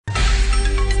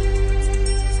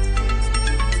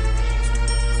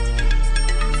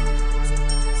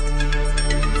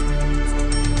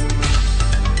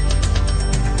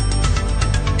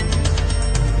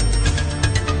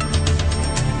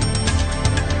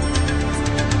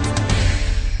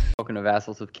Welcome to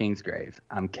Vassals of Kingsgrave.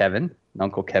 I'm Kevin,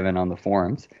 Uncle Kevin on the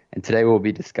forums, and today we'll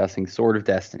be discussing Sword of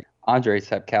Destiny, Andrzej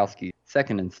Sapkowski's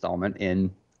second installment in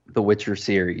the Witcher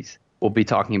series. We'll be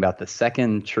talking about the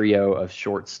second trio of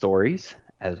short stories,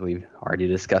 as we've already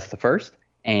discussed the first,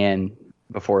 and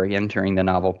before entering the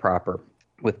novel proper,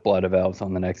 with Blood of Elves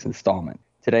on the next installment.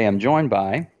 Today I'm joined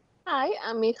by... Hi,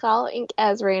 I'm Michal, Ink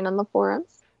Azrain on the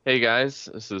forums. Hey guys,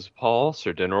 this is Paul,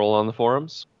 Sir General on the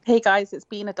forums. Hey guys, it's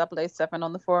Bina 007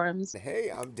 on the forums.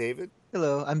 Hey, I'm David.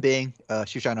 Hello, I'm Bing,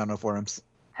 Shushan on the forums.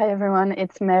 Hi everyone,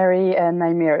 it's Mary and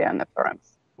Nymeria on the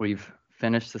forums. We've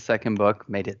finished the second book,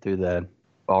 made it through the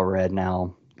all read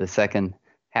now. The second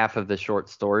half of the short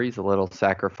stories, A Little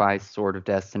Sacrifice, Sword of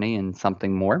Destiny, and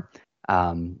something more.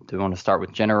 Do we want to start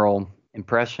with general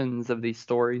impressions of these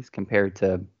stories compared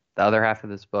to the other half of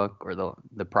this book or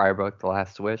the prior book, The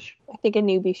Last Wish? I think a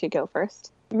newbie should go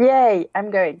first. Yay,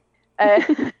 I'm going.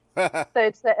 So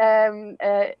it's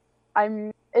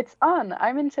it's on.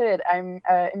 I'm into it. I'm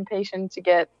impatient to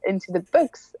get into the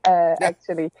books.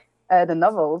 Actually, the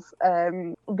novels.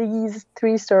 These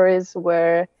three stories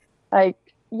were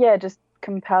just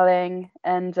compelling,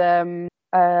 and I'm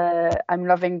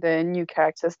loving the new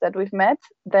characters that we've met.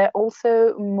 They're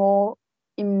also more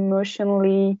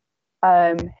emotionally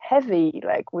heavy.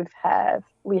 Like we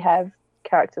have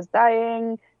characters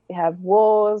dying, we have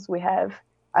wars, we have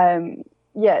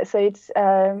so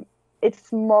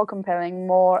it's more compelling,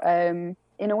 more in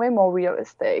a way more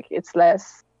realistic. It's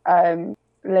less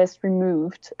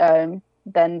removed than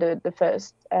the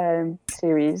first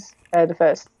series, the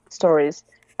first stories.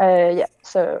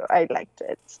 So I liked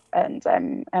it, and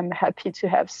I'm happy to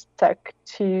have stuck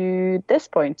to this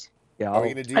point. Yeah, are we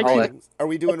gonna do ratings? Are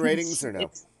we doing ratings or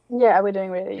no? Yeah, are we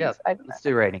doing ratings? Yeah, let's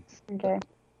do ratings. Okay.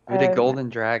 We did Golden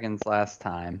Dragons last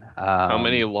time. How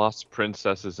many lost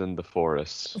princesses in the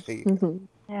forest?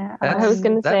 Yeah, I was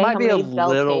going to say that might how be a many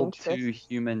little Velcro too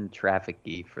human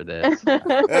trafficky for this.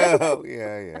 Oh,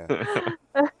 yeah.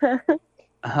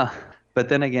 But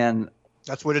then again,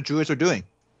 That's what the Druids are doing.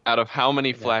 Out of how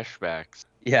many flashbacks?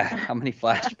 yeah, how many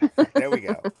flashbacks? There we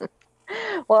go.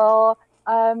 Well,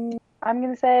 I'm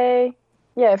gonna say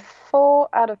 4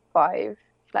 out of 5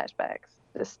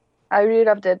 flashbacks. I really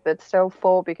loved it, but still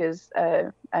 4 because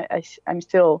I'm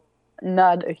still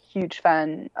not a huge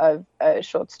fan of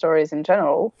short stories in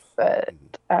general. But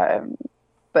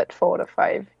 4 out of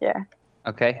 5, yeah.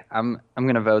 Okay, I'm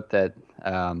gonna vote that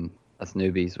us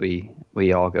newbies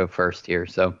we all go first here.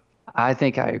 So I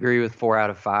think I agree with 4 out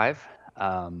of 5.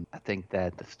 I think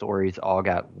that the stories all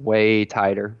got way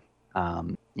tighter.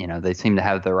 They seem to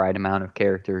have the right amount of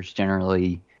characters.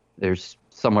 Generally, there's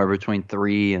somewhere between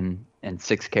 3 and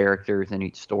 6 characters in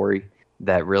each story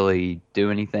that really do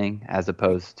anything, as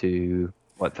opposed to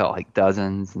what felt like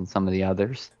dozens in some of the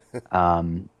others.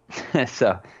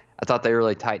 So I thought they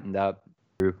really tightened up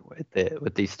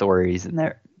with these stories,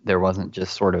 and there wasn't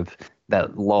just sort of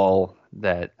that lull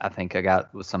that I think I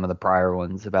got with some of the prior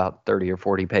ones about 30 or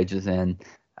 40 pages in.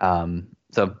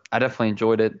 So I definitely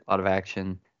enjoyed it. A lot of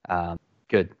action,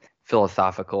 good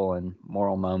philosophical and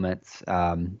moral moments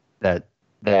that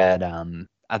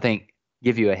I think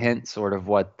give you a hint sort of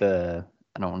what I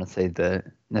don't want to say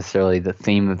necessarily the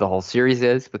theme of the whole series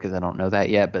is, because I don't know that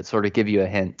yet, but sort of give you a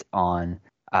hint on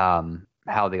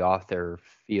how the author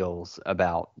feels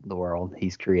about the world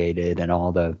he's created and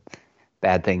all the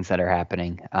bad things that are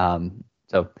happening.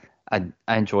 So I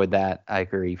enjoyed that. I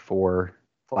agree, 4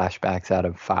 flashbacks out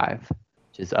of 5,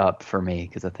 which is up for me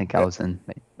because I think I was in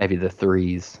maybe the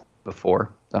 3s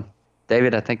before. So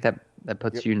David, I think that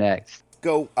puts you next.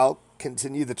 I'll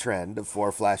continue the trend of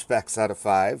 4 flashbacks out of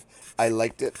 5. I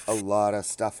liked it. A lot of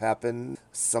stuff happened.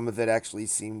 Some of it actually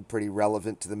seemed pretty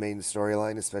relevant to the main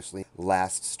storyline, especially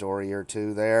last story or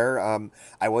 2 there.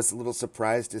 I was a little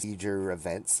surprised to see major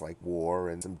events like war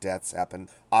and some deaths happen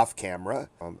off camera.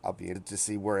 I'll be interested to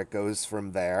see where it goes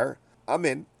from there. I'm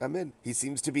in. He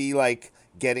seems to be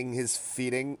getting his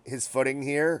footing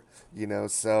here,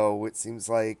 so it seems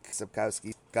like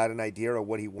Sapkowski got an idea of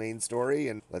what he Wayne story,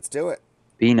 and let's do it.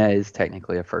 Bina is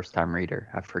technically a first-time reader.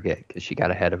 I forget because she got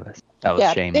ahead of us. That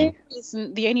was shaming.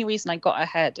 The only reason I got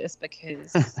ahead is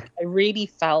because I really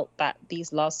felt that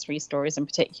these last 3 stories in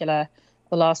particular,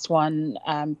 the last one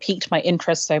piqued my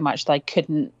interest so much that I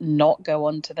couldn't not go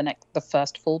on to the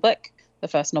first full book, the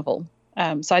first novel.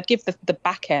 So I'd give the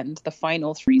back end, the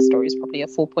final 3 stories, probably a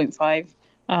 4.5.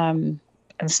 And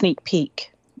sneak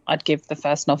peek, I'd give the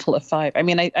first novel a 5. I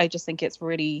mean, I just think it's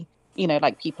really,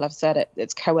 like people have said,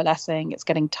 it's coalescing, it's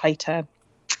getting tighter,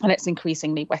 and it's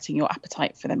increasingly whetting your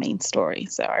appetite for the main story.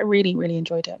 So I really, really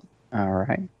enjoyed it. All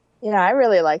right. Yeah, I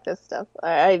really like this stuff.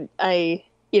 I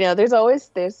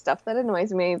there's stuff that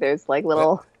annoys me. There's like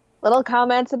little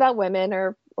comments about women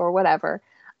or whatever.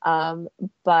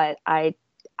 But I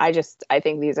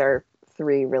think these are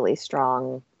three really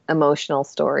strong emotional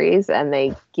stories, and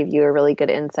they give you a really good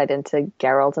insight into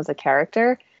Geralt as a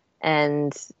character,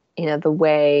 and the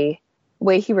way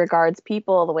he regards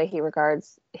people, the way he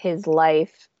regards his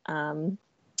life. And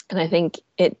I think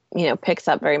it picks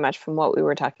up very much from what we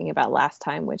were talking about last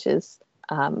time, which is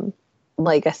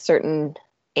like a certain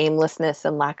aimlessness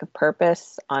and lack of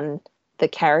purpose on the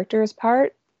character's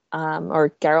part,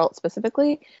 or Geralt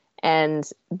specifically. And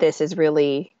this is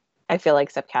really, I feel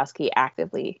like Sapkowski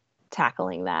actively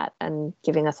tackling that and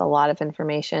giving us a lot of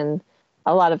information,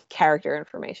 a lot of character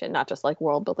information, not just like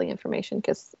world building information,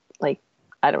 because like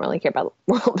I don't really care about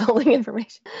world building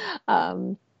information.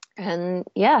 And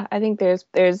yeah, I think there's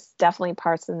definitely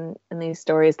parts in these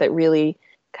stories that really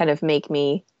kind of make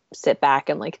me sit back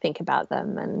and like think about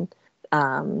them, and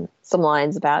some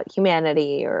lines about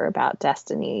humanity or about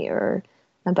destiny or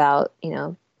about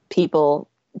people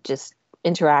just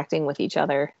interacting with each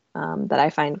other, that I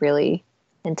find really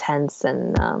intense.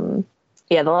 And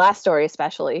the last story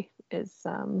especially is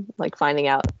like finding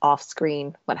out off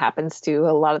screen what happens to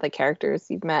a lot of the characters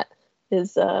you've met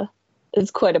is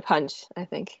quite a punch, I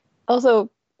think. Also,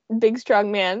 big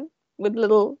strong man with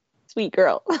little sweet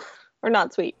girl. Or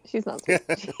not sweet. She's not sweet.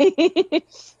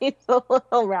 She's a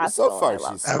little rascal. So far,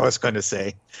 I was going to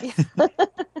say.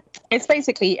 It's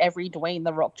basically every Dwayne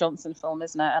The Rock Johnson film,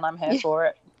 isn't it? And I'm here for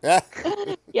it.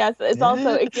 Yes, it's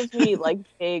also, it gives me like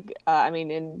big,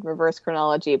 in reverse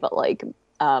chronology, but like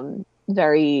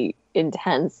very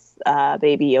intense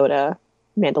Baby Yoda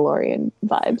Mandalorian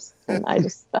vibes. And I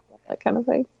just love that kind of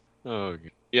thing. Oh,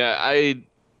 yeah.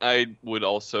 I would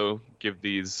also give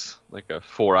these like a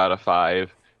 4 out of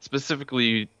 5.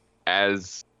 Specifically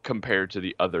as compared to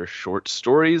the other short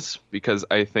stories, because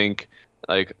I think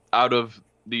like out of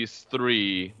these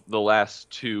 3, the last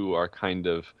 2 are kind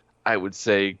of, I would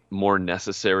say, more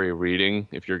necessary reading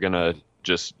if you're gonna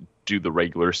just do the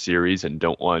regular series and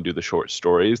don't want to do the short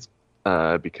stories,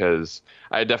 because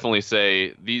I definitely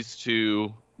say these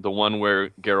 2, the one where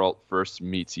Geralt first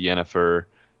meets Yennefer,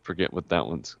 forget what that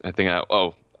one's, I think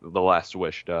The Last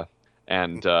Wish,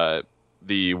 and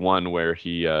the one where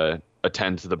he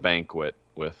attends the banquet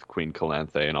with Queen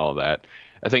Calanthe and all that.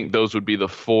 I think those would be the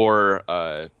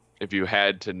 4, if you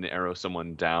had to narrow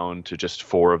someone down to just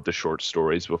 4 of the short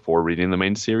stories before reading the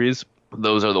main series,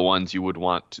 those are the ones you would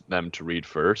want them to read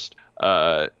first.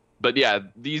 But yeah,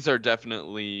 these are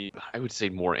definitely, I would say,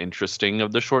 more interesting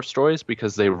of the short stories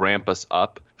because they ramp us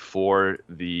up for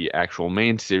the actual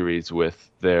main series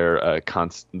with their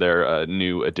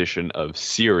new edition of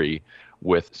Ciri,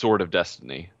 with Sword of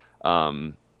Destiny,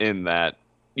 in that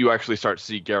you actually start to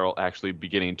see Geralt actually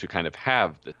beginning to kind of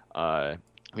have this,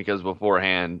 because before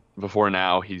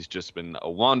now, he's just been a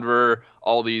wanderer.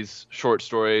 All these short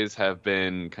stories have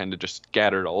been kind of just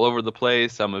scattered all over the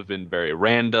place. Some have been very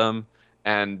random.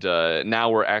 And now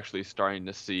we're actually starting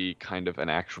to see kind of an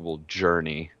actual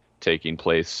journey taking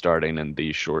place starting in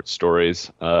these short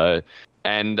stories.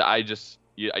 And you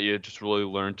just really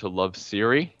learn to love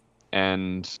Ciri.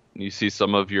 And you see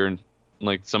some of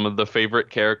the favorite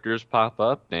characters pop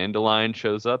up. Dandelion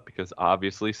shows up because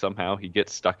obviously somehow he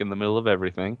gets stuck in the middle of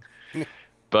everything.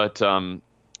 But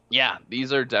yeah,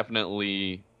 these are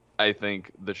definitely, I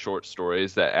think, the short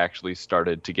stories that actually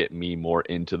started to get me more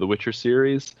into the Witcher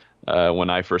series. When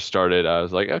I first started, I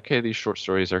was like, okay, these short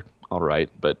stories are all right.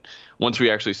 But once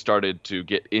we actually started to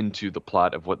get into the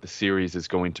plot of what the series is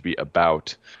going to be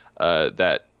about,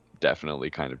 that definitely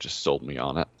kind of just sold me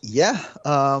on it. Yeah,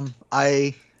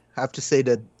 I have to say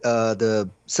that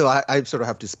I sort of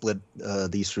have to split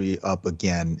these 3 up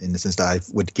again in the sense that I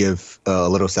would give A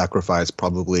Little Sacrifice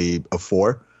probably a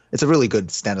 4. It's a really good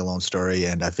standalone story,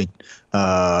 and I think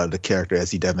the character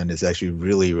S.E. Devon is actually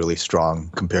really, really strong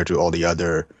compared to all the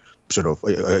other sort of,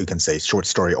 you can say, short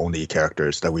story only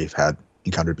characters that we've had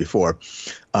encountered before.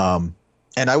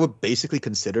 And I would basically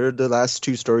consider the last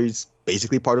 2 stories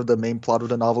basically part of the main plot of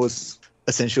the novel,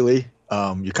 essentially.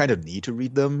 You kind of need to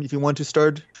read them if you want to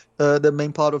start the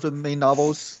main plot of the main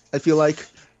novels, I feel like.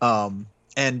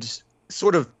 And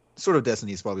Sword of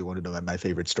Destiny is probably one of my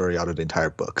favorite story out of the entire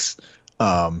books.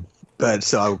 But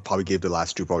so I would probably give the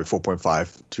last 2 probably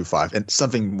 4.5 to 5, and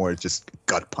something more just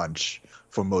gut punch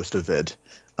for most of it.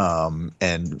 And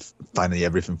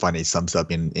everything finally sums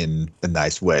up in a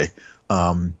nice way.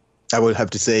 I would have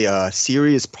to say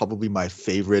Ciri is probably my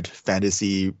favorite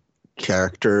fantasy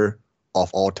character of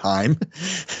all time.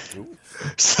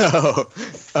 So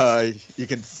you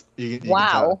can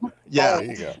wow. Yeah. There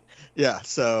you go. Yeah,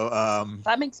 so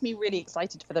That makes me really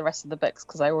excited for the rest of the books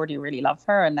because I already really love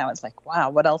her, and now it's like, wow,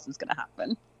 what else is going to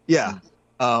happen? yeah,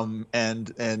 and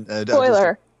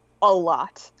Spoiler, a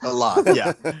lot. a lot,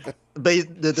 yeah.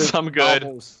 The Some good,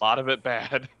 novels, a lot of it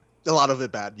bad. a lot of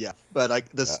it bad, yeah. But like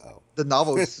the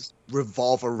novels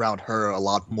revolve around her a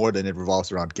lot more than it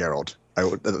revolves around Geralt.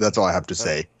 That's all I have to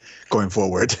say going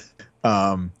forward.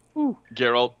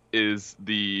 Geralt is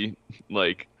the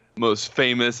most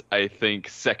famous, I think,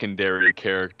 secondary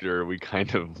character we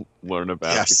kind of learn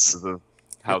about Yes. because of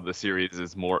how the series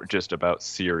is more just about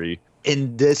Ciri.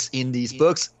 In these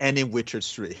books and in Witcher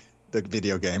 3, the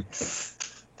video game.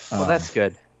 Well, that's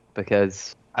good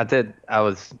because I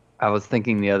was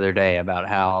thinking the other day about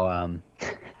how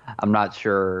I'm not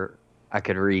sure I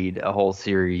could read a whole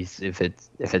series if it's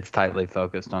tightly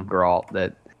focused on Geralt.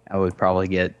 That I would probably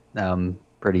get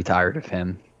pretty tired of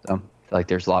him. So I feel like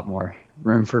there's a lot more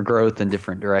room for growth in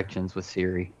different directions with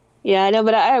Ciri. Yeah, I know,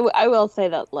 but I will say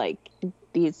that like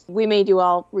these we made you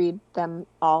all read them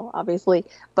all, obviously,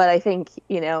 but I think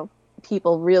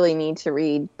people really need to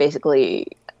read basically,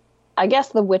 I guess,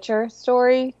 the Witcher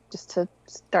story just to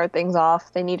start things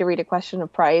off. They need to read A Question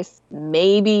of Price,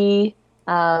 maybe,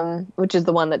 which is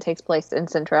the one that takes place in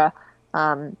Sintra,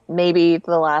 maybe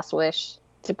The Last Wish,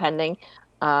 depending,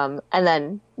 and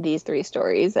then these three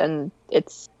stories, and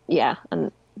it's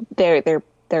and they're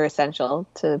essential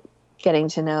to getting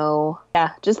to know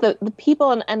just the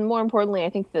people and more importantly I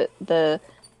think that the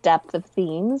depth of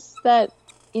themes that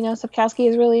Sapkowski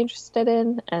is really interested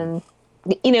in, and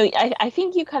I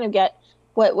think you kind of get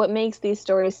what makes these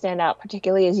stories stand out,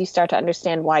 particularly as you start to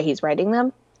understand why he's writing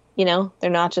them. They're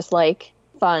not just like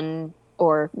fun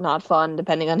or not fun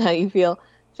depending on how you feel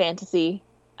fantasy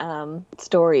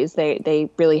stories. They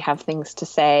really have things to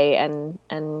say and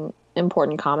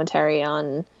important commentary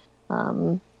on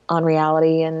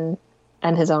reality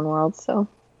and his own world. So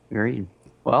Agreed.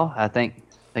 Well, I think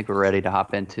we're ready to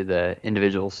hop into the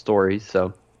individual stories.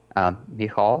 So,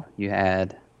 Michal, you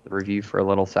had the review for A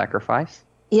Little Sacrifice.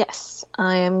 yes,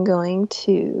 I am going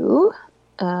to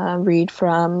read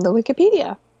from the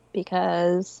Wikipedia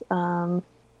because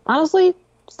honestly,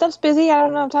 stuff's busy. I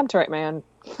don't have time to write my own.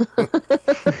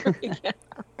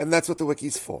 And that's what the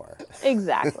wiki's for.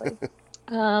 Exactly.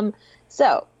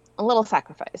 So, A Little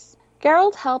Sacrifice.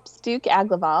 Geralt helps Duke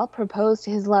Aglaval propose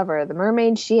to his lover, the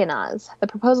mermaid Shianaz. The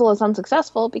proposal is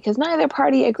unsuccessful because neither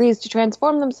party agrees to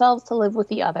transform themselves to live with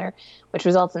the other, which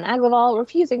results in Aglaval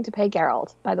refusing to pay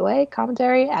Geralt. By the way,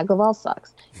 commentary, Aglaval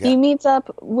sucks. Yeah. He meets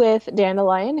up with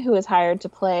Dandelion, who is hired to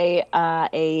play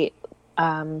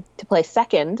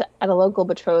second at a local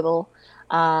betrothal.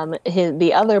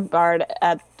 The other bard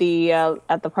at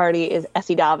the party is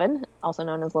Essie Davin, also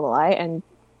known as Little Eye, and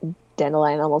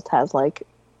Dandelion almost has like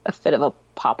a fit of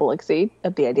apoplexy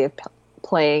at the idea of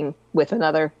playing with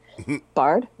another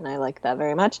bard, and I like that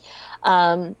very much.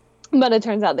 But it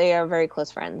turns out they are very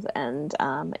close friends and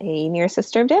a near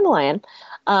sister of Dandelion.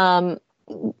 Duke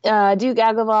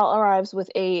Aglaval arrives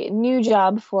with a new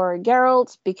job for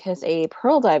Geralt because a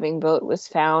pearl diving boat was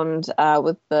found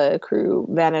with the crew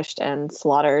vanished and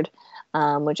slaughtered,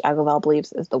 which Aglaval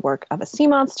believes is the work of a sea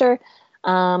monster.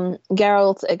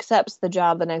 Geralt accepts the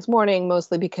job the next morning,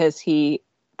 mostly because he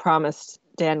promised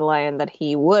Dandelion that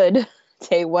he would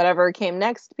take whatever came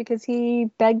next because he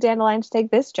begged Dandelion to take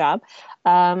this job.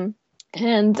 He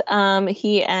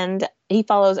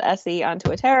follows Essie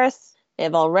onto a terrace. They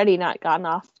have already not gotten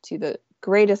off to the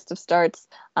greatest of starts,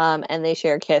 and they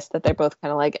share a kiss that they're both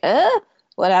kind of like,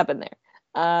 what happened there?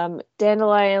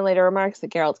 Dandelion later remarks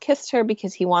that Geralt kissed her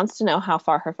because he wants to know how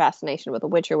far her fascination with a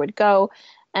Witcher would go,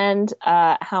 and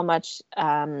how much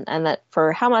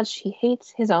he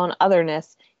hates his own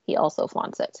otherness. He also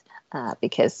flaunts it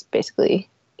because basically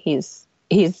he's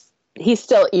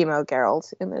still emo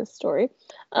Geralt in this story.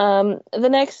 The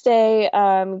next day,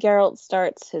 Geralt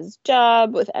starts his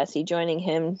job with Essie joining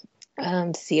him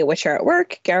to see a Witcher at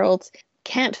work. Geralt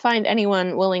can't find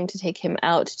anyone willing to take him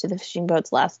out to the fishing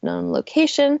boat's last known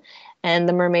location, and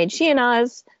the mermaid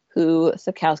Shianaz, who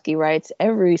Sapkowski writes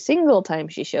every single time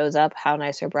she shows up how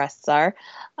nice her breasts are,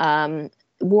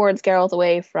 wards Geralt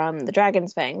away from the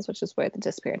Dragon's Fangs, which is where the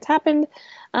disappearance happened,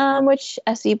 which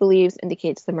Essie believes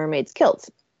indicates the mermaid's guilt.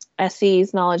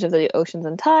 Essie's knowledge of the oceans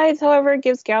and tides, however,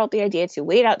 gives Geralt the idea to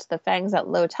wade out to the Fangs at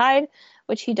low tide,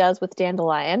 which he does with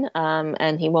Dandelion,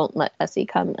 and he won't let Essie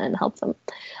come and help them.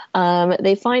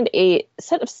 They find a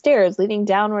set of stairs leading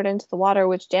downward into the water,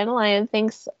 which Dandelion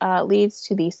thinks leads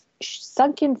to the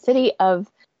sunken city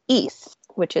of Ys,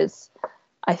 which is,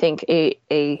 I think,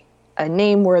 a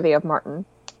name worthy of Martin.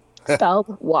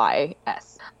 spelled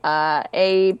Y-S.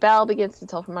 A bell begins to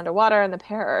tilt from underwater, and the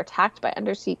pair are attacked by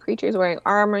undersea creatures wearing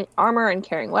armor and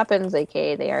carrying weapons,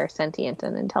 aka they are sentient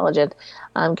and intelligent.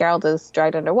 Geralt is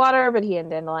dragged underwater, but he and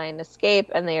Dandelion escape,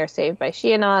 and they are saved by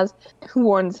Shianaz, who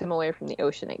warns him away from the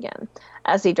ocean again.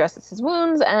 As he dresses his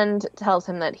wounds and tells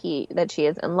him that she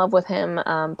is in love with him,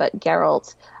 but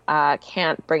Geralt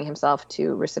can't bring himself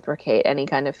to reciprocate any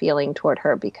kind of feeling toward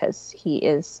her because he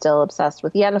is still obsessed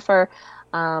with Yennefer.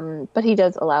 But he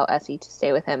does allow Essie to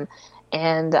stay with him.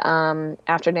 And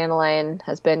after Dandelion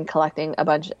has been collecting a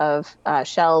bunch of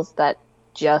shells that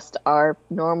just are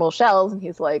normal shells, and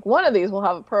he's like, one of these will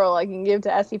have a pearl I can give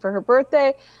to Essie for her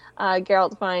birthday,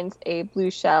 Geralt finds a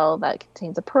blue shell that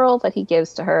contains a pearl that he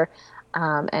gives to her,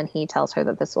 and he tells her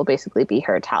that this will basically be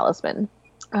her talisman,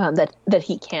 that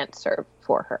he can't serve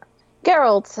for her.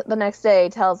 Geralt, the next day,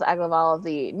 tells Aglaval of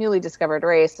the newly discovered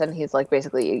race, and he's like,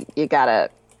 basically, you gotta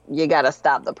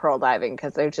stop the pearl diving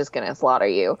because they're just gonna slaughter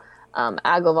you.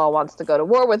 Aglaval wants to go to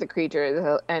war with the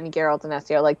creatures, and Geralt and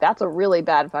Essie are like, that's a really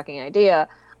bad fucking idea.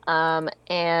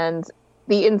 And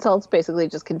the insults basically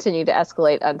just continue to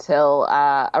escalate until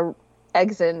a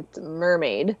extant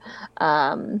mermaid,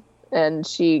 and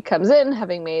she comes in,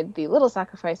 having made the little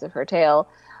sacrifice of her tail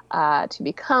to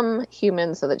become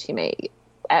human so that she may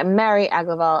marry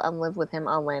Aglaval and live with him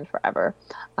on land forever.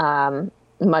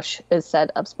 Much is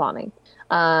said of spawning.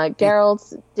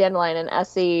 Geralt, Dandelion, and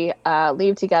Essie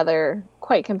leave together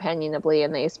quite companionably,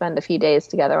 and they spend a few days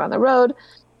together on the road.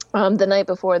 The night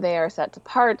before they are set to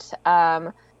part,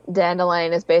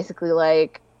 Dandelion is basically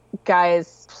like,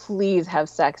 guys, please have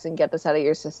sex and get this out of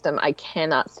your system. I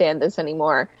cannot stand this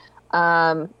anymore.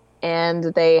 And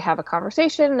they have a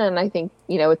conversation, and I think,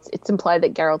 it's implied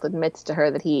that Geralt admits to her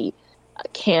that he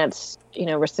can't,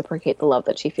 reciprocate the love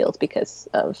that she feels because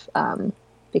of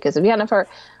Yennefer.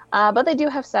 But they do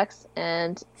have sex,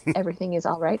 and everything is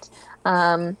all right.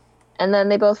 And then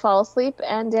they both fall asleep,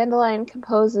 and Dandelion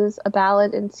composes a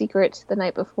ballad in secret the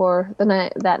night before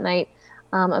that night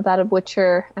about a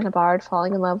witcher and a bard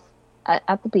falling in love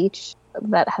at the beach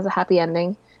that has a happy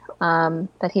ending.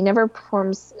 That he never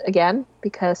performs again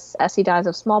because Essie dies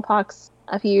of smallpox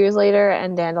a few years later,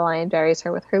 and Dandelion buries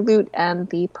her with her lute and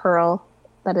the pearl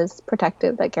that is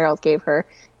protective that Geralt gave her.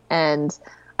 And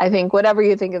I think whatever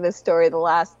you think of this story, the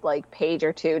last page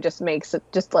or two just makes it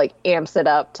amps it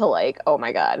up to oh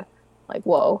my god,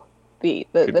 whoa, the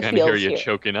Could the kind of hear feels you here.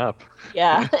 choking up.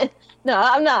 Yeah, no,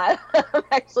 I'm not. I'm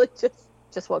actually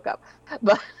just woke up,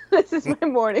 but this is my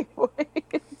morning voice.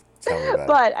 Tell me about it.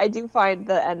 But I do find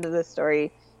the end of this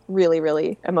story really,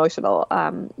 really emotional.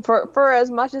 For as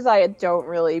much as I don't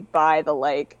really buy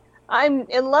the I'm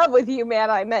in love with you, man,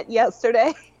 I met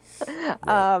yesterday.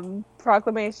 Right.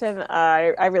 Proclamation.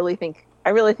 I really think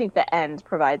the end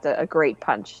provides a great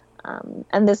punch.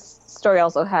 And this story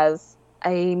also has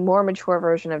a more mature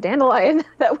version of Dandelion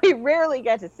that we rarely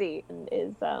get to see, and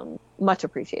is much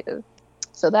appreciated.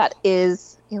 So that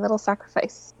is a little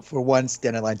sacrifice. For once,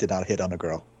 Dandelion did not hit on a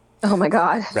girl. Oh my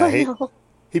god. Right?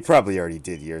 He probably already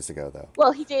did years ago, though.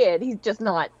 Well, he did. He's just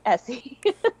not Essie.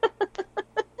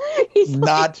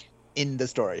 Not in the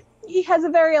story. He has a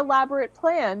very elaborate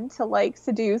plan to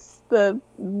seduce the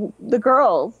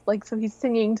girls. So he's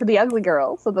singing to the ugly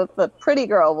girl, so that the pretty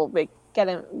girl will get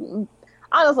him.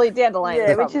 Honestly, Dandelion.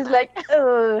 Yeah, which is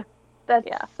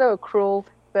that's so cruel.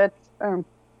 But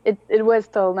it was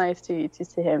still nice to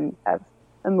see him have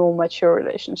a more mature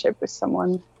relationship with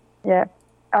someone. Yeah.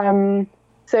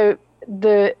 So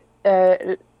the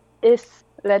is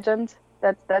legend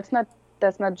that's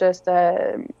not just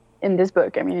in this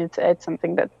book. I mean, it's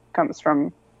something that comes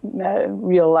from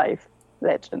real life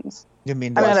legends. You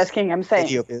mean I'm not asking. I'm saying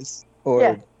Lady of Is or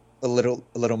Yeah. a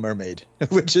little mermaid,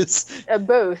 which is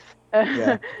both.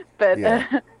 Yeah. But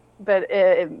Yeah. but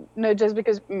no, just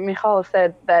because Michal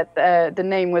said that the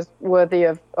name was worthy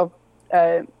of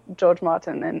George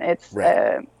Martin, and it's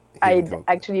Right. I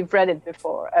actually read it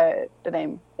before the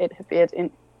name. It appeared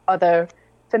in other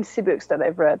fantasy books that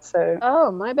I've read. So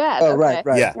Oh, my bad. oh Okay.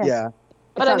 right, Yeah. yeah.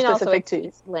 But it's I not mean, also specific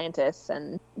it's to Atlantis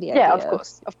and the yeah, idea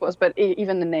of course. But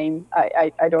even the name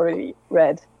I'd already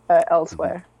read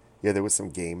elsewhere. Yeah, there was some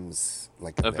games in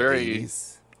A the very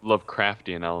 80s.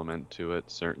 Lovecraftian element to it,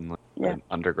 certainly. Yeah. An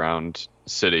underground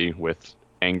city with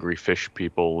angry fish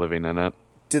people living in it.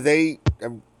 Do they?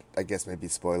 I guess maybe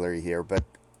spoilery here, but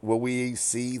will we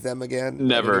see them again?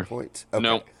 Never. At any point? Okay.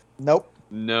 Nope. Nope.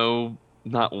 No,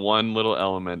 not one little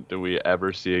element do we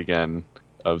ever see again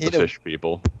of the fish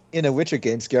people. In the Witcher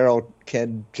games, Geralt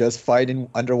can just fight in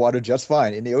underwater just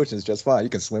fine. In the oceans, just fine. You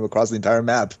can swim across the entire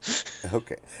map.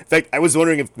 Okay. In fact, I was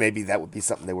wondering if maybe that would be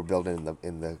something they were building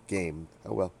in the game.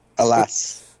 Oh well.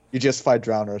 Alas. You just fight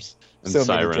drowners. And so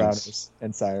sirens. many drowners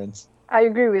and sirens. I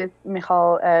agree with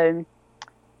Michal.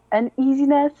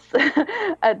 Uneasiness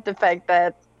at the fact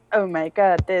that, oh my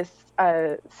god, this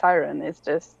siren is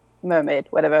just mermaid,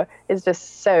 whatever, is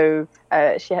just so,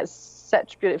 she has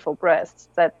such beautiful breasts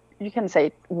that you can say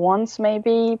it once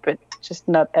maybe, but just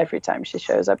not every time she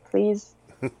shows up, please.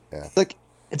 Like,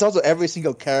 it's also every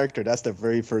single character. That's the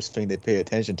very first thing they pay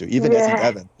attention to, even as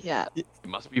Evan. Yeah. It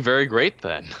must be very great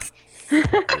then.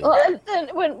 Well, and then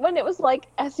when it was like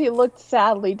Essie looked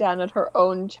sadly down at her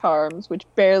own charms, which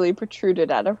barely protruded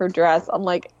out of her dress, I'm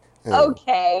like,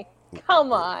 okay,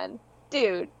 come on,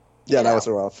 dude. Yeah, that was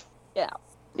rough. Yeah.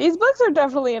 These books are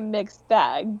definitely a mixed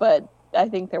bag, but I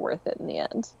think they're worth it in the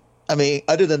end. I mean,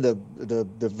 other than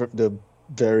the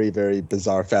very, very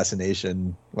bizarre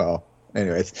fascination, well,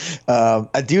 anyways,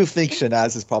 I do think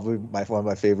Shanaz is probably one of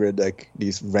my favorite, like,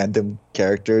 these random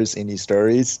characters in these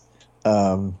stories.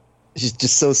 She's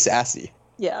just so sassy.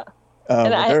 Yeah.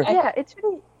 And yeah,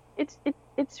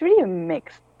 it's really a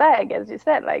mixed bag, as you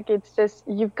said. Like, it's just,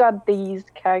 you've got these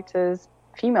characters,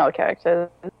 female characters,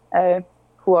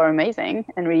 who are amazing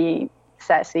and really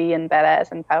sassy and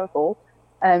badass and powerful.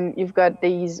 You've got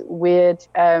these weird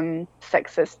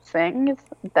sexist things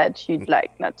that you'd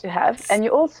like not to have, and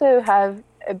you also have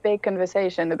a big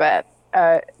conversation about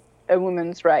a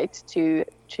woman's right to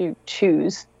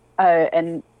choose,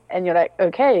 and you're like,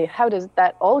 okay, how does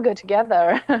that all go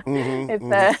together?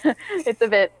 It's a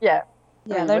bit, yeah.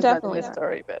 Yeah, I mean, they're definitely a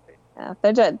story, but yeah,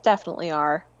 they definitely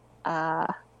are.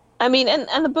 I mean,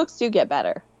 and the books do get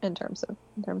better in terms of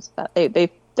that.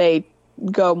 They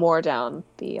go more down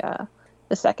the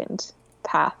second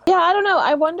path. Yeah, I don't know.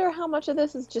 I wonder how much of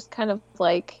this is just kind of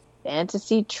like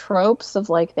fantasy tropes of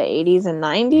like the 80s and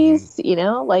 90s. You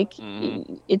know, like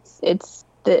it's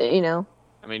the, you know.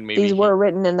 I mean, maybe these were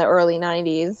written in the early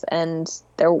 90s, and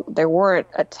there weren't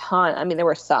a ton. I mean, there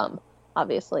were some,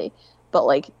 obviously, but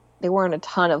like there weren't a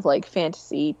ton of like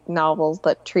fantasy novels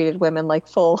that treated women like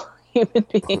full human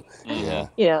beings. Yeah.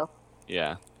 You know.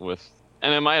 Yeah,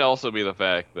 and it might also be the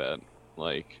fact that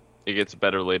like it gets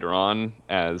better later on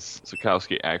as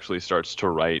Sapkowski actually starts to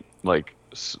write like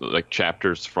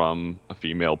chapters from a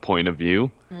female point of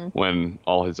view, when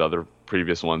all his other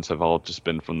previous ones have all just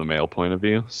been from the male point of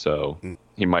view. So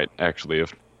he might actually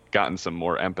have gotten some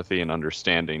more empathy and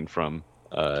understanding from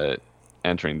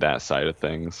entering that side of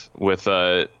things. With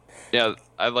yeah,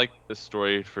 I like this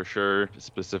story for sure,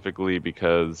 specifically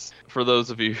because for those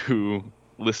of you who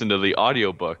listen to the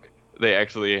audiobook, they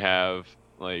actually have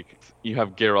like, you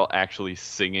have Geralt actually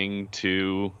singing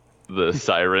to the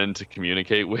siren to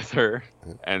communicate with her,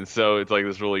 and so it's like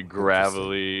this really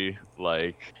gravelly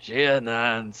like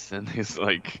Gianance, and he's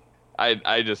like,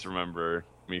 I just remember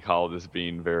Michal just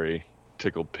being very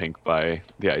tickled pink by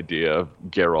the idea of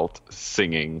Geralt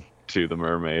singing to the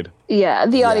mermaid. Yeah,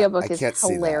 the audiobook I is can't see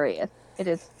that. hilarious. It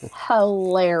is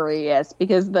hilarious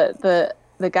because the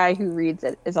guy who reads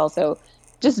it is also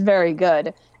just very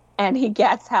good, and he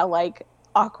gets how like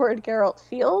awkward Geralt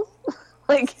feels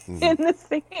like in the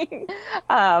singing.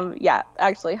 Yeah,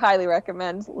 actually highly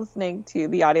recommend listening to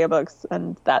the audiobooks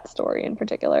and that story in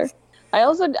particular.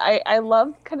 I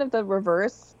love kind of the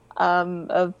reverse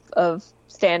of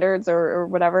standards or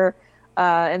whatever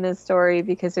in this story,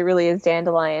 because it really is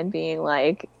Dandelion being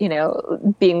like, you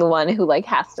know, being the one who like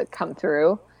has to come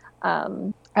through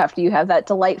after you have that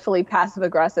delightfully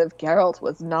passive-aggressive Geralt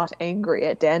was not angry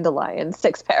at Dandelion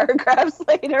 6 paragraphs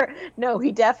later. No,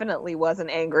 he definitely wasn't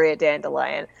angry at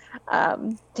Dandelion.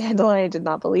 Dandelion did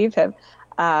not believe him.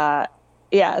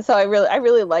 Yeah, so I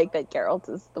really like that Geralt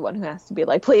is the one who has to be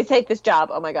like, please take this job.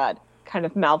 Oh my god. Kind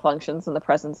of malfunctions in the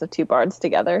presence of two bards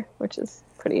together, which is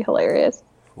pretty hilarious.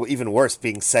 Well, even worse,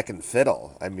 being second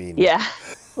fiddle. I mean... Yeah,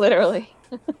 literally.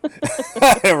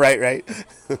 Right.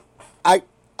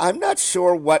 I'm not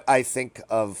sure what I think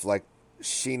of, like,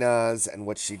 Sheena's and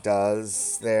what she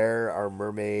does there, our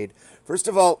mermaid. First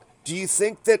of all, do you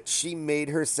think that she made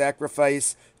her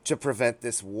sacrifice to prevent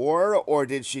this war, or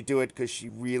did she do it because she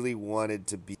really wanted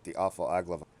to beat the awful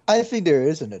Aglava? I think there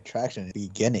is an attraction in the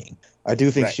beginning. I do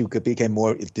think she became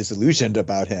more disillusioned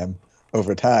about him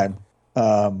over time.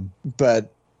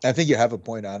 But I think you have a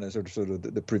point on it, sort of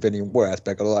the preventing war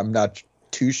aspect, although I'm not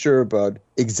too sure about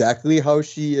exactly how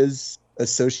she is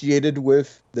associated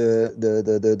with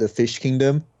the fish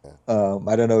kingdom.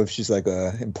 I don't know if she's like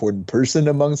a important person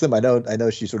amongst them. I know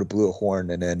she sort of blew a horn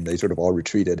and then they sort of all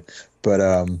retreated, but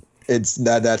it's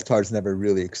not, that part's never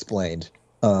really explained.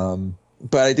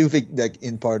 But I do think that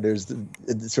in part it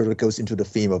sort of goes into the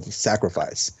theme of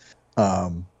sacrifice.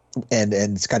 and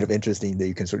it's kind of interesting that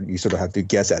you sort of have to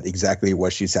guess at exactly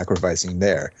what she's sacrificing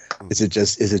there. Is it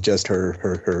just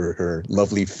her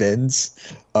lovely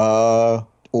fins,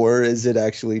 or is it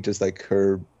actually just like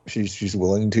she's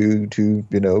willing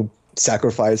to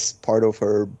sacrifice part of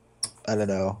her, I don't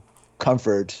know,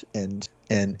 comfort and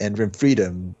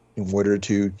freedom in order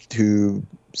to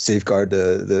safeguard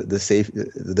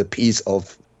the peace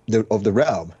of the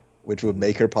realm, which would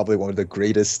make her probably one of the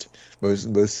greatest,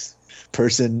 most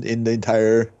person in the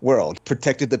entire world.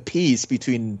 Protected the peace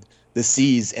between the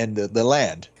seas and the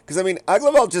land. Because, I mean,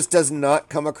 Aglaval just does not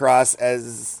come across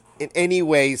as in any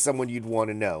way someone you'd want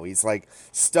to know. He's like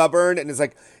stubborn and is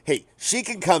like, hey, she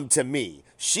can come to me.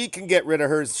 She can get rid of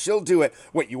hers. She'll do it.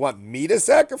 What, you want me to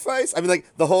sacrifice? I mean, like,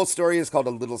 the whole story is called A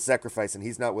Little Sacrifice, and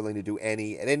he's not willing to do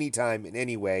any at any time in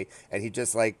any way. And he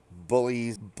just, like,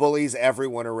 bullies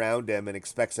everyone around him and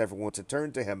expects everyone to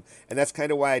turn to him. And that's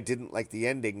kind of why I didn't like the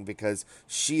ending, because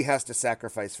she has to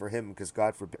sacrifice for him, because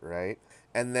God forbid, right?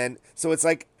 And then, so it's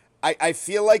like, I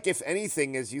feel like, if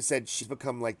anything, as you said, she's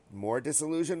become, like, more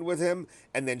disillusioned with him,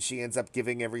 and then she ends up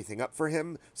giving everything up for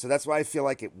him. So that's why I feel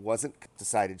like it wasn't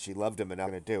decided she loved him and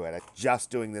not going to do it. Just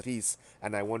doing this piece,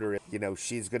 and I wonder if,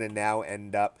 she's going to now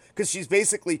end up... Because she's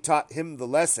basically taught him the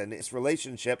lesson, this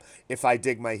relationship, if I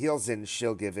dig my heels in,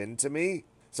 she'll give in to me.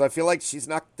 So I feel like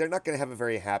they're not going to have a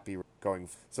very happy going.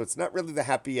 So it's not really the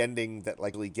happy ending that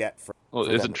likely get for... Well,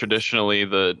 isn't traditionally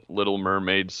the Little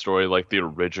Mermaid story, like the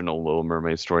original Little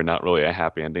Mermaid story, not really a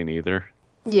happy ending either?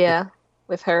 Yeah,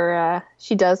 with her,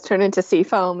 she does turn into sea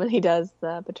foam, and he does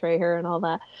betray her and all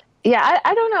that. Yeah,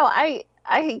 I don't know.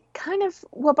 I kind of...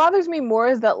 What bothers me more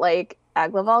is that, like,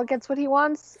 Aglaval gets what he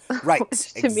wants. Right,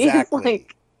 Which to exactly. me is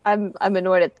like, I'm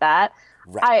annoyed at that.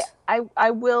 Right.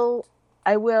 I will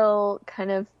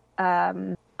kind of...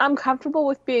 I'm comfortable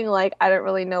with being like, I don't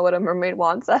really know what a mermaid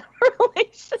wants out of a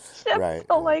relationship. Right.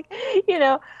 So, like, and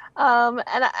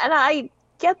I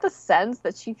get the sense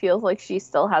that she feels like she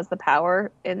still has the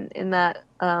power in that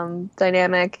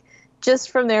dynamic, just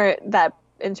from that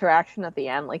interaction at the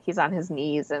end. Like, he's on his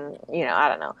knees, and I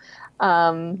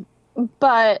don't know.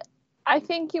 But I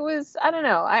think it was, I don't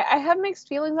know. I have mixed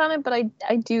feelings on it, but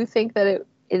I do think that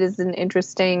it is an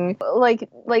interesting, like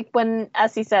when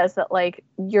Essie says that, like,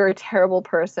 you're a terrible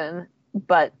person,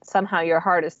 but somehow your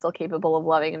heart is still capable of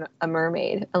loving a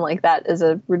mermaid, and like that is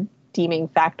a redeeming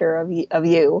factor of you.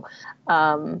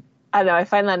 I don't know. I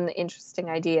find that an interesting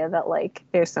idea, that like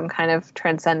there's some kind of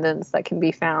transcendence that can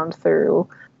be found through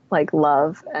like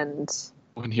love. And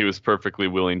when he was perfectly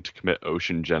willing to commit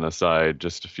ocean genocide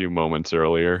just a few moments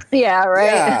earlier. Yeah, right.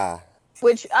 Yeah.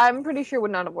 Which I'm pretty sure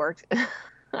would not have worked.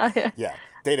 Yeah.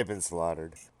 They'd have been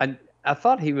slaughtered. I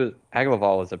thought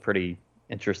Aglaval was a pretty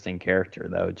interesting character,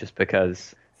 though, just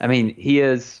because, I mean, he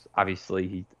is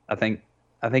obviously, I think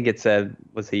it said,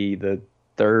 was he the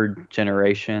third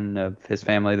generation of his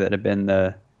family that had been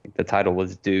the title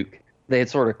was Duke. They had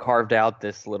sort of carved out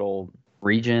this little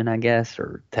region, I guess,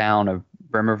 or town of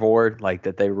Bremervoort, like,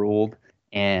 that they ruled.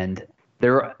 And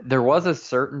there was a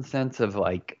certain sense of,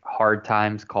 like, hard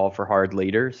times call for hard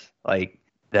leaders, like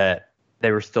that. They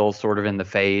were still sort of in the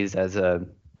phase as a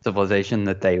civilization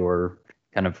that they were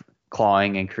kind of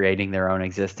clawing and creating their own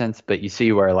existence. But you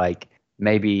see where, like,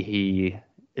 maybe he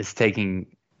is taking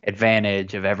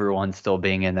advantage of everyone still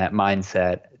being in that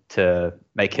mindset to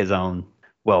make his own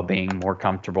well-being more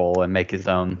comfortable and make his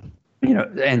own,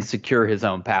 and secure his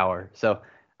own power. So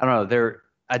I don't know.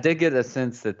 I did get a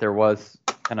sense that there was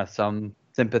kind of some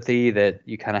sympathy that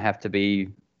you kind of have to be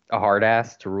a hard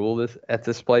ass to rule at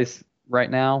this place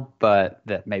right now, but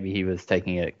that maybe he was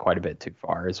taking it quite a bit too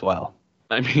far as well.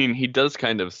 I mean, he does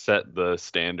kind of set the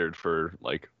standard for,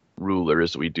 like,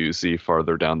 rulers we do see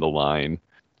farther down the line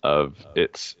of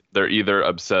they're either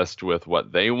obsessed with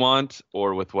what they want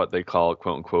or with what they call,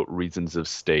 quote unquote, reasons of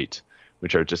state,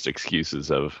 which are just excuses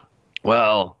of,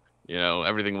 well,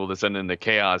 everything will descend into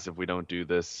chaos if we don't do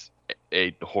this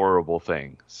a horrible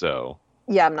thing. So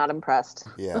yeah, I'm not impressed.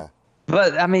 Yeah.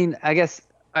 But I mean, I guess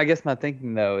my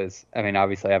thinking, though, is, I mean,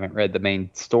 obviously I haven't read the main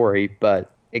story,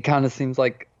 but it kind of seems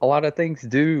like a lot of things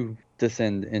do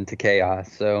descend into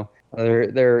chaos. So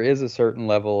there is a certain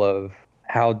level of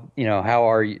how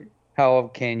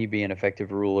can you be an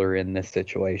effective ruler in this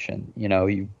situation?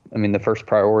 The first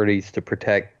priority is to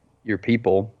protect your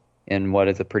people in what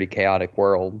is a pretty chaotic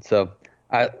world. So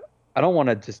I don't want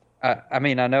to just, I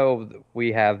know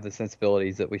we have the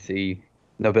sensibilities that we see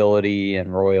nobility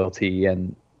and royalty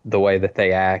and the way that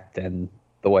they act and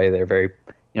the way they're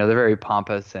very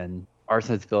pompous, and our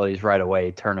sensibilities right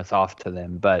away turn us off to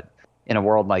them. But in a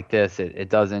world like this, it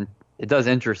does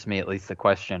interest me, at least, the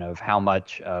question of how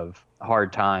much of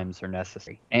hard times are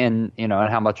necessary, and and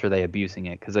how much are they abusing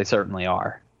it? Because they certainly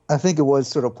are. I think it was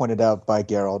sort of pointed out by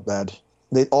Geralt that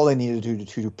all they needed to do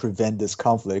to prevent this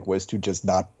conflict was to just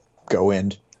not go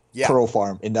and pearl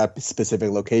farm in that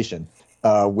specific location,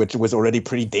 which was already a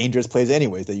pretty dangerous place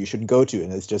anyways that you shouldn't go to.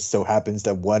 And it just so happens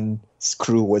that one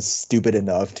crew was stupid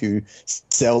enough to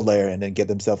sell there and then get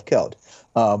themselves killed.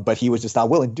 But he was just not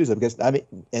willing to do so because, and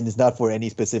it's not for any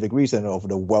specific reason or for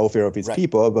the welfare of his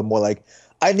people, but more like,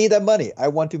 I need that money. I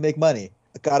want to make money.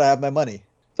 I gotta have my money.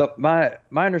 So my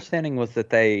understanding was that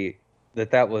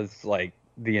that was like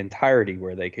the entirety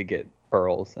where they could get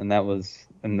pearls, and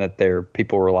that their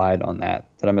people relied on that.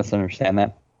 Did I misunderstand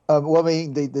that? Well, I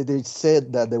mean, they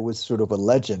said that there was sort of a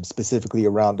legend specifically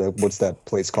around what's that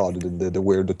place called?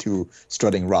 The two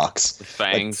strutting rocks. The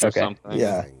fangs or something.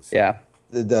 Yeah. Yeah.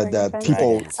 The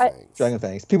people dragon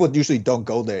fangs. People usually don't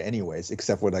go there anyways,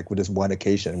 except for with this one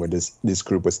occasion where this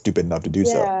group was stupid enough to do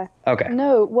so. Okay.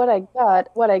 No, what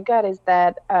I got is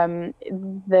that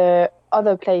the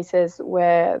other places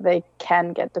where they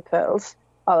can get the pearls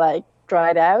are like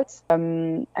dried out,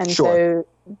 and so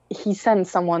he sends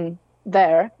someone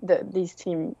there, this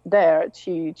team there,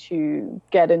 to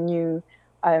get a new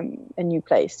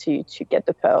place to get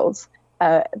the pearls.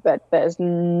 But there's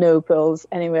no pearls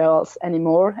anywhere else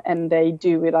anymore, and they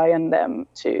do rely on them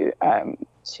to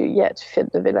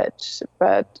feed the village.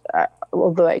 But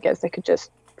although I guess they could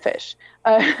just fish.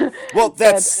 Well,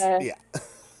 that's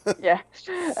yeah.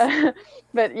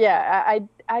 But yeah,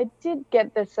 I did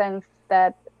get the sense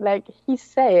that like he's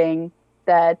saying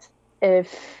that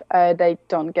if they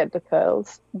don't get the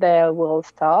pearls, they will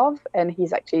starve, and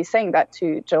he's actually saying that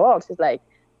to Geralt. He's like,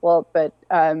 well, but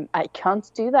I can't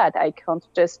do that. I can't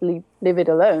just leave it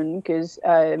alone because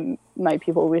my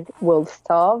people will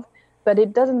starve. But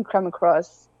it doesn't come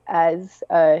across as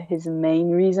his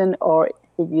main reason or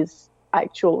his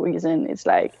actual reason. It's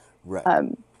like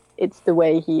it's the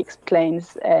way he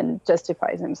explains and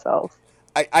justifies himself.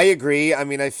 I agree. I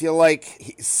mean, I feel like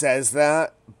he says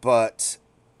that, but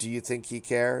do you think he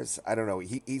cares? I don't know.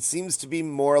 He seems to be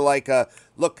more like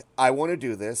look, I want to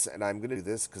do this, and I'm going to do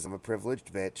this because I'm a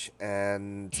privileged bitch,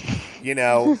 and,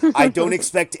 I don't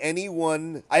expect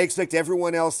I expect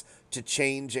everyone else to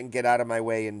change and get out of my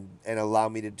way and allow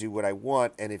me to do what I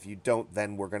want, and if you don't,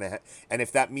 then we're going to and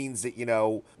if that means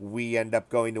that, we end up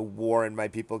going to war and my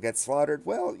people get slaughtered,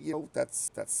 well,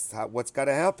 that's what's got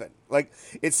to happen. Like,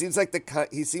 it seems like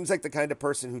he seems like the kind of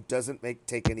person who doesn't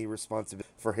take any responsibility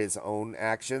for his own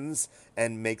actions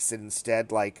and makes it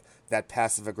instead like that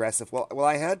passive aggressive, well,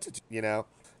 I had to,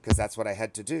 because that's what I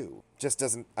had to do.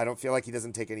 I don't feel like he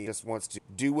doesn't take any, he just wants to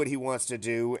do what he wants to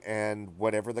do, and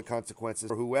whatever the consequences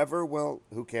for whoever, well,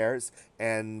 who cares?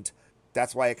 And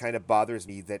that's why it kind of bothers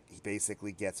me that he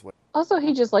basically gets what. Also,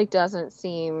 he just doesn't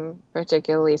seem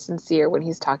particularly sincere when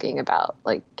he's talking about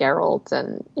Geralt,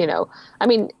 and I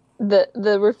mean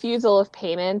the refusal of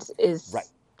payment is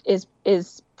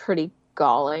pretty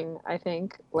galling. I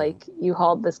think you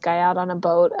hauled this guy out on a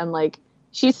boat and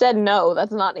she said no.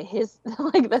 That's not his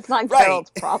that's not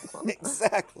Geralt's problem.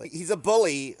 Exactly. He's a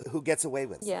bully who gets away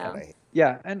with it.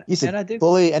 Yeah, and he's a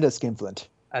bully and a skinflint.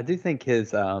 I do think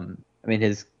his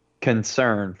his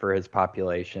concern for his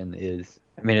population is,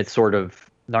 it's sort of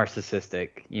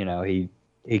narcissistic.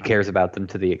 He cares about them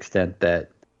to the extent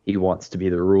that he wants to be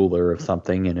the ruler of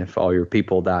something, and if all your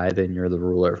people die, then you're the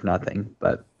ruler of nothing.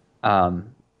 But I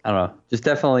don't know. Just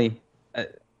definitely,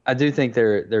 I do think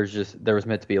there was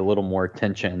meant to be a little more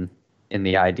tension in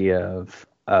the idea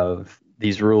of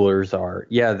these rulers are,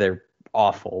 they're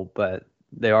awful, but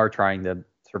they are trying to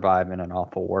survive in an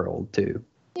awful world too.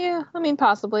 Yeah,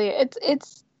 possibly.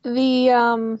 It's the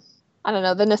I don't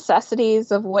know, the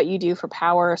necessities of what you do for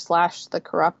power / the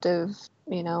corruptive,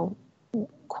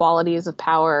 qualities of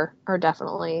power are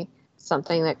definitely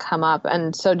something that come up,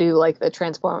 and so do the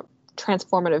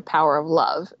transformative power of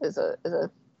love is a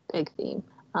big theme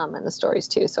in the stories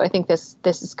too. So I think this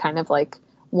is kind of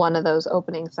one of those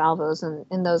opening salvos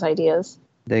in those ideas.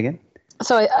 Dig it.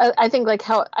 So I think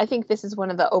I think this is one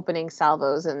of the opening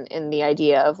salvos in the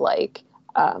idea of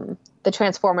the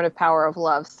transformative power of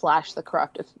love / the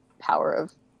corruptive power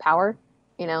of power.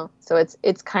 So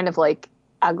it's kind of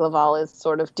Aglaval is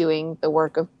sort of doing the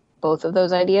work of both of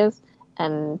those ideas,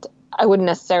 and I wouldn't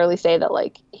necessarily say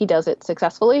that he does it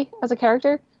successfully as a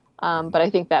character, but I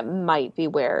think that might be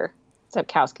where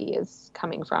Sapkowski is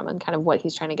coming from and kind of what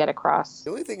he's trying to get across.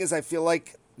 The only thing is, I feel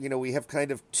like we have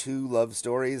kind of two love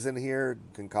stories in here,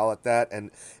 you can call it that, and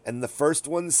the first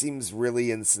one seems really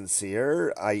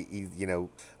insincere, i.e.,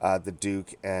 the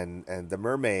Duke and the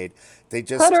mermaid. They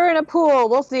just put her in a pool.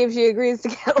 We'll see if she agrees to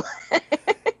get away.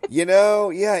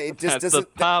 Yeah, it just That's the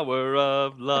doesn't. power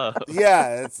of love.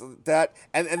 Yeah, it's that,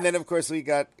 and then of course we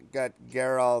got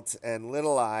Geralt and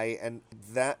Little Eye, and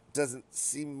that doesn't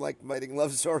seem like my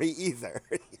love story either.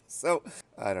 So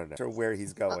I don't know sure where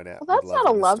he's going at. Well, with that's not a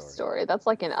in this love story. That's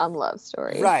like an unloved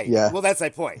story. Right. Yeah. Well, that's my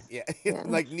point. Yeah. Yeah.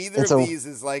 Like neither It's of a these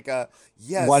is like a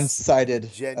yes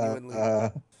one-sided, genuinely.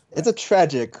 it's a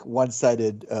tragic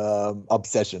one-sided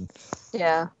obsession.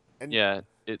 Yeah. Yeah,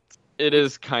 it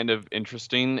is kind of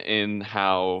interesting in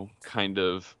how kind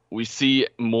of we see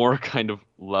more kind of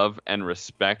love and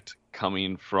respect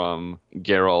coming from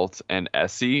Geralt and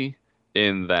Essie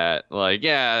in that, like,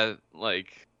 yeah,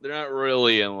 like they're not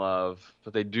really in love,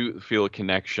 but they do feel a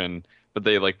connection, but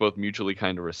they like both mutually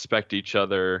kind of respect each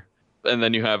other. And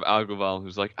then you have Algoval,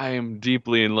 who's like, I am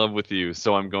deeply in love with you,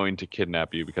 so I'm going to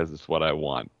kidnap you because it's what I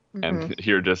want. And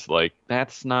you're just like,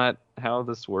 that's not how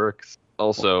this works.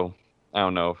 Also, I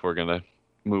don't know if we're gonna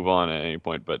move on at any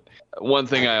point, but one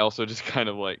thing I also just kind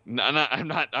of like, I'm not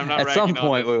At ragging some on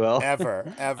point, this. we will.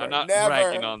 Ever, I'm not never.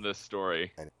 ragging on this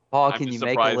story. Paul, I'm can just you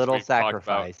make a surprised little we've talked about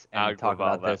sacrifice and talk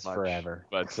Aglaval about that this much. forever?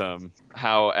 But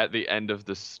how at the end of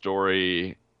the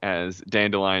story, as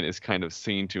Dandelion is kind of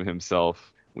seen to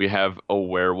himself, we have a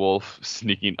werewolf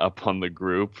sneaking up on the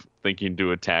group, thinking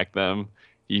to attack them.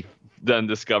 He then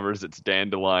discovers it's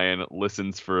Dandelion,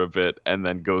 listens for a bit, and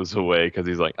then goes away because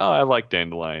he's like, oh, I like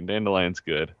Dandelion. Dandelion's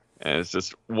good. And it's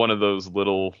just one of those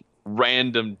little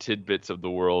random tidbits of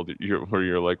the world where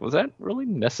you're like, was that really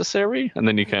necessary? And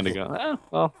then you kind of go,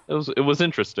 well, it was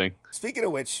interesting. Speaking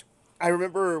of which, I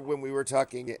remember when we were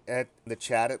talking at the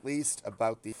chat, at least,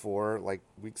 about the 4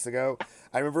 weeks ago.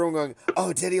 I remember everyone going,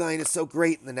 "Oh, Dandelion is so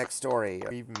great in the next story,"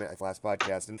 or even at the last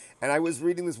podcast. And I was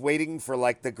reading this, waiting for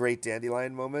the great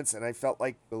Dandelion moments, and I felt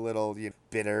like a little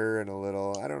bitter and a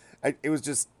little. It was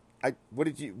just. What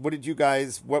did you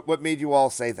guys? What made you all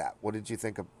say that? What did you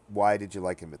think of? Why did you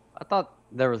like him? I thought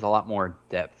there was a lot more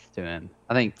depth to him.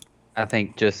 I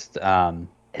think just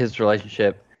his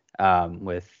relationship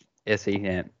with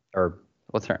Issy or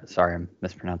what's her? Sorry, I'm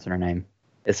mispronouncing her name.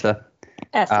 Issa.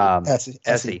 Essie.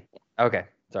 Essie. Okay,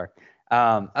 sorry.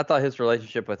 I thought his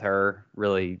relationship with her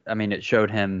really. I mean, it showed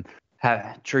him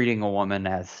treating a woman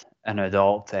as an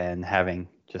adult and having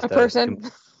just A person.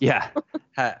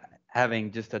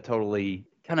 having just a totally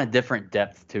kind of different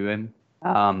depth to him.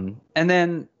 And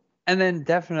then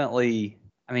definitely,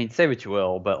 I mean, say what you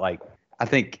will, but I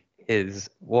think his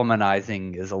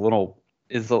womanizing is a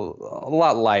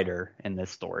lot lighter in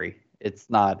this story. It's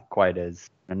not quite as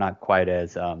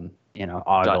ogling.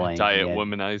 Diet and,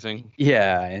 womanizing.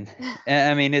 Yeah, and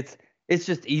I mean it's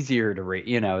just easier to read.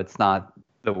 It's not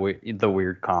the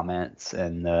weird comments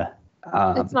and the.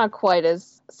 It's not quite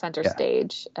as center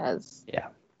stage as. Yeah.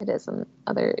 It is in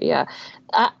other,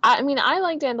 I mean, I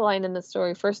like Dandelion in this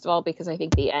story, first of all, because I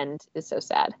think the end is so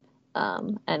sad.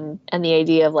 And the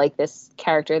idea of this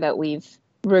character that we've,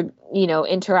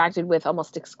 interacted with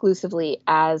almost exclusively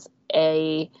as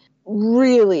a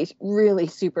really, really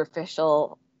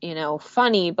superficial,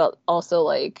 funny, but also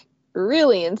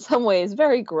really in some ways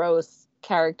very gross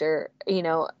character,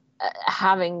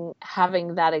 having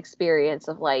that experience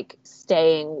of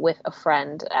staying with a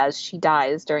friend as she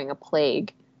dies during a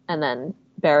plague and then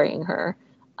burying her.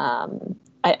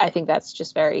 I think that's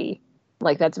just very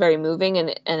that's very moving, and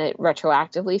it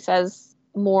retroactively says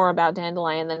more about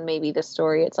Dandelion than maybe the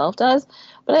story itself does.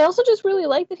 But I also just really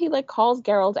like that he calls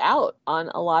Geralt out on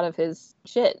a lot of his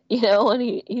shit,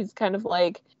 and he's kind of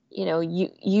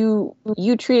you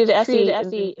treated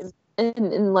Essie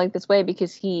in this way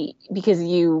because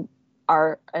you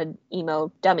are an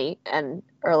emo dummy and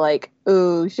are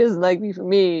oh, she doesn't like me for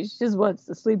me, she just wants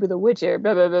to sleep with a witcher,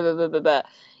 blah blah blah blah blah blah,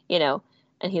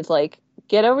 and he's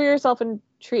get over yourself and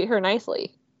treat her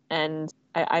nicely. And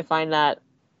I find that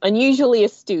unusually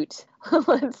astute,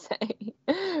 let's say,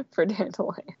 for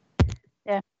Dandelion.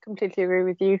 Yeah, completely agree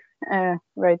with you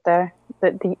right there.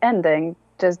 The ending,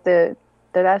 just the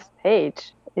last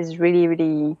page is really,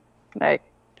 really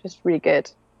just really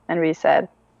good and really sad.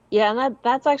 Yeah, and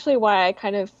that's actually why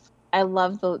I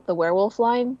love the werewolf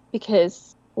line,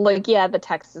 because the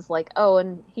text is oh,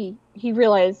 and he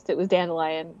realized it was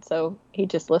Dandelion, so he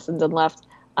just listened and left.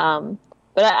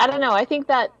 But I don't know, I think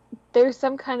that there's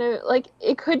some kind of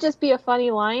it could just be a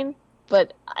funny line,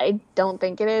 but I don't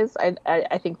think it is.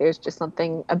 I think there's just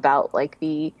something about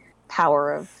the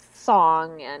power of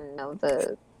song and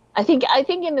I think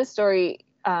in this story,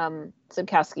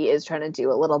 Sapkowski is trying to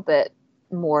do a little bit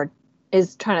more,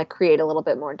 is trying to create a little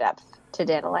bit more depth to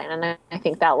Dandelion, and I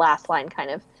think that last line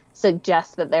kind of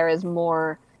suggests that there is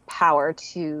more power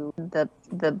to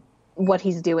the what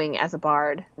he's doing as a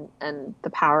bard and the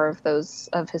power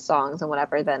of his songs and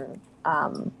whatever than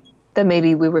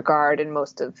maybe we regard in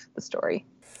most of the story.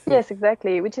 Yes,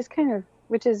 exactly. Which is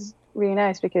really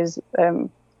nice because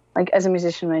like as a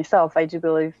musician myself, I do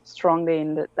believe strongly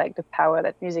in the power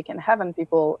that music can have on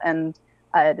people and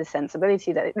the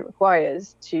sensibility that it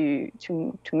requires to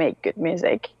make good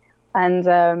music. And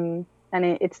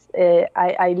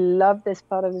I love this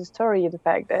part of the story, the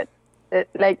fact that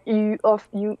like you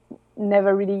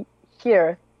never really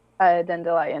hear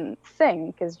Dandelion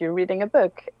sing because you're reading a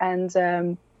book,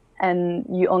 and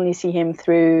you only see him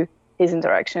through his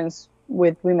interactions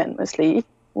with women mostly,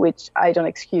 which I don't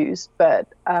excuse, but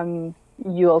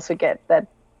you also get that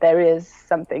there is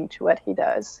something to what he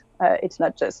does. It's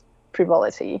not just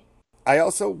frivolity. I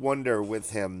also wonder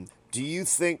with him, do you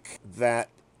think that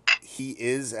he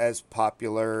is as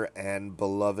popular and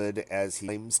beloved as he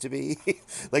claims to be?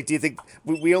 Like, do you think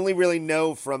we only really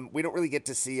know we don't really get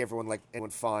to see anyone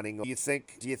fawning? Do you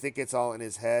think it's all in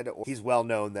his head, or he's well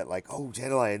known that like, oh,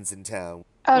 Dandelion's in town?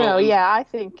 Oh no, yeah, I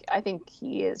think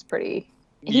he is pretty.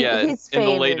 Yeah, his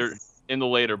fame in the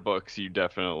later books, you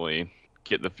definitely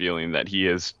get the feeling that he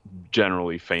is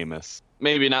generally famous.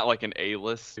 Maybe not like an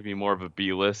A-list, maybe more of a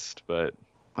B-list, but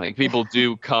like people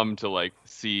do come to like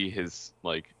see his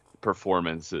like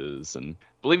performances, and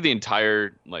I believe the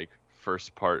entire like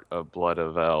first part of Blood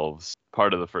of Elves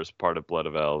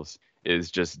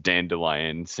is just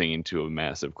Dandelion singing to a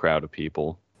massive crowd of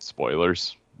people.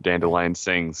 Spoilers. Dandelion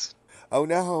sings. Oh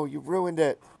no, you ruined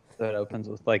it. So it opens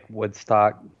with like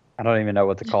Woodstock. I don't even know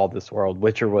what to call this world.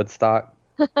 Witcher Woodstock.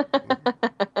 It's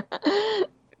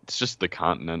just the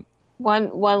continent. One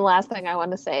last thing I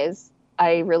want to say is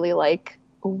I really like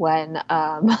when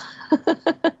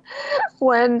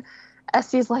when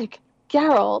Essie's like,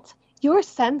 Geralt, you're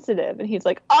sensitive, and he's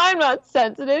like, I'm not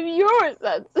sensitive, you're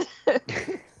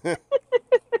sensitive.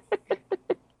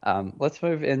 Let's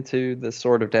move into the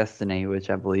Sword of Destiny, which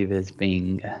I believe is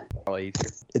being easier.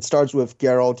 It starts with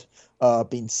Geralt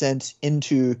being sent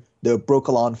into the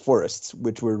Brokilon forests,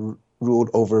 which were ruled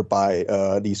over by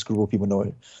these group of people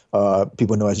known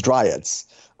as Dryads,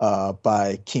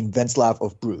 by King Venslav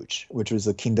of Bruges, which was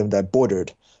a kingdom that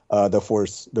bordered the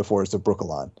forest of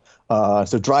Brokilon.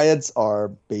 So Dryads are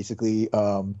basically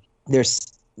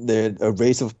they're a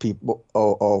race of people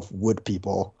of wood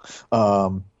people.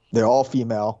 They're all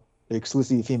female,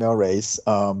 exclusively female race.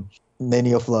 Some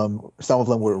of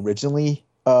them were originally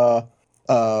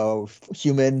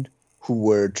human who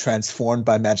were transformed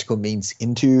by magical means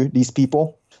into these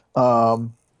people.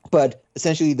 But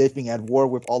essentially, they've been at war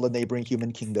with all the neighboring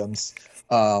human kingdoms,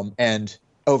 and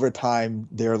over time,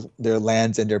 their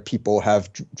lands and their people have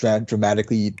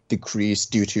dramatically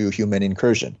decreased due to human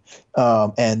incursion.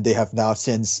 And they have now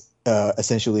since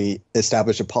essentially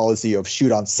established a policy of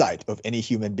shoot on sight of any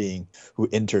human being who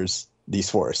enters these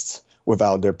forests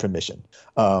without their permission.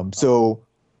 So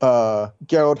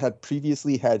Geralt had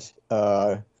previously had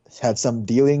some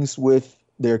dealings with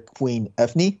their queen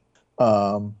Ethne,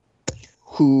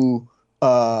 who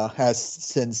has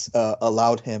since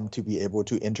allowed him to be able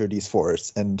to enter these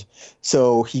forests. And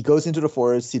so he goes into the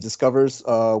forest. He discovers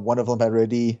one of them had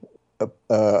already,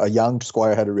 a young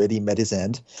squire had already met his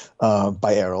end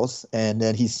by arrows. And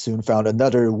then he soon found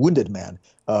another wounded man,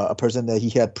 a person that he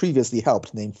had previously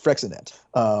helped named Frexinet.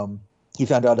 He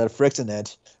found out that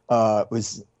Frexinet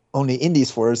was only in these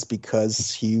forests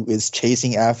because he was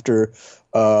chasing after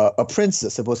a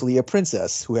princess, supposedly a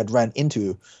princess, who had ran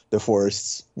into the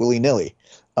forests willy-nilly,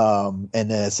 and then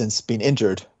has since been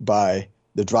injured by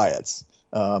the Dryads.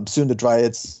 Soon the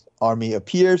Dryads' army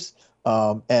appears,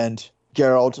 and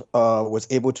Geralt was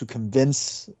able to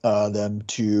convince them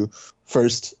to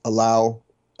first allow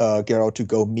Geralt to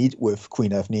go meet with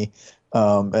Queen Ethne,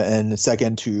 and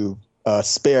second to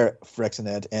spare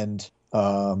Frexinet and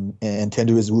tend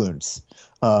to his wounds.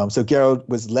 So Geralt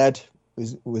was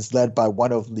led by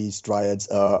one of these Dryads,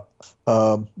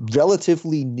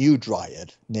 relatively new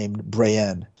Dryad named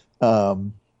Brienne.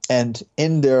 And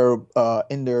in the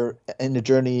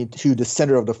journey to the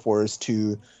center of the forest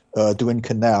to Duin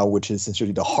Canal, which is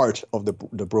essentially the heart of the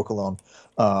Brokilon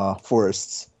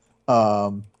forests,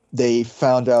 they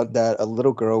found out that a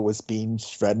little girl was being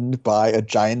threatened by a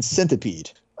giant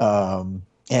centipede. So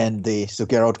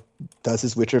Geralt does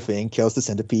his Witcher thing, kills the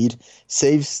centipede,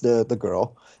 saves the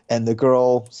girl, and the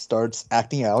girl starts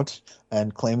acting out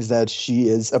and claims that she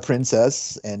is a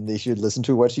princess and they should listen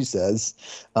to what she says.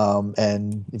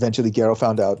 And eventually Geralt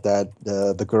found out that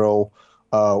the girl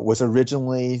was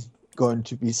originally going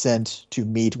to be sent to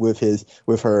meet with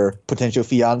her potential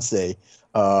fiance,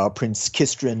 Prince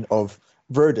Kistrin of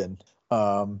Verdun.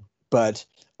 But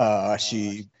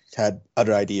she had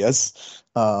other ideas.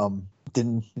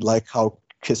 Didn't like how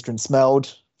Kistrin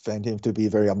smelled, found him to be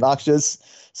very obnoxious,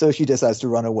 so she decides to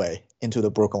run away into the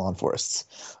Brooklyn forests.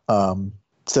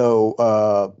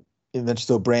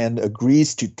 Eventually Bran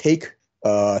agrees to take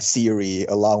Ciri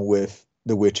along with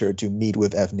the Witcher to meet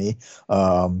with Evney.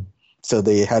 So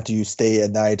they had to stay at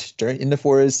night in the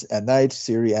forest at night.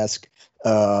 Ciri asks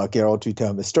Geralt to tell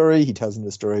him a story. He tells him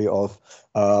the story of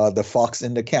the fox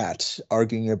and the cat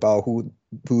arguing about who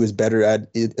is better at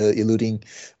eluding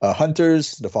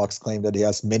hunters. The fox claimed that he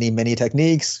has many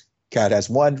techniques. Cat has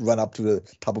one, run up to the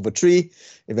top of a tree.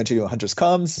 Eventually, when hunters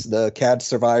comes, the cat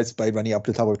survives by running up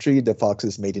to the top of a tree. The fox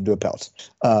is made into a pelt.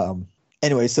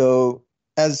 Anyway, so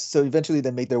eventually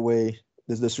they make their way.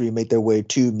 The three made their way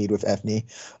to meet with Evney.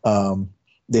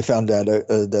 They found that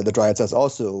the Dryads has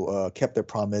also kept their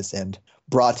promise and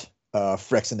brought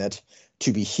Freixenet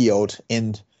to be healed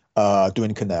in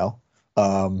Duin Canal.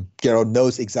 Geralt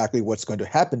knows exactly what's going to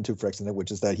happen to Freixenet,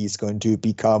 which is that he's going to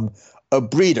become a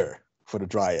breeder for the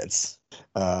Dryads,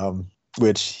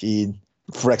 which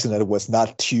Freixenet was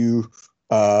not too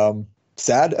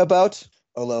sad about.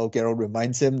 Although Geralt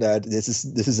reminds him that this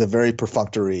is a very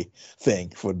perfunctory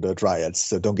thing for the Dryads,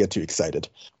 so don't get too excited.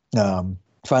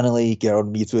 Finally,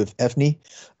 Geralt meets with Evney,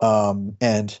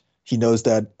 and he knows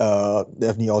that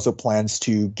Evney also plans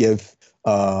to give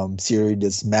Ciri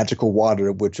this magical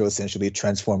water, which will essentially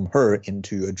transform her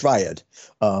into a Dryad.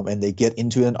 And they get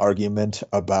into an argument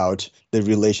about the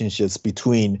relationships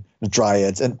between the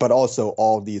Dryads, but also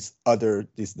all the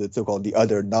so-called the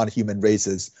other non-human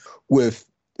races with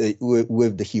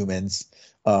the humans,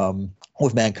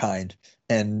 with mankind.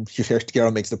 And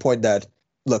Geralt makes the point that,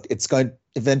 look, it's going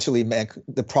eventually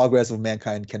the progress of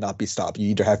mankind cannot be stopped. You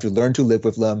either have to learn to live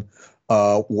with them,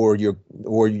 or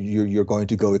you're going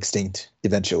to go extinct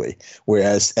eventually.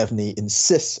 Whereas Evney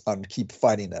insists on keep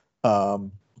fighting them.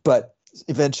 But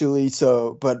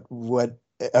what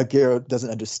Geralt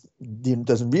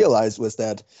doesn't realize was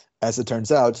that, as it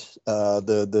turns out,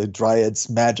 the Dryads'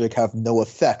 magic have no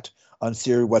effect on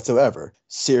Ciri whatsoever.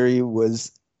 Ciri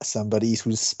was somebody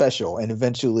who's special, and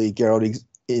eventually Geralt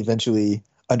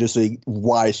understood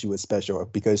why she was special,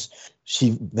 because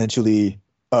she eventually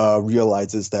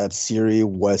realizes that Ciri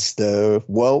was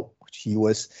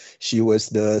she was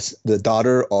the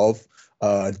daughter of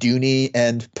Duny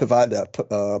and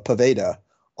Paveda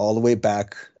all the way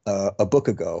back a book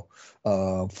ago,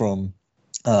 from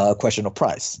Question of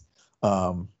Price.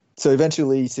 So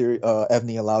eventually,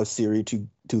 Evney allows Ciri to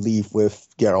leave with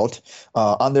Geralt.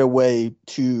 On their way back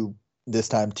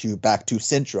to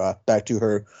Sintra, back to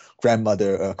her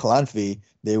grandmother Calanthe,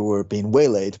 they were being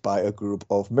waylaid by a group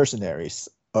of mercenaries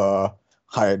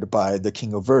hired by the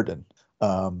King of Verdun.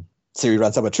 Ciri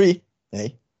runs up a tree.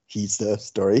 Hey, he's the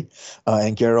story.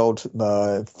 And Geralt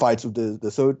fights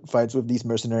with these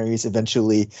mercenaries.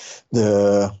 Eventually,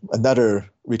 another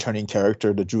returning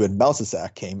character, the druid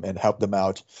Malsasak, came and helped them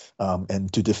out,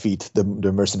 and to defeat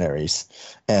the mercenaries.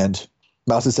 And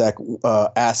Malsasak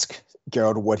asked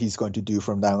Geralt what he's going to do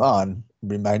from now on,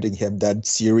 reminding him that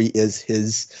Ciri is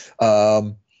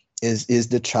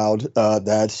the child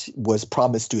that was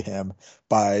promised to him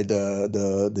by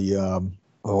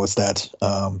what was that?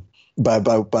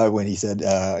 By when he said,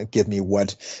 "Give me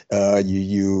what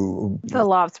you." The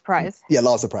law of surprise. Yeah,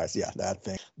 law of surprise. Yeah, that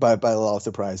thing. By the law of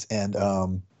surprise, and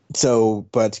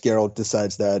but Geralt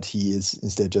decides that he is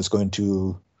instead just going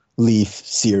to leave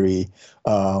Ciri,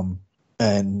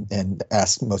 and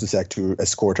ask Malsasak to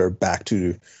escort her back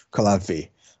to Calanthe,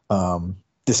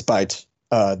 despite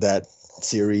that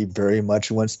Ciri very much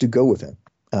wants to go with him,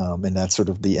 and that's sort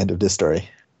of the end of this story.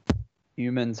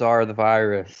 Humans are the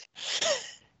virus.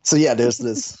 So yeah, there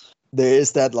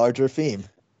is that larger theme.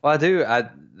 Well,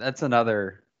 that's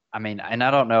another. I mean, and I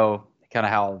don't know kind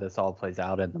of how this all plays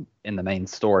out in the main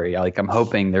story. Like, I'm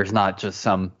hoping there's not just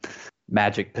some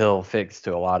magic pill fix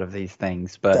to a lot of these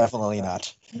things, but definitely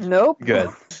not. Nope. Good,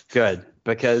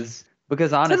 because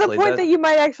honestly, to the point that you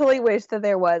might actually wish that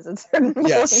there was at certain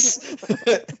yes.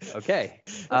 points. Okay.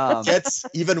 Gets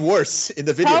even worse in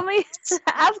the video.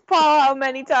 Ask Paul how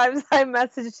many times I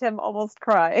messaged him almost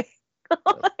crying.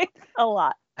 A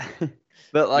lot.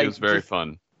 But like, it was very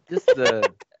fun.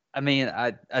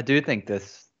 I do think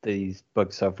these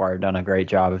books so far have done a great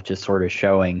job of just sort of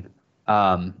showing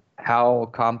how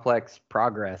complex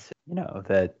progress,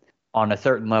 that on a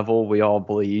certain level we all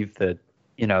believe that,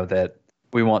 that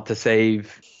we want to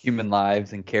save human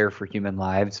lives and care for human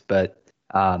lives, but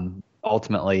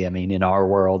ultimately, I mean, in our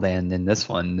world and in this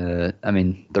one, the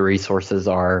resources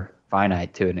are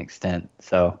finite to an extent.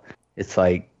 So it's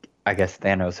like, I guess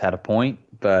Thanos had a point,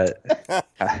 but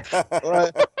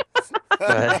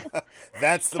That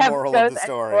That's the Kept moral of goes the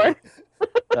story. anymore.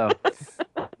 So,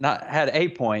 not had a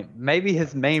point. Maybe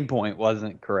his main point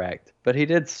wasn't correct, but he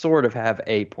did sort of have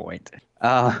a point.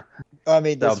 I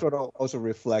mean, this So- sort of also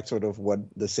reflects sort of what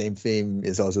the same theme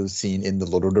is also seen in the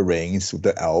Lord of the Rings with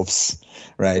the elves,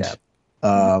 right?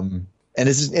 Yeah. And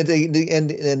this is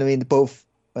and I mean both.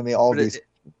 I mean all But these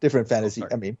different fantasy.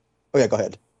 sorry. I mean, oh yeah, go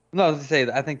ahead. No, I was gonna say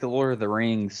that I think the Lord of the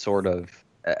Rings sort of,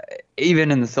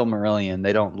 even in the Silmarillion,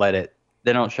 they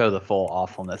don't show the full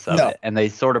awfulness of No. it, and they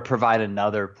sort of provide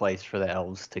another place for the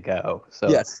elves to go. So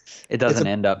Yes, it doesn't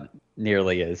end up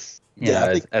nearly as Yeah,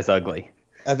 I think- as ugly.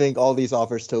 I think all these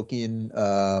authors, Tolkien,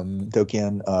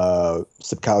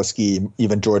 Sapkowski,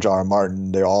 even George R. R.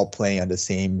 Martin, they're all playing on the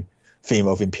same theme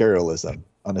of imperialism,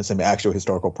 on the same actual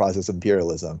historical process of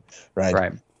imperialism, right?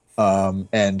 Right.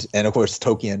 And of course,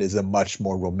 Tolkien is a much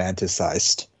more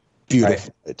romanticized,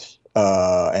 beautified,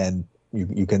 and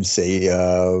you can say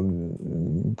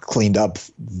cleaned up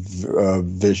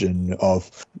vision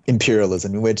of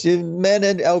imperialism, in which men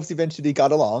and elves eventually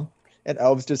got along. And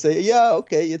elves just say, "Yeah,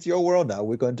 okay, it's your world now.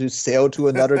 We're going to sail to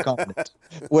another continent."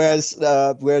 Whereas in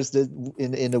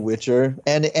The Witcher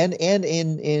and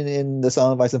in the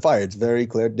Song of Ice and Fire, it's very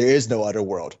clear there is no other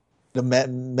world. The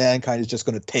mankind is just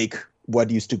going to take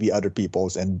what used to be other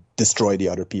people's and destroy the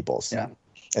other people's. Yeah.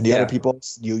 And the other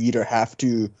people's, you either have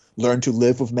to learn to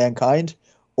live with mankind,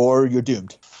 or you're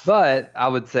doomed. But I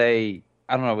would say,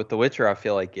 I don't know, with The Witcher, I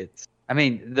feel like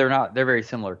they're very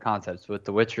similar concepts. With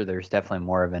The Witcher, there's definitely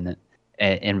more of an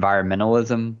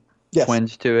environmentalism Yes.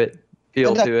 twinge to it,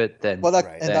 feel to it than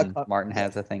Martin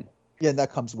has, I think. Yeah, and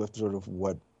that comes with sort of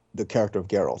what the character of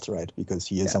Geralt, right? Because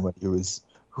he is someone who is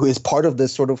part of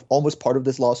this almost part of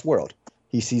this lost world.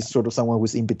 He sees sort of someone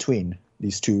who's in between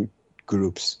these two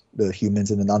groups, the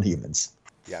humans and the non-humans.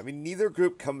 Yeah, I mean, neither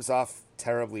group comes off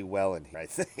terribly well in here, I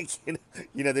think.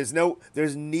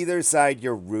 There's neither side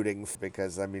you're rooting for,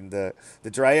 because, I mean, the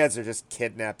Dryads are just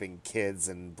kidnapping kids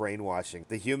and brainwashing.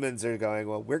 The humans are going,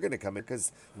 well, we're going to come in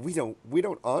because we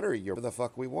don't honor you the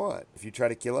fuck we want. If you try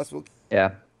to kill us, we'll...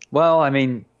 Yeah. Well, I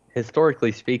mean,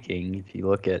 historically speaking, if you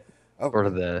look at sort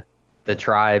of the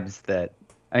tribes that,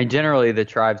 I mean, generally the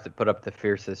tribes that put up the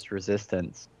fiercest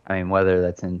resistance, I mean, whether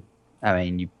that's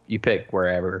you pick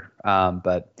wherever,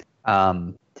 but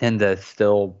tend to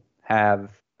still have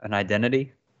an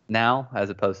identity now, as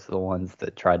opposed to the ones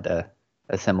that tried to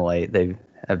assimilate. They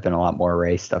have been a lot more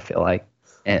erased, I feel like.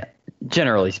 And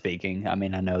generally speaking, I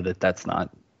mean, I know that that's not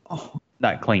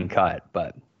clean cut,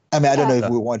 but I mean, I don't know if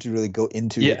we want to really go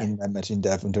into it in that much in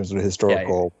depth in terms of the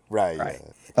historical. Right.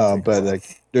 But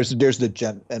like, there's the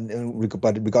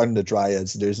but regarding the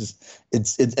Dryads,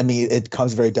 I mean, it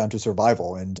comes very down to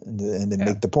survival, and they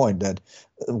make the point that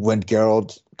when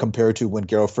Geralt, compared to when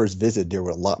Geralt first visited, there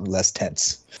were a lot less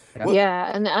tents. Yeah,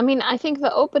 and I mean, I think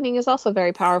the opening is also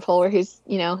very powerful, where he's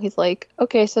like,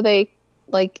 okay, so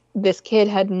this kid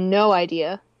had no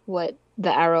idea what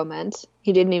the arrow meant.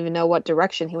 He didn't even know what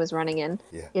direction he was running in.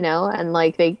 Yeah. And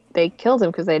like they killed him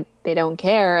because they don't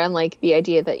care. And like the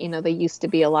idea that they used to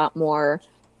be a lot more,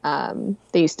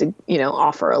 they used to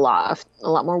offer a lot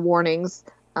more warnings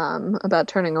about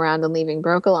turning around and leaving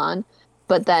Brokilon.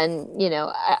 But then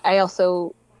I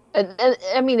also,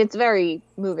 I mean, it's very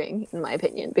moving in my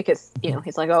opinion, because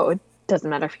he's like, oh, it doesn't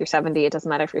matter if you're 70, it doesn't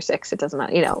matter if you're 6, it doesn't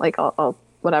matter, like all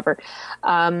whatever.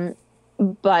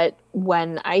 But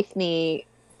when Eithne,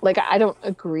 like, I don't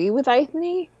agree with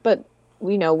Eithne, but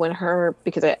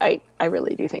because I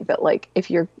really do think that, like, if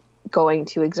you're going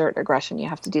to exert aggression, you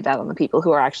have to do that on the people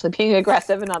who are actually being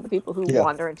aggressive and not the people who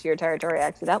wander into your territory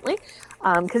accidentally,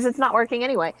 because it's not working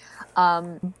anyway.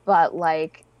 But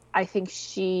like, I think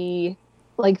she,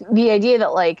 like, the idea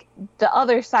that like the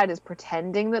other side is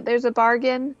pretending that there's a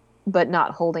bargain but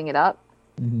not holding it up.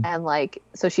 Mm-hmm. And like,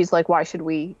 so she's like, why should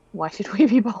we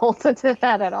be beholden to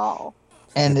that at all?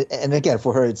 And again,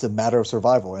 for her, it's a matter of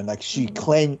survival. And like, she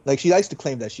likes to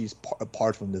claim that she's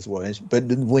apart from this world. But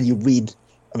when you read,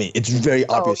 I mean, it's very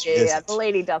obvious. The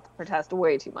lady doth protest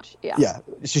way too much. Yeah.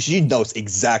 So she knows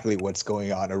exactly what's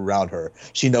going on around her.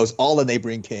 She knows all the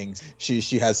neighboring kings. She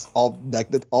has all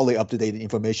the up to date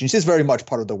information. She's very much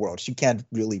part of the world. She can't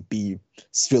really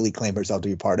claim herself to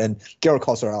be part. And Geralt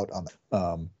calls her out on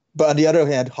that. But on the other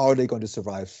hand, how are they going to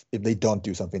survive if they don't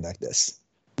do something like this?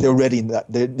 They're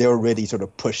already sort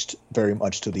of pushed very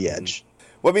much to the edge.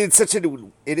 Well, I mean,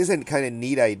 it is a kind of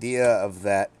neat idea of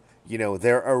that,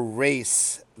 they're a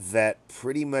race that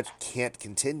pretty much can't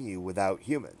continue without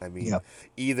humans. I mean,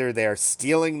 either they're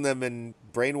stealing them and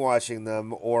brainwashing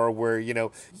them, or we're,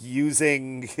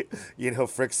 using,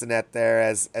 Frixenet there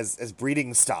as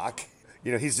breeding stock.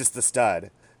 He's just the stud.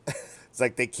 It's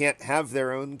like they can't have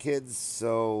their own kids,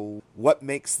 so what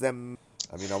makes them,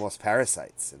 I mean, almost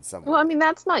parasites in some way? Well, I mean,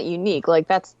 that's not unique. Like,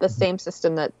 that's the same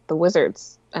system that the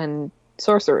wizards and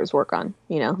sorcerers work on.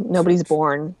 You know, nobody's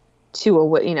born to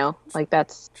like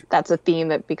that's a theme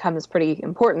that becomes pretty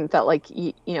important. That, like,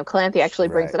 Calanthe actually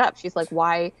brings Right. it up. She's like,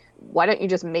 why don't you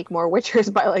just make more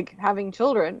witchers by, like, having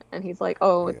children? And he's like,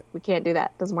 oh, we can't do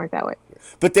that. It doesn't work that way.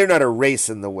 But they're not a race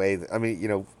in the way that, I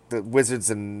mean, the wizards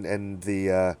and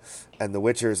the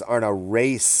witchers aren't a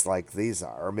race like these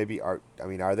are. Or maybe are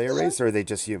they a race, or are they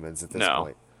just humans at this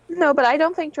point? No, but I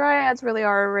don't think dryads really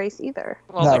are a race either.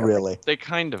 Well, Not really. They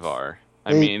kind of are.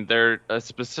 I mean, they're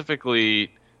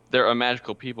specifically, they're a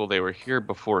magical people. They were here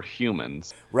before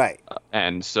humans. Right.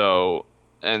 And the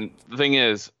thing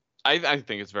is, I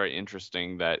think it's very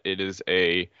interesting that it is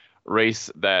a race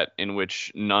in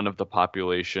which none of the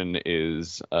population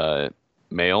is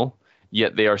male,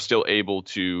 yet they are still able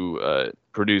to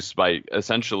produce by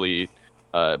essentially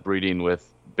breeding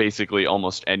with basically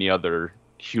almost any other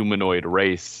humanoid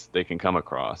race they can come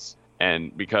across.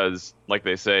 And because, like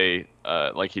they say,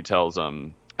 like he tells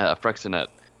Frexenet,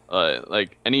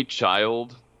 like any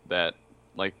child that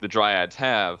like the dryads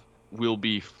have will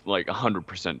be like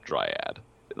 100% dryad.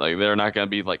 Like they're not going to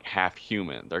be like half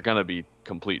human. They're going to be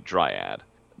complete dryad.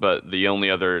 But the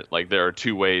only other, like, there are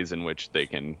two ways in which they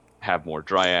can have more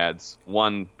dryads.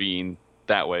 One being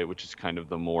that way, which is kind of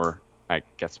the more, I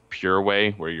guess, pure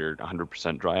way where you're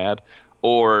 100% dryad,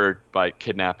 or by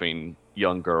kidnapping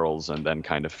young girls and then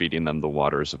kind of feeding them the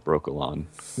waters of Brokilon.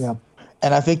 Yeah,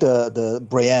 and I think the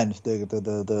Brienne,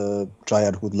 the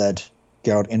dryad who led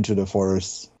Geralt into the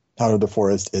forest, out of the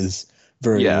forest, is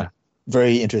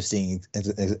very interesting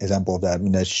example of that. I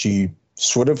mean, that she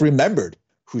sort of remembered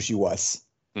who she was,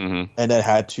 and then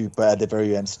had to, but at the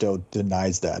very end, still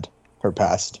denies that her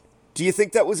past. Do you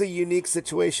think that was a unique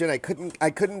situation? I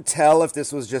couldn't tell if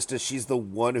this was just she's the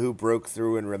one who broke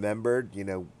through and remembered,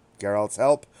 Geralt's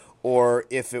help, or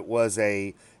if it was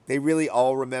they really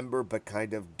all remember but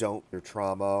kind of don't, their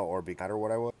trauma or or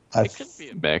what I want. It could be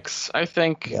a mix. I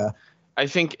think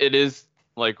it is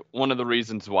like one of the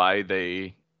reasons why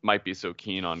they might be so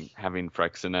keen on having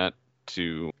Frexenet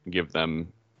to give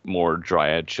them more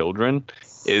dryad children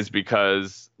is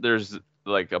because there's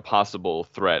like a possible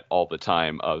threat all the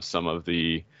time of some of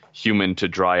the human to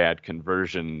dryad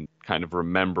conversion kind of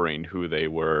remembering who they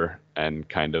were and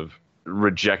kind of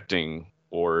rejecting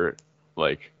or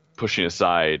like pushing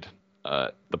aside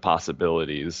the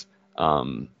possibilities.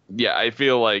 I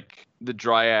feel like the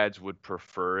dryads would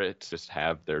prefer it to just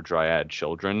have their dryad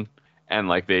children, and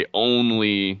like they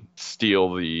only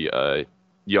steal the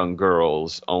young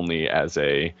girls only as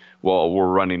we're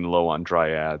running low on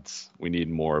dryads, we need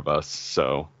more of us,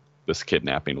 so this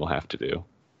kidnapping will have to do.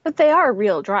 But they are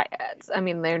real dryads. I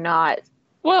mean, they're not,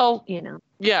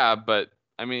 Yeah, but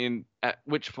I mean, at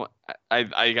which point,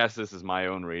 I guess this is my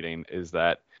own reading, is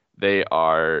that they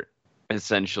are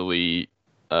essentially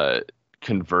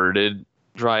converted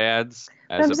dryads.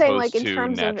 As I'm saying, opposed like,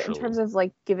 in terms of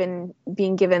like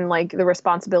being given like the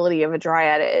responsibility of a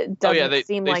dryad, it doesn't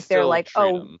seem like they're like,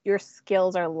 your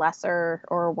skills are lesser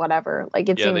or whatever. Like,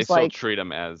 it seems they still like treat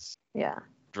them as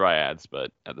dryads,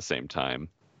 but at the same time,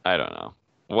 I don't know.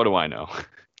 What do I know?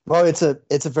 Well, it's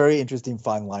a very interesting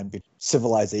fine line between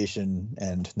civilization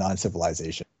and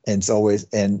non-civilization, and it's always,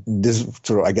 and this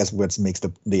sort of, I guess, what makes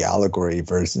the allegory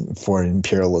for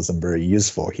imperialism very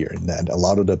useful here, in that a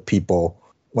lot of the people,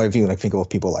 well, if you think of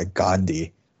people like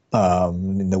Gandhi,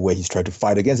 in the way he's tried to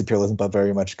fight against imperialism, but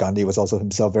very much Gandhi was also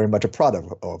himself very much a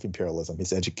product of imperialism.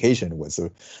 His education was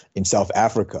in South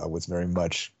Africa was very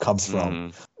much comes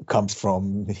from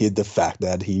the fact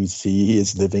that he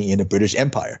is living in a British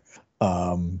Empire.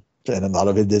 And a lot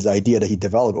of it, this idea that he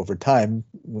developed over time,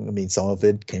 I mean, some of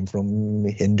it came from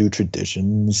Hindu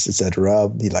traditions,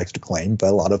 etc. He likes to claim, but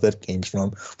a lot of it came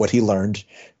from what he learned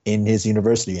in his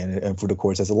university and through the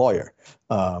course as a lawyer.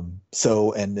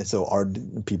 So are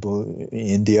people in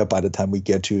India, by the time we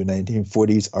get to the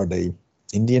 1940s, are they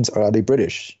Indians or are they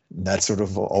British? And that's sort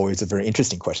of always a very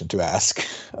interesting question to ask,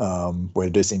 whether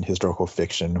it is in historical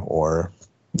fiction or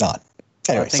not.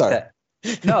 Anyway, sorry.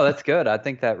 No, that's good. I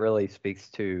think that really speaks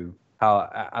to how,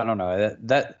 I don't know,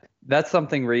 that's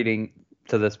something reading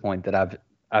to this point that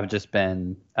I've just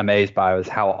been amazed by, was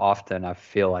how often I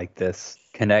feel like this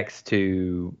connects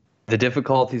to the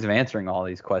difficulties of answering all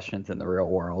these questions in the real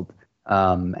world.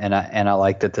 And I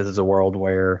like that this is a world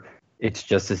where it's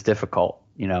just as difficult.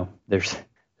 There's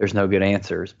no good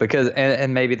answers, because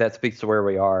and maybe that speaks to where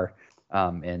we are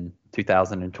in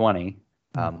 2020.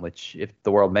 Which, if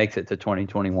the world makes it to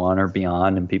 2021 or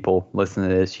beyond, and people listen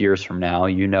to this years from now,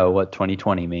 what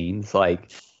 2020 means.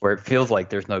 Like, where it feels like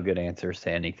there's no good answers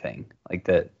to anything. Like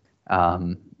that,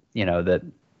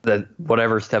 that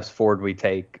whatever steps forward we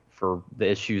take for the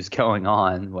issues going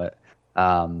on,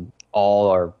 all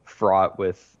are fraught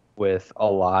with a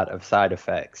lot of side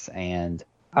effects, and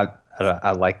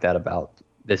I like that about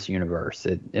this universe.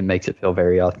 It makes it feel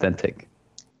very authentic.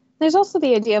 There's also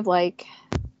the idea of like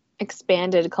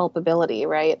expanded culpability,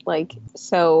 right? Like,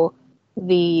 so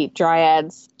the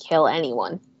Dryads kill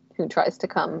anyone who tries to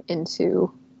come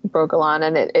into Brokilon,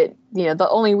 and the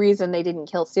only reason they didn't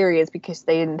kill Ciri is because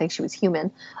they didn't think she was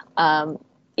human.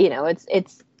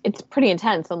 It's pretty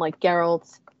intense, and like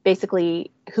Geralt,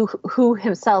 basically, who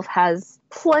himself has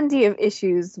plenty of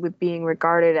issues with being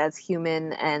regarded as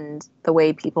human and the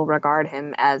way people regard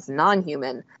him as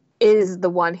non-human, is the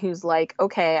one who's like,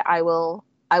 okay, I will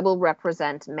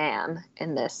represent man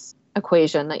in this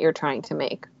equation that you're trying to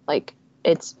make. Like,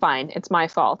 it's fine. It's my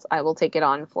fault. I will take it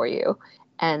on for you.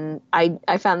 And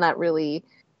I found that really,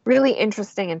 really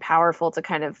interesting and powerful to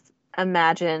kind of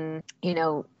imagine, I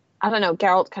don't know,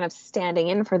 Geralt kind of standing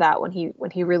in for that when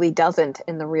he really doesn't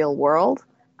in the real world,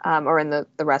 or in the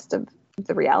rest of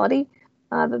the reality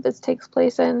that this takes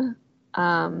place in.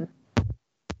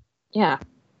 Yeah.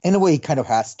 In a way, he kind of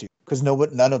has to, because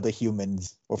none of the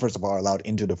humans, well, first of all, are allowed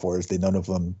into the forest. None of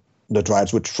them, the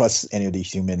Dryads, would trust any of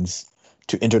these humans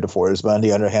to enter the forest. But on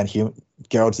the other hand,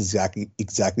 Geralt is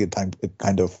exactly the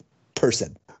kind of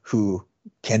person who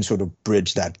can sort of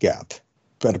bridge that gap.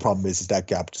 But the problem is that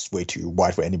gap is way too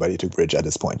wide for anybody to bridge at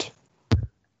this point.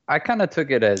 I kind of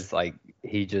took it as like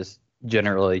he just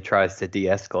generally tries to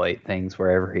de-escalate things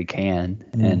wherever he can,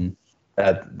 and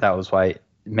that was why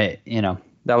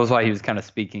that was why he was kind of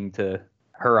speaking to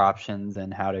her options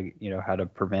and how to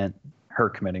prevent her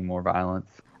committing more violence.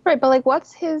 Right, but like,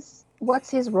 what's his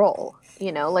role?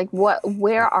 Like,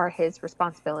 where are his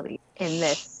responsibilities in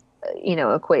this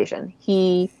equation?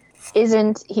 He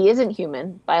isn't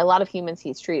human. By a lot of humans,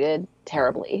 he's treated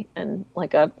terribly and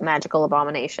like a magical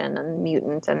abomination and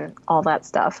mutant and all that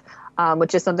stuff,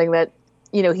 which is something that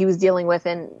he was dealing with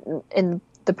in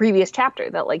the previous chapter,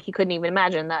 that like he couldn't even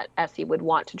imagine that Essie would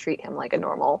want to treat him like a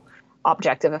normal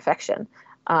object of affection.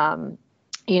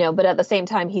 But at the same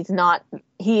time,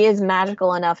 he is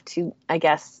magical enough to, I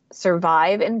guess,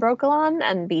 survive in Brokilon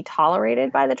and be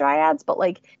tolerated by the Dryads, but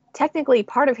like technically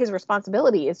part of his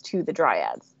responsibility is to the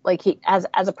Dryads. Like, he as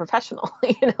a professional,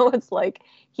 it's like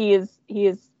he is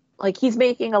like, he's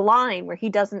making a line where he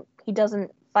doesn't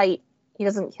fight, he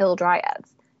doesn't kill Dryads.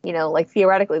 Like,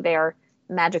 theoretically they are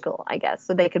magical, I guess,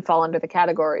 so they could fall under the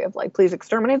category of like, please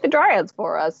exterminate the Dryads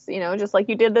for us, just like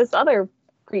you did this other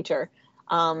creature.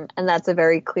 And that's a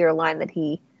very clear line that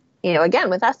he, again,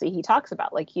 with Essie, he talks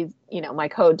about, like, he's, my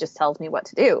code just tells me what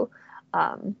to do.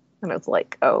 And it's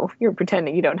like, oh, you're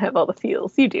pretending you don't have all the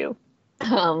feels. You do.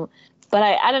 But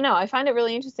I don't know. I find it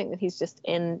really interesting that he's just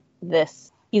in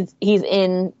this, he's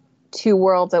in two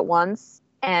worlds at once,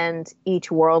 and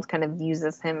each world kind of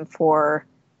uses him for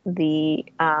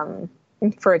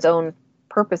for its own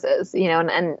purposes,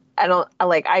 and I don't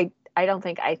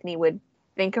think Ithne would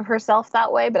think of herself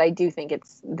that way, but I do think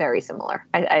it's very similar.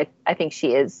 I think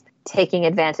she is taking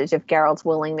advantage of Geralt's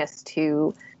willingness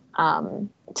to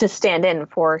stand in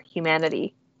for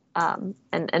humanity,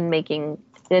 and making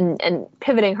and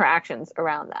pivoting her actions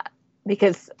around that,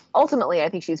 because ultimately I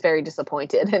think she's very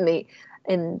disappointed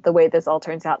in the way this all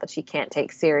turns out, that she can't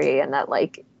take Ciri, and that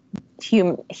like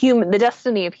the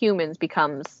destiny of humans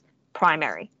becomes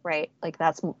primary, right? Like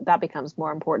that becomes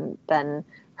more important than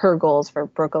her goals for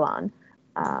Brokilon.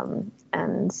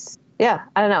 And yeah,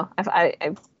 I don't know.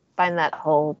 I find that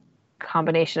whole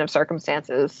combination of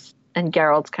circumstances and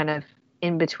Geralt's kind of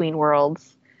in between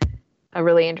worlds a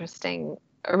really interesting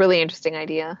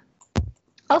idea.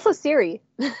 Also, Ciri.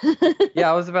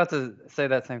 Yeah, I was about to say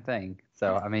that same thing.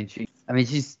 So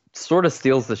she sort of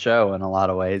steals the show in a lot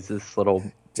of ways. This little,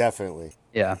 Definitely.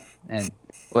 yeah. And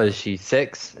what is she,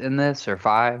 6 in this, or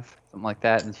 5, something like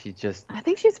that? And she just, I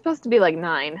think she's supposed to be like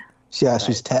 9. Yeah,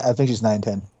 she's 10. I think she's 9,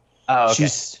 10. Oh, okay.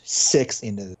 She's 6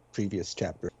 in the previous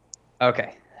chapter.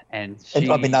 Okay. And she,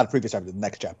 not the previous chapter, the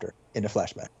next chapter in the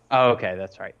flashback. Oh, okay,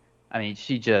 that's right. I mean,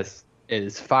 she just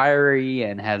is fiery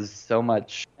and has so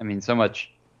much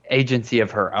agency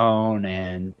of her own,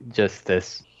 and just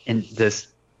this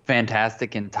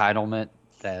fantastic entitlement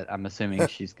that I'm assuming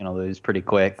she's going to lose pretty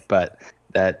quick, but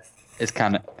that is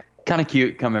kind of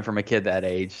cute coming from a kid that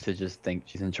age, to just think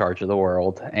she's in charge of the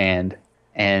world, and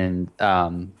then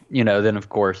of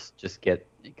course just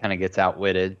gets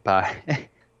outwitted by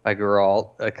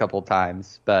Geralt a couple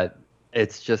times, but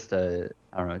it's just a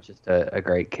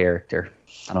great character.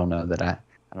 I don't know that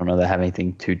I don't know that I have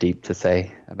anything too deep to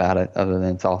say about it other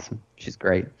than it's awesome. She's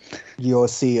great. You'll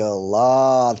see a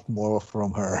lot more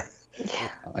from her.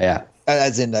 Oh, yeah.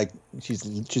 As in, like, she's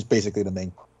basically the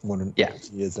main one. Yeah.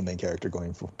 She is the main character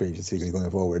going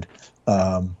forward.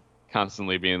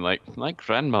 Constantly being like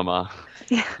grandmama.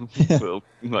 Yeah. Will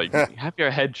like have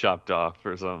your head chopped off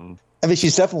or something. I mean,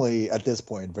 she's definitely at this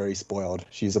point very spoiled.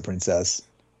 She's a princess.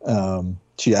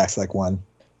 She acts like one.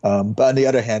 But on the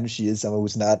other hand, she is someone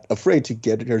who's not afraid to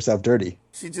get herself dirty.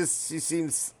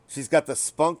 She's got the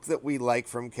spunk that we like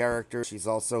from characters. She's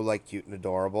also like cute and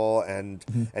adorable and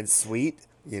sweet.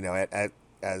 You know,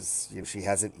 as you know, she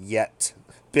hasn't yet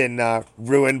been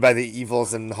ruined by the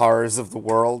evils and horrors of the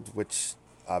world, which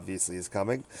obviously is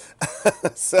coming.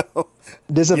 So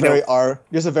There's a very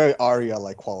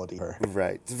Arya-like quality to her.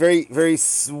 right, it's very very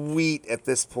sweet at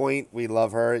this point. We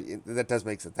love her. That does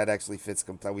make sense. That actually fits.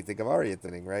 We think of Arya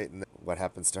thinning, right? And what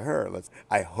happens to her?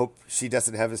 I hope she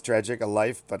doesn't have as tragic a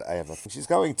life, but I have a feeling she's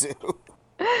going to.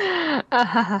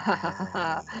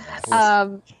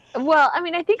 Well, I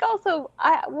mean, I think also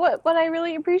what I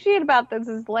really appreciate about this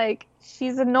is like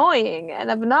she's annoying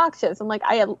and obnoxious, and like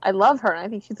I love her and I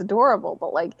think she's adorable,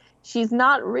 but like she's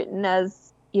not written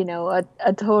as, you know, a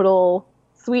total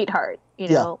sweetheart, you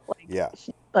know.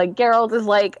 Like Geralt is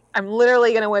like, I'm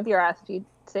literally gonna whip your ass if you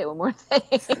say one more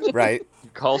thing. Right. He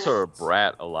calls her a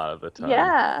brat a lot of the time.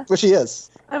 Yeah. But she is.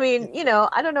 I mean, you know,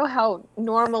 I don't know how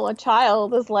normal a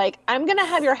child is like, I'm gonna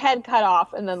have your head cut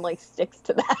off and then like sticks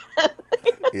to that.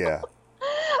 Yeah.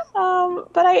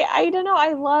 But I don't know.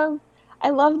 I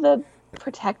love the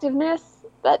protectiveness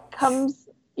that comes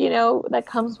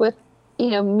with, you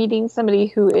know, meeting somebody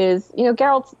who is, you know,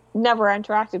 Geralt's never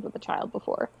interacted with a child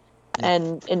before,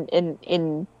 and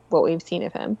in what we've seen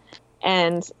of him,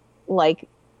 and like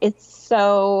it's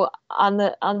so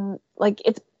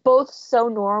it's both so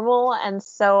normal and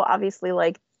so obviously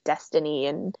like destiny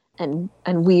and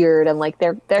weird, and like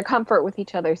their comfort with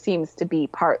each other seems to be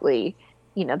partly,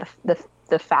 you know,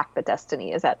 the fact that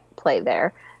destiny is at play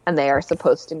there and they are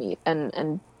supposed to meet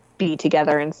and be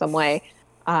together in some way.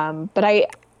 But I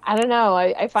don't know.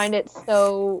 I find it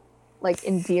so like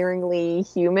endearingly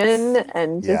human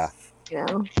and just, you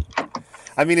know.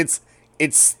 I mean, it's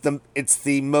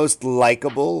the most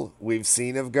likable we've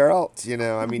seen of Geralt, you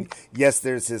know. I mean, yes,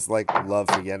 there's his like love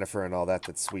for Yennefer and all that.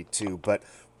 That's sweet too. But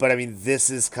I mean, this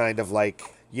is kind of like,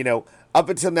 you know, up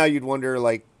until now you'd wonder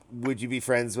like, would you be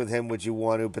friends with him? Would you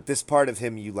want to? But this part of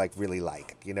him you like really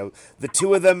like. You know, the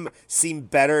two of them seem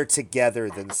better together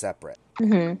than separate.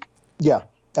 Mm-hmm. Yeah,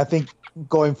 I think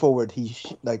going forward,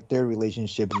 their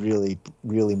relationship really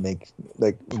makes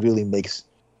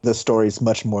the stories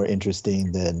much more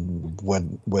interesting than what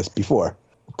was before.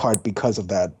 Part because of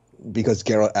that, because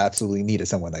Geralt absolutely needed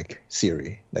someone like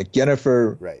Ciri, like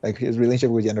Yennefer. Right. Like his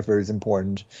relationship with Yennefer is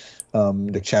important.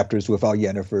 The chapters without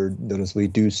Yennefer noticeably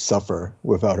do suffer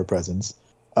without her presence.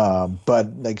 But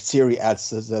like Ciri adds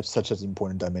such an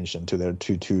important dimension to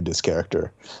this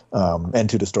character, and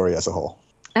to the story as a whole.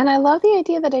 And I love the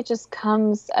idea that it just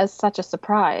comes as such a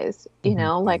surprise, you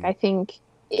know, like I think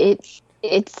he's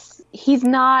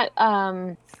not,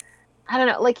 I don't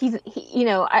know, like you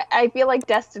know, I feel like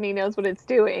destiny knows what it's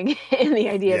doing in the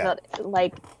idea that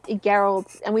like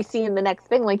Geralt, and we see in the next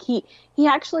thing, like he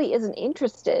actually isn't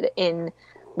interested in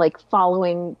like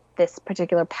following this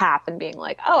particular path and being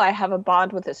like, oh, I have a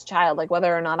bond with this child, like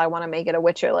whether or not I want to make it a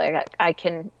Witcher, like I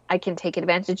can take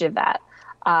advantage of that.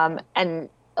 And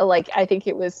like I think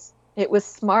it was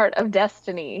smart of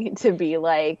Destiny to be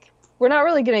like, we're not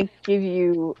really going to give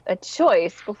you a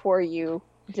choice before you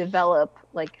develop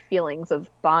like feelings of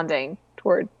bonding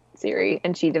toward Ciri,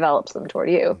 and she develops them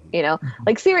toward you, you know.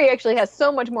 Like Ciri actually has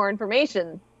so much more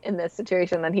information in this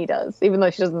situation than he does, even though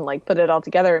she doesn't like put it all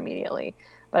together immediately.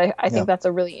 But I think that's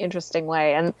a really interesting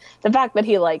way, and the fact that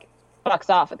he like fucks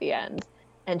off at the end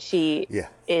and she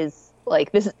is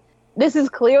like, this is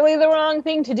clearly the wrong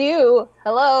thing to do,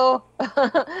 hello,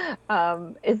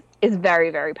 is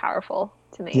very, very powerful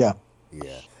to me. Yeah.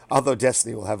 Although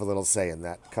Destiny will have a little say in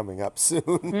that coming up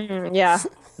soon. Yeah.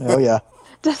 Oh yeah.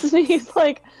 Destiny's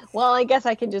like, well, I guess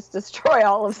I can just destroy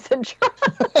all of Sintra.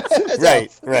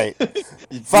 Right.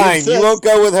 Fine, you won't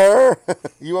go with her.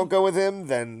 You won't go with him,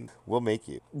 then we'll make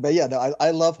you. But yeah, no,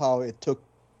 I love how it took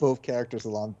both characters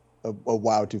along a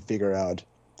while to figure out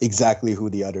exactly who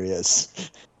the other is.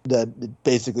 That it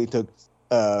basically took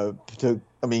Geralt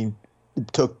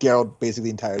basically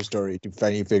the entire story to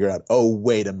finally figure out, oh,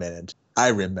 wait a minute, I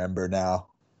remember now.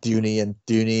 Duny and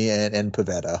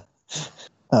Pavetta.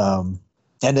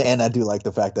 And I do like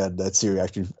the fact that Ciri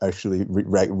actually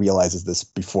realizes this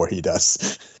before he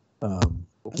does.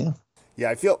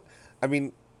 Yeah, I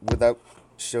mean, without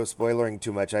show spoilering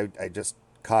too much, I just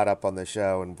caught up on the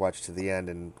show and watched to the end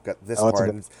and got this I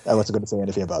part. wasn't going to say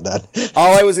anything about that.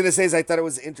 All I was going to say is I thought it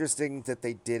was interesting that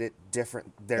they did it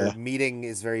different. Their Yeah. meeting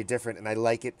is very different, and I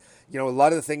like it. You know, a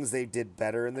lot of the things they did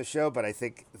better in the show, but I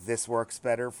think this works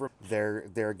better for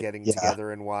their getting Yeah.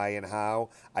 together and why and how.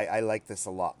 I like this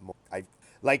a lot more. I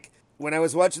like when I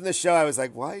was watching the show, I was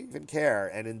like, why even care?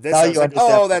 And in this, Now I you was like,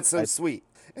 understand oh, that's so why. sweet.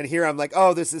 And here I'm like,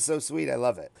 oh, this is so sweet. I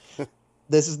love it.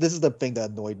 This is the thing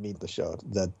that annoyed me in the show,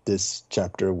 that this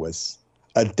chapter was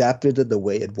adapted in the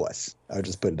way it was. I'll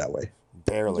just put it that way.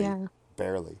 Barely, Yeah.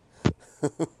 barely.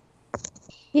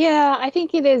 Yeah, I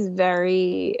think it is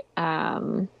very. I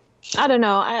don't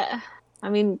know. I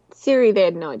mean, Siri. They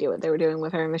had no idea what they were doing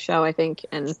with her in the show. I think,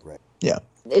 and Right. Yeah.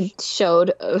 it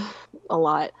showed a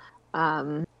lot.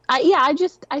 I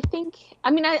think.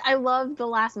 I mean, I love the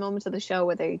last moments of the show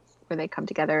where they come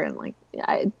together and like,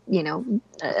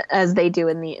 as they do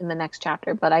in the next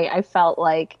chapter. But I felt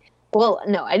like. Well,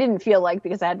 no, I didn't feel like,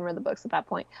 because I hadn't read the books at that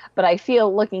point. But I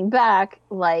feel, looking back,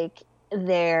 like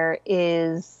there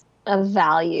is a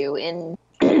value in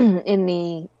in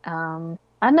the I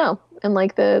don't know, in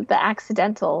like the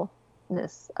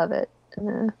accidentalness of it,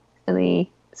 and the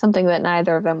something that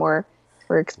neither of them were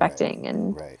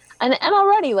expecting, Right. and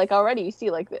already you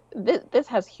see like this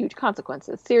has huge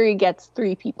consequences. Siri gets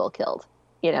 3 people killed,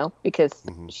 because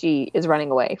she is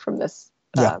running away from this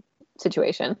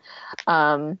situation.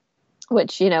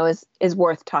 Which, is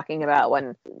worth talking about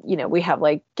when, we have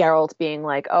like Geralt being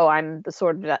like, oh, I'm the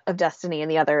sword of destiny and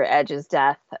the other edge is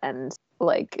death. And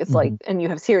like, it's like, and you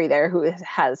have Ciri there who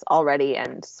has already,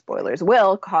 and spoilers,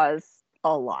 will cause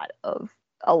a lot of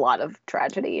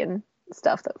tragedy and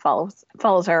stuff that follows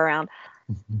her around.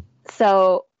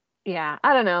 So yeah,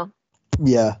 I don't know.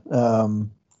 Yeah. We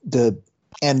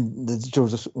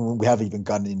haven't even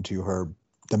gotten into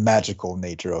the magical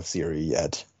nature of Ciri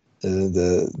yet.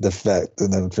 The fact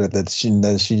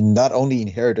that she not only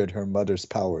inherited her mother's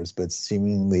powers, but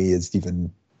seemingly is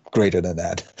even greater than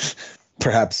that.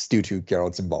 Perhaps due to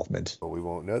Geralt's involvement. But we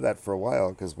won't know that for a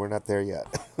while because we're not there yet.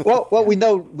 well, we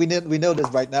know this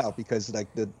right now because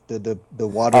like the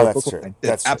water. Oh, that's true. Did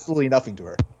That's true. absolutely nothing to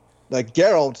her. Like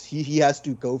Geralt, he has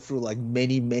to go through like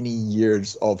many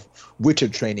years of Witcher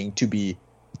training to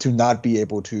not be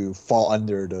able to fall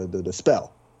under the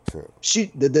spell. True.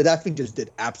 That thing just did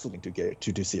absolutely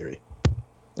to Ciri,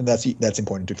 and that's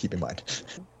important to keep in mind.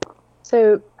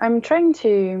 So I'm trying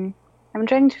to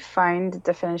find the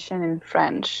definition in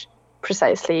French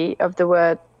precisely of the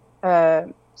word.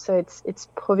 So it's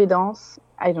providence.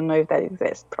 I don't know if that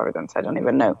exists. Providence. I don't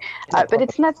even know. But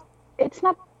it's not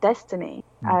destiny.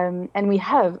 And we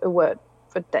have a word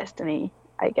for destiny,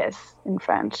 I guess, in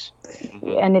French,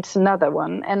 and it's another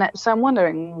one. And so I'm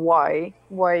wondering why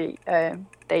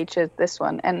they chose this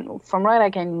one. And from what I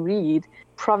can read,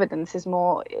 providence is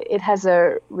more. It has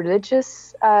a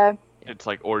religious. It's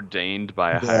like ordained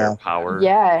by a higher power.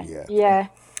 Yeah. Yeah.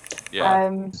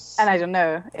 And I don't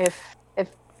know if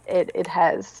it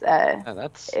has.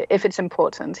 If it's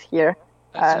important here.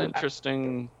 That's an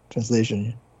interesting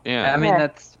translation. Yeah. I mean,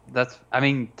 that's. I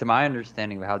mean, to my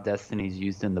understanding of how destiny is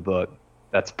used in the book,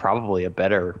 that's probably a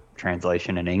better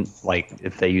translation in English. Like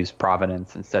if they use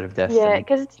providence instead of destiny. Yeah,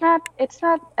 because it's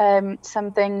not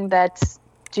something that's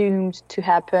doomed to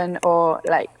happen or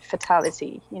like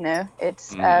fatality.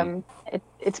 It's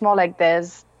it's more like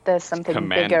there's something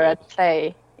commanded. bigger at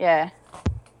play. Yeah.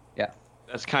 Yeah.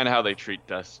 That's kind of how they treat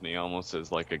destiny, almost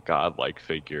as like a godlike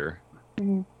figure.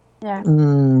 Mm-hmm. Yeah.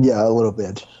 Yeah, a little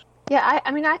bit. Yeah,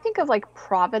 I mean, I think of like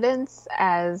providence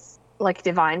as like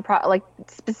divine, like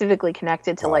specifically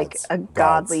connected to like a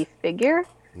godly figure.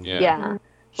 Yeah.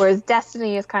 Whereas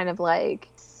destiny is kind of like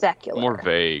secular, more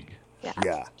vague.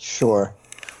 Yeah. Sure.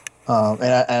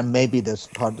 And maybe this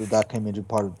part came into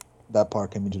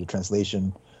the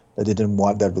translation, that they didn't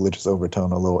want that religious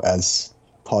overtone. Although, as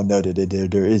Paul noted,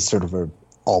 there is sort of a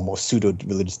almost pseudo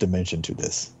religious dimension to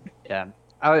this. Yeah.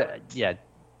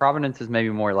 Providence is maybe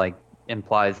more like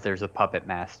implies there's a puppet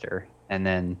master, and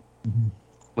then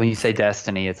when you say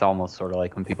destiny, it's almost sort of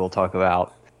like when people talk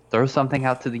about throw something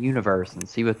out to the universe and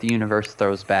see what the universe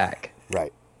throws back.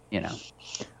 Right.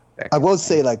 I will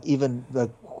say, like, even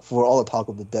for all the talk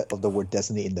of the word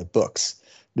destiny in the books,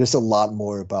 there's a lot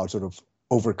more about sort of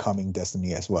overcoming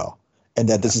destiny as well, and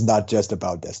that this is not just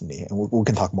about destiny. And we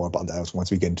can talk more about that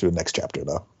once we get into the next chapter,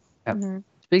 though. Yep.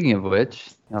 Speaking of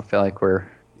which, I feel like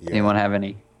anyone have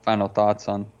any final thoughts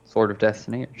on Sword of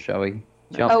Destiny, or shall we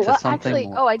jump to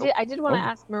something? Actually, I did want to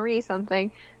ask Marie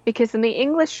something, because in the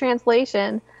English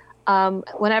translation,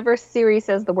 whenever Siri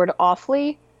says the word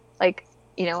awfully, like,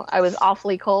 I was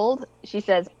awfully cold, she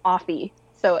says offy.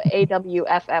 So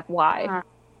AWFFY.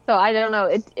 So I don't know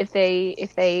if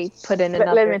they put in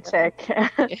another. Let me check.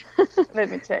 Let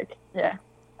me check. Yeah,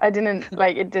 I didn't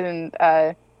like it. Didn't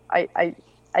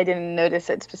I didn't notice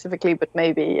it specifically, but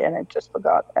maybe, and I just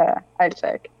forgot. I'll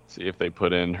check. See if they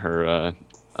put in her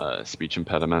speech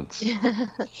impediments.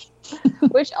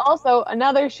 Which also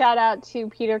another shout out to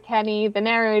Peter Kenny, the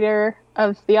narrator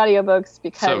of the audiobooks, So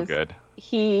because good.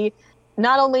 he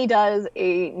not only does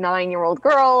a 9-year-old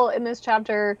girl in this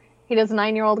chapter, he does a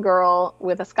 9-year-old girl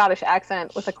with a Scottish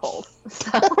accent with a cold.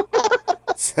 So.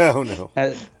 So no.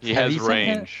 He has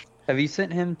range. Have you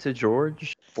sent him to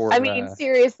George for? I mean,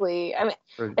 seriously. I mean,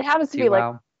 it happens to be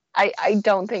like I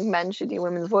don't think men should do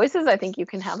women's voices. I think you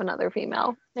can have another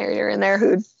female narrator in there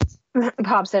who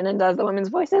pops in and does the women's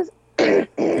voices. Then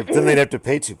they'd have to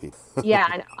pay 2 people. Yeah,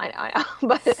 I know.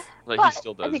 But He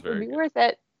still does I think it would very be good. worth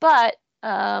it. But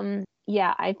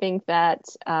yeah, I think that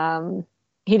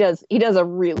he does a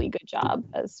really good job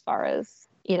as far as,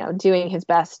 you know, doing his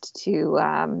best to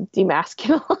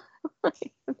demasculinize.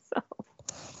 So.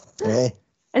 Hey.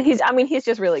 And he's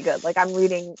just really good. Like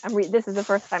this is the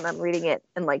first time I'm reading it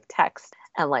in like text,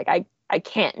 and like I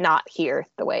can't not hear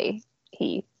the way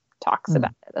he talks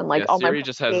about it. And like all Siri my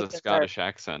just has a Scottish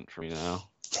accent for me now.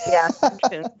 Yeah,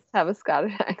 have a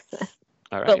Scottish accent.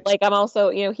 All right. But like I'm also,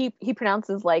 you know, he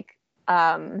pronounces like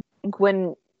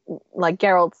Gwyn, like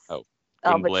Geralt's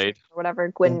Gwynblade. or whatever.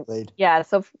 Gwyn. Gwynblade. Yeah,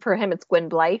 so for him it's Gwyn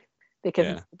Blythe because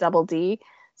it's double D.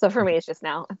 So for me it's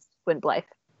Gwyn Blythe.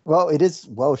 Well, it is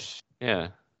Welsh. Yeah.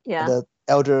 Yeah. The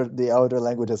elder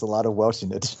language has a lot of Welsh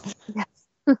in it. Yes.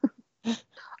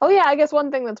 Oh yeah, I guess one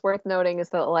thing that's worth noting is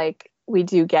that like we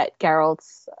do get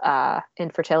Geralt's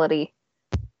infertility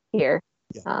here.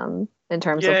 Yeah. In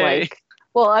terms Yay. of like,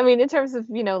 well, I mean, in terms of,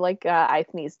 you know, like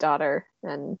Eithne's daughter,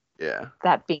 and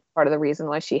that being part of the reason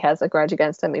why she has a grudge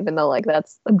against him, even though like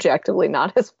that's objectively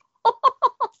not his fault.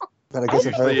 But I guess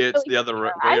Usually it's the other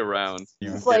way around.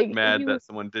 You get like, mad that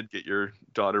someone did get your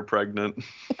daughter pregnant.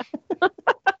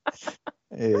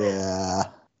 Yeah.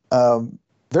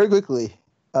 Very quickly,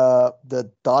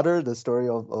 the story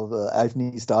of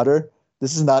Eithne's daughter.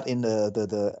 This is not in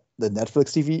the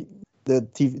Netflix TV. The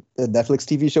Netflix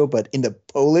TV show, but in the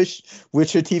Polish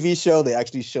Witcher TV show, they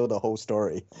actually show the whole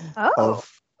story of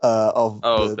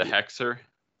the Hexer.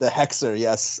 The Hexer,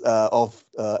 yes, of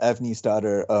Eithne's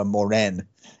daughter Moran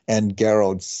and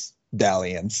Geralt's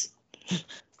dalliance.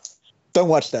 Don't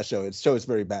watch that show. It show is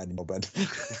very bad, you know, but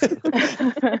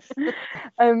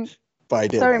but I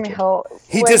did. Sorry, Michal.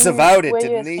 He disavowed it,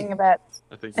 didn't he? About...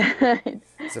 I think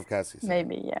Sapkowski.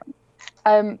 Maybe, yeah.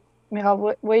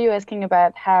 Michal, were you asking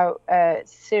about how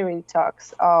Siri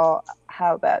talks, or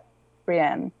how about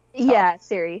Brienne? Yeah,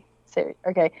 Siri.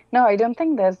 Okay. No, I don't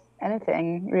think there's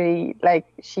anything really like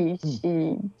she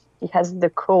has the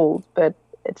cold, but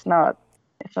it's not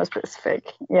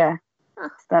specific. Yeah.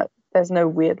 It's not, there's no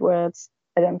weird words.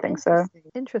 I don't think so.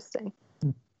 Interesting.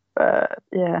 But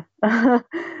yeah.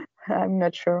 I'm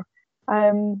not sure.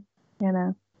 You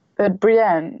know. But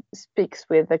Brienne speaks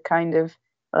with a kind of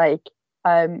like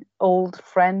old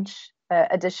French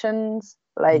additions,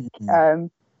 like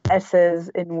S's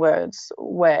in words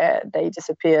where they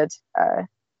disappeared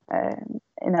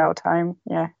in our time.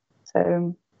 Yeah.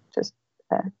 So just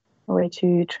a way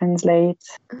to translate.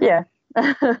 Yeah.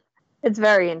 It's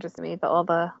very interesting to me,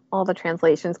 all the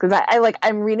translations, because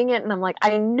I'm reading it and I'm like,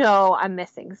 I know I'm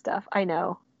missing stuff. I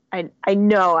know I'm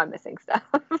missing stuff.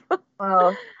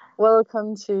 Well,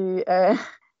 welcome to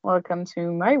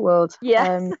my world.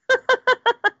 Yes.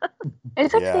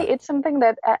 It's actually it's something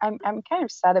that I'm kind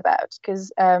of sad about,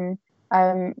 because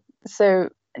so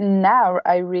now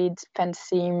I read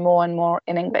fantasy more and more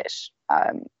in English.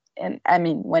 And I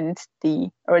mean, when it's the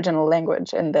original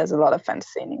language, and there's a lot of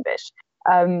fantasy in English,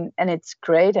 and it's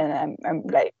great, and I'm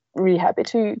like really happy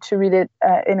to read it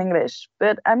in English.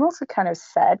 But I'm also kind of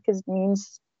sad because it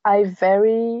means I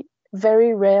very,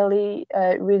 very rarely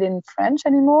read in French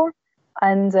anymore,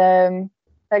 and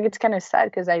like it's kind of sad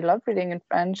because I love reading in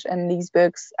French, and these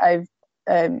books I've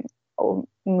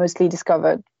mostly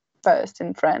discovered first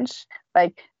in French.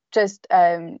 Like just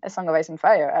A Song of Ice and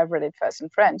Fire, I've read it first in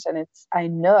French, and I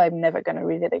know I'm never going to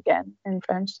read it again in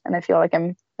French, and I feel like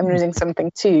I'm losing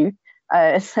something too.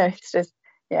 So it's just,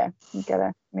 you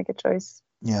gotta make a choice.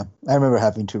 Yeah, I remember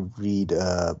having to read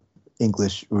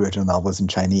English original novels in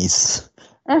Chinese.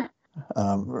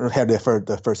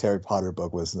 The first Harry Potter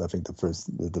book was, I think,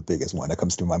 the biggest one that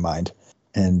comes to my mind.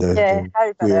 And Harry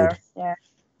Potter.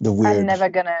 I'm never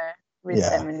gonna read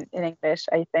them in English.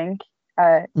 I think,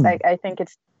 like I think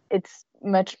it's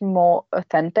much more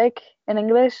authentic in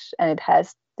English, and it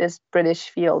has this British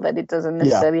feel that it doesn't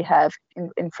necessarily have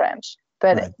in French.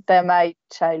 but Right. they're my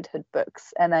childhood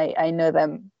books, and I know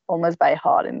them almost by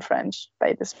heart in French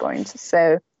by this point.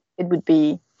 So it would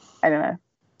be, I don't know,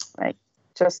 like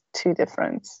just too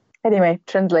different. Anyway,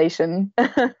 translation.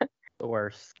 The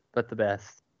worst, but the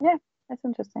best. Yeah, that's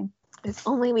interesting. If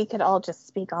only we could all just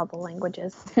speak all the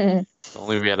languages.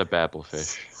 Only we had a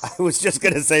babblefish. I was just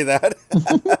gonna say that.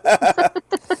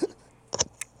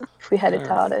 If we had a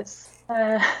TARDIS.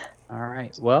 All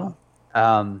right. Well,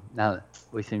 now that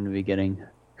we seem to be getting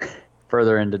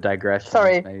further into digressions.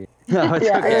 Sorry. Maybe. No, it's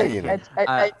Yeah, okay. you know.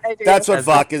 I do. That's what As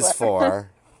VoK is for.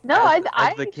 No, As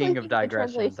I the king of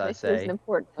digressions, I is say.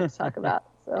 important to talk about.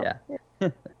 So. Yeah.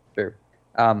 Sure.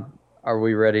 Are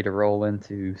we ready to roll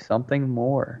into something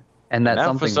more? And that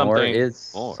Now for something more something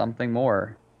is more. something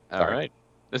more. All Sorry. right.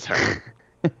 That's all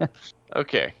right.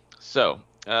 Okay. So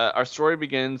our story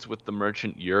begins with the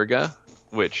merchant Yurga,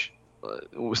 which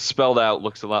spelled out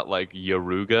looks a lot like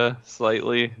Yaruga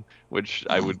slightly, which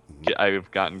I've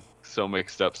gotten so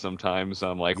mixed up sometimes.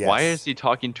 I'm like, why Yes. is he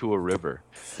talking to a river?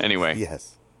 Anyway,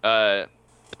 Yes.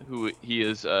 who he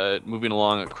is moving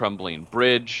along a crumbling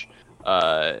bridge,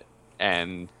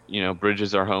 and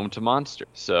bridges are home to monsters.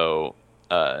 So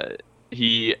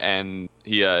he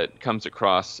comes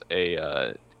across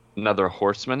another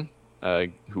horseman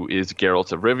who is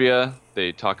Geralt of Rivia.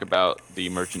 They talk about the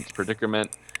merchant's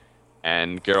predicament,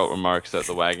 and Geralt remarks that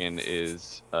the wagon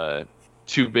is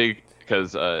too big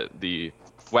because the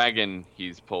wagon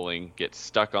he's pulling gets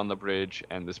stuck on the bridge,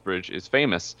 and this bridge is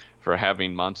famous for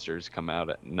having monsters come out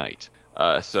at night.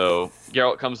 So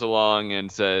Geralt comes along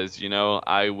and says,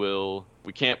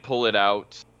 we can't pull it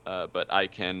out, but I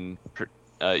can,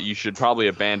 you should probably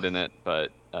abandon it,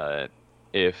 but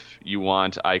if you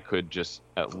want, I could just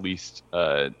at least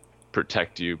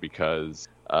protect you because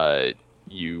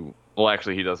well,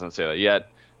 actually, he doesn't say that yet,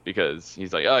 because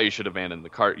he's like, oh, you should abandon the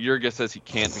cart. Yurga says he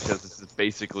can't because this is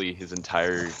basically his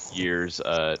entire year's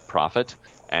profit.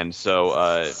 And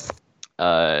so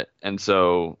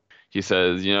he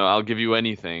says, I'll give you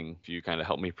anything if you kind of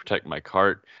help me protect my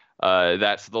cart.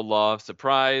 That's the law of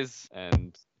surprise.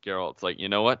 And Geralt's like, you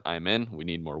know what? I'm in. We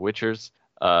need more witchers.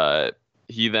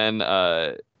 He then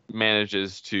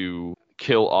manages to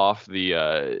kill off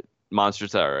the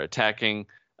monsters that are attacking,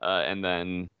 and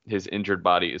then his injured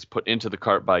body is put into the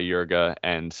cart by Yurga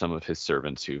and some of his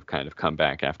servants who've kind of come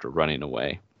back after running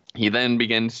away. He then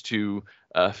begins to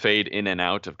fade in and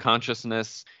out of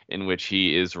consciousness, in which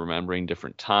he is remembering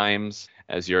different times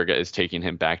as Yurga is taking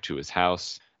him back to his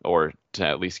house, or to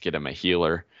at least get him a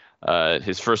healer.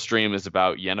 His first dream is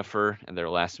about Yennefer and their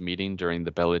last meeting during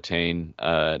the Beltane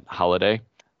holiday.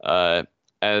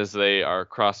 As they are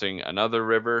crossing another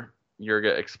river,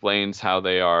 Yurga explains how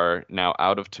they are now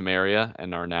out of Temeria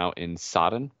and are now in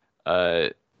Sodden.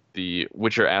 The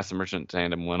Witcher asks the merchant to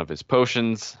hand him one of his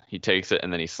potions. He takes it,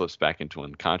 and then he slips back into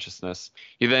unconsciousness.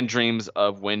 He then dreams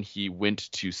of when he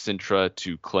went to Sintra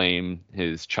to claim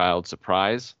his child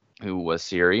Surprise, who was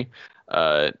Ciri,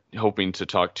 hoping to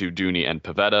talk to Dooney and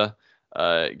Pavetta.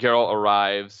 Geralt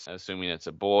arrives, assuming it's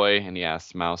a boy, and he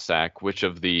asks Mousak which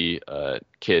of the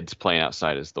kids playing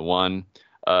outside is the one.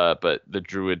 But the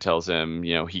druid tells him,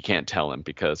 he can't tell him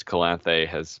because Calanthe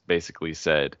has basically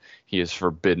said he is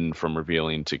forbidden from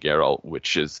revealing to Geralt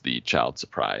which is the child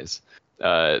Surprise.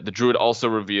 The druid also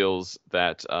reveals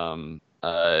that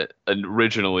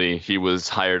originally he was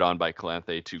hired on by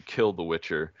Calanthe to kill the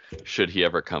Witcher should he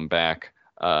ever come back.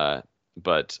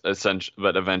 But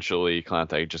eventually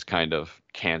Calanthe just kind of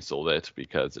canceled it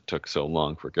because it took so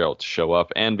long for Geralt to show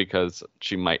up, and because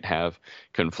she might have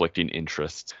conflicting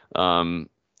interests.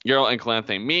 Geralt and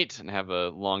Calanthe meet and have a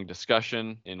long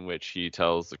discussion in which he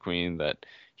tells the queen that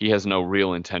he has no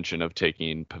real intention of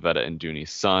taking Pavetta and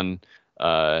Dooney's son.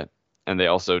 And they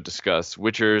also discuss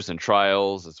witchers and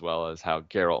trials, as well as how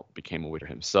Geralt became a witcher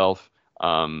himself.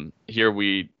 Here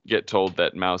we get told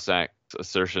that Mousak's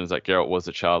assertions that Geralt was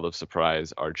a child of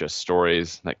Surprise are just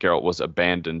stories, that Geralt was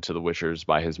abandoned to the witchers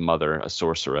by his mother, a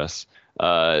sorceress.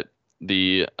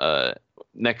 The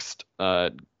next,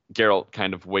 Geralt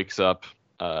kind of wakes up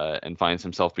and finds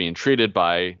himself being treated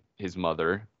by his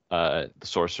mother, the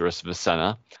sorceress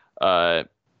Vicenna.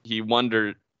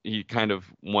 He kind of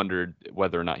wondered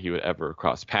whether or not he would ever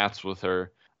cross paths with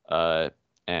her,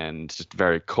 and just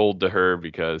very cold to her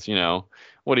because,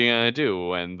 what are you going to do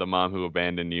when the mom who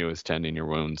abandoned you is tending your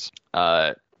wounds?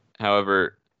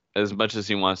 However, as much as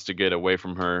he wants to get away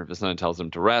from her, Vicenna tells him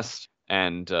to rest,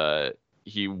 and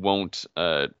he won't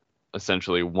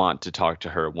essentially want to talk to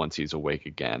her once he's awake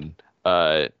again.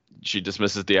 She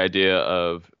dismisses the idea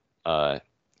of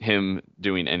him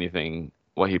doing anything,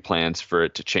 what he plans for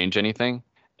it to change anything.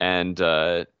 And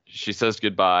she says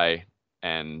goodbye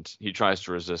and he tries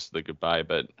to resist the goodbye,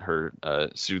 but her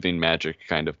soothing magic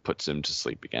kind of puts him to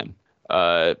sleep again.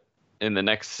 In the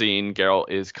next scene, Geralt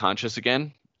is conscious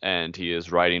again, and he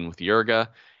is riding with Jurga,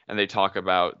 and they talk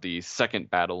about the second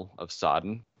battle of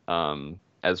Sodden,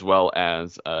 as well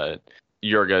as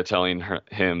Jurga telling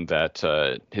him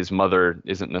that his mother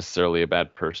isn't necessarily a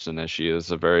bad person, as she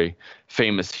is a very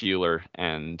famous healer,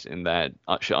 and in that,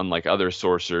 unlike other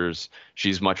sorcerers,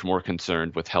 she's much more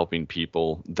concerned with helping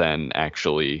people than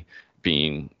actually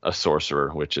being a sorcerer,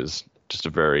 which is just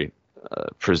a very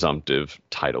presumptive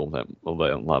title that a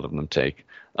lot of them take.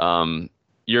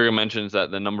 Jurga mentions that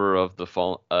the number of the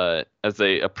fall, as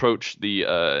they approach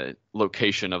the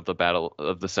location of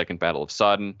the second battle of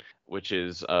Sodden, which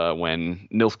is when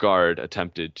Nilfgaard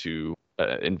attempted to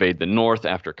invade the north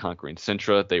after conquering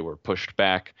Sintra. They were pushed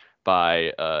back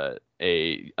by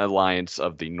a alliance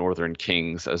of the northern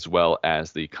kings as well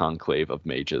as the conclave of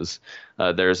mages.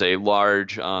 There's a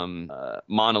large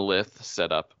monolith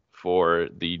set up for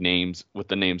the names with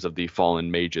the names of the fallen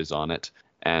mages on it,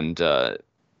 and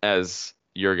as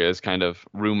Jurga is kind of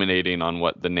ruminating on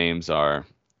what the names are,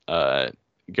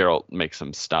 Geralt makes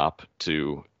him stop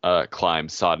to climb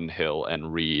Sodden Hill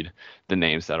and read the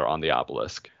names that are on the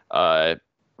obelisk.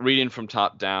 Reading from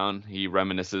top down, he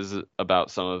reminisces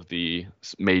about some of the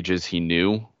mages he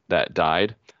knew that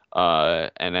died.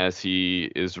 And as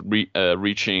he is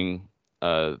reaching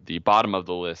the bottom of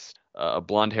the list, a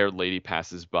blonde-haired lady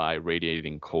passes by,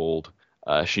 radiating cold.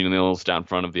 She kneels down in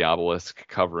front of the obelisk,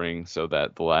 covering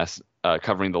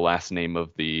the last name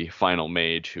of the final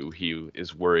mage, who he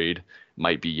is worried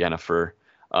might be Yennefer.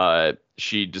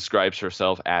 She describes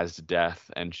herself as Death,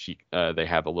 and they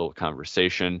have a little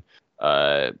conversation.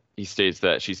 He states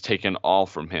that she's taken all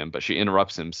from him, but she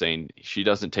interrupts him, saying she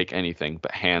doesn't take anything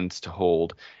but hands to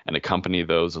hold and accompany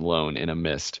those alone in a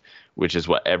mist, which is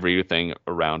what everything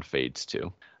around fades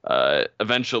to.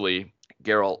 Eventually,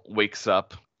 Geralt wakes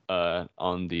up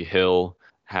on the hill,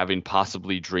 having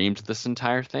possibly dreamed this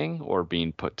entire thing or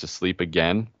being put to sleep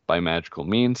again by magical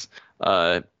means.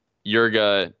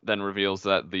 Jurga then reveals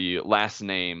that the last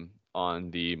name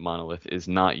on the monolith is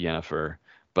not Yennefer,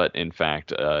 but in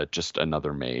fact just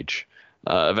another mage.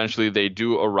 Eventually, they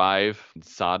do arrive in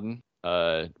Sodden,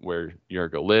 where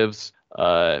Jurga lives.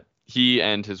 He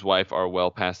and his wife are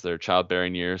well past their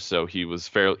childbearing years, so he's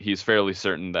fairly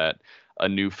certain that a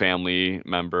new family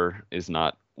member is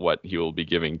not what he will be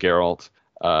giving Geralt.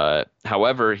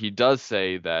 However, he does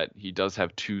say that he does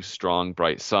have two strong,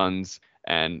 bright sons,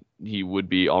 and he would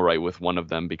be all right with one of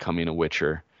them becoming a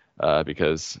Witcher,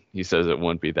 because he says it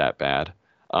wouldn't be that bad.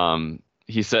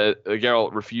 He said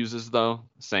Geralt refuses, though,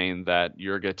 saying that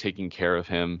Jurga taking care of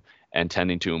him and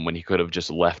tending to him when he could have just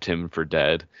left him for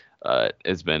dead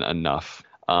has been enough.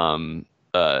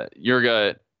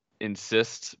 Jurga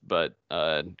insists, but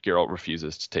Geralt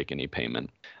refuses to take any payment.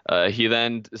 He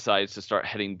then decides to start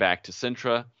heading back to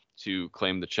Sintra to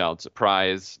claim the child's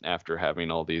surprise after having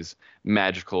all these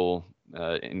magical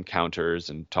encounters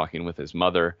and talking with his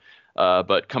mother.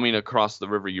 But coming across the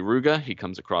river Yaruga, he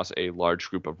comes across a large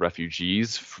group of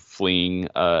refugees fleeing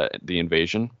the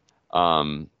invasion.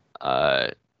 Sorry,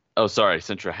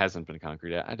 Sintra hasn't been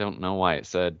conquered yet. I don't know why it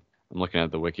said. I'm looking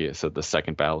at the wiki. It said the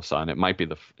second battle of Sodden.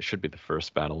 It should be the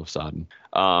first battle of Sodden.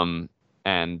 And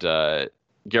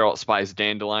Geralt spies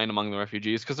Dandelion among the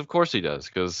refugees, because of course he does.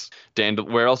 Because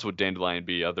where else would Dandelion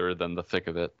be other than the thick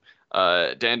of it?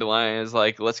 Dandelion is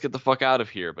like, let's get the fuck out of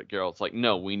here. But Geralt's like,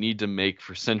 no, we need to make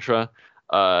for Sintra.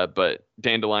 But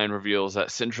Dandelion reveals that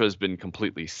Sintra has been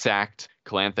completely sacked.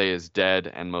 Calanthe is dead,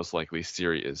 and most likely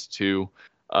Ciri is too.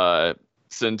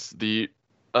 Since the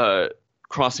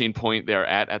crossing point they're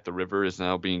at the river is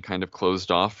now being kind of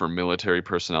closed off for military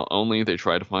personnel only, they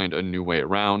try to find a new way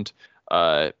around.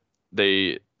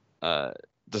 They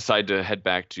decide to head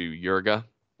back to Jurga,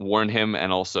 warn him,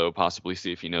 and also possibly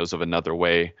see if he knows of another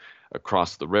way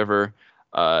across the river.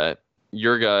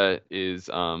 Jurga is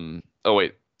oh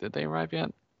wait, did they arrive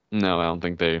yet? No, I don't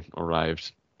think they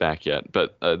arrived back yet,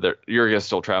 but Jurga is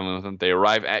still traveling with them. They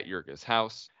arrive at Jurga's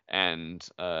house, and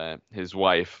his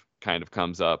wife kind of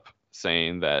comes up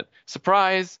saying that,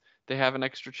 surprise, they have an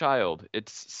extra child.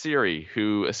 It's Ciri,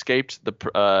 who escaped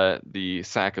the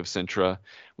sack of Sintra,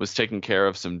 was taken care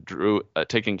of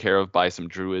by some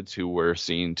druids who were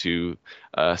seen to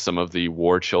some of the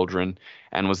war children,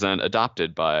 and was then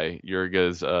adopted by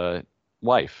Jurga's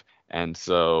wife. And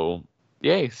so,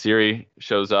 yay, Ciri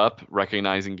shows up,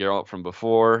 recognizing Geralt from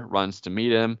before, runs to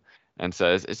meet him, and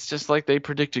says, "It's just like they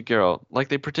predicted, Geralt. Like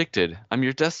they predicted. I'm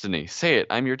your destiny. Say it,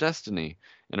 I'm your destiny."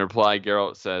 In reply,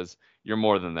 Geralt says, "You're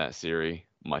more than that, Ciri.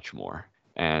 Much more."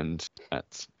 And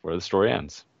that's where the story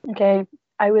ends. Okay.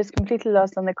 I was completely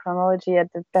lost on the chronology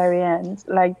at the very end,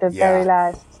 like the very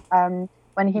last.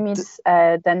 When he meets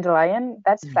Dandelion,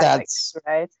 that's flashback,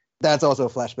 right? That's also a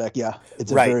flashback. Yeah,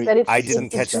 it's right. a very. But I didn't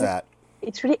catch that.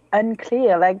 It's really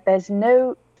unclear. Like there's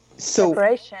no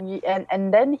separation,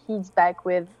 and then he's back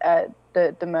with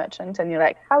the merchant, and you're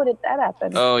like, how did that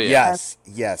happen? Oh yeah.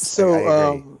 Yes. So I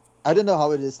agree. I don't know how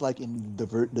it is like in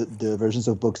the versions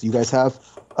of books you guys have.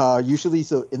 Usually,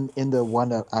 so in the one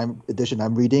that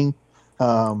I'm reading,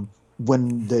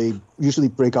 when they usually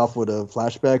break off with the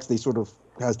flashbacks, they sort of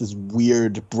has this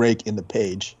weird break in the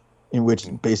page in which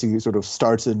basically sort of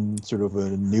starts in sort of a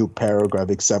new paragraph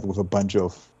except with a bunch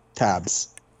of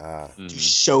tabs to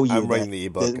show you. I'm reading the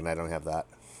ebook and I don't have that.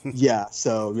 Yeah,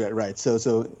 so right.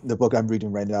 So the book I'm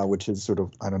reading right now, which is sort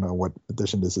of, I don't know what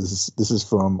edition this is. This is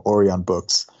from Orion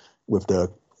Books with the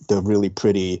really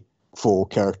pretty full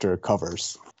character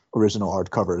covers, original art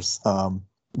covers.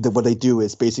 What they do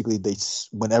is basically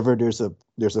whenever there's a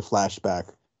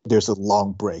flashback, there's a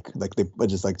long break, like they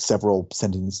just like several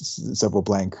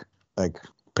blank like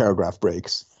paragraph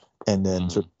breaks, and then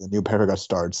sort of the new paragraph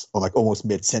starts, or like almost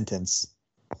mid sentence,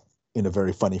 in a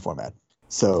very funny format.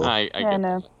 So I don't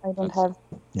have.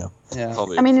 Yeah.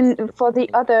 I mean, for the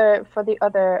other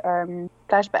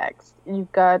flashbacks, you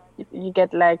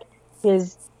get like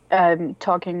his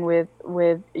talking with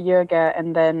Jurga,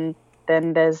 and then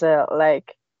there's a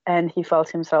like, and he felt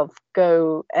himself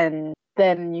go, and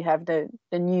then you have the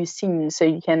new scene, so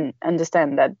you can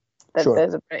understand that Sure.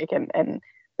 There's a break, and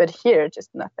but here just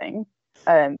nothing.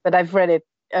 But I've read it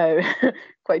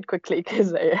quite quickly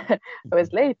because I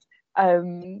was late.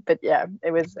 But yeah,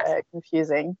 it was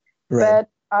confusing. Right.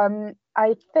 But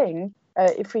I think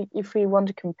if we want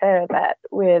to compare that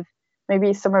with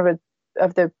maybe some of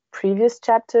the previous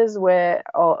chapters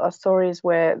or stories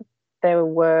where there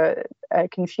were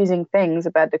confusing things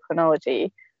about the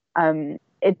chronology,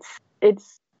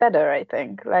 it's better, I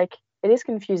think. Like it is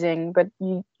confusing, but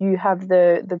you have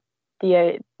the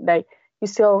like you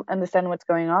still understand what's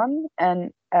going on,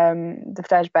 and the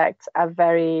flashbacks are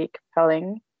very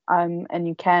compelling. And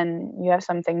you have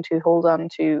something to hold on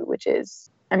to, which is,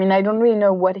 I mean, I don't really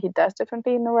know what he does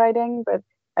differently in the writing, but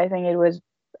I think it was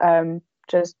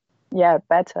just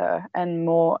better and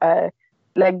more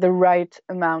like the right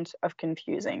amount of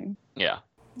confusing. Yeah.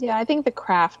 Yeah, I think the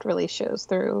craft really shows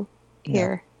through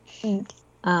here. Yeah.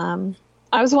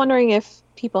 I was wondering if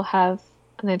people have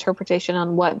an interpretation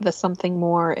on what the something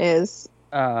more is.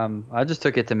 I just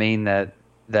took it to mean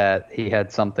that he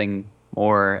had something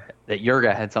more, that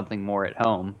Jurga had something more at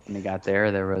home when he got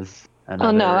there. There was another...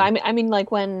 Oh no, I mean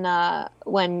like when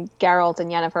Geralt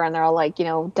and Yennefer, and they're all like,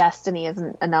 destiny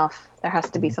isn't enough. There has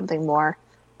to be something more.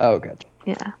 Oh, gotcha.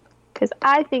 Yeah, because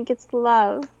I think it's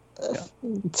love.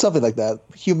 Something like that.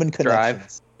 Human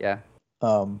connections. Drive.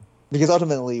 Yeah. Because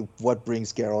ultimately, what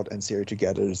brings Geralt and Ciri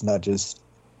together is not just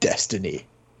destiny.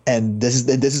 And this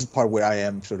is the part where I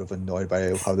am sort of annoyed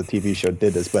by how the TV show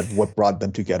did this. But what brought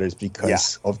them together is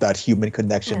because of that human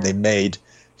connection they made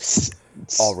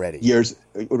years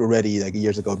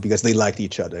ago, because they liked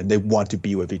each other and they want to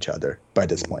be with each other by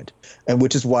this point. And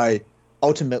which is why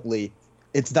ultimately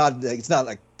it's not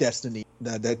like destiny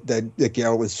that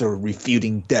Geralt was sort of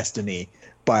refuting destiny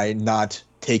by not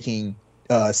taking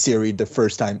Ciri the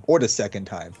first time or the second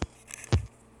time.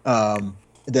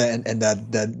 That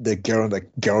the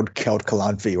Geralt killed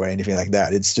Calanthe or anything like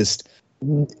that. It's just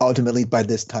ultimately by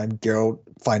this time Geralt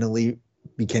finally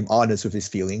became honest with his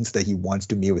feelings that he wants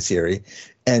to meet with Ciri,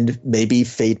 and maybe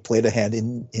fate played a hand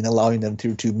in allowing them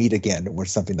to meet again or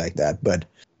something like that. But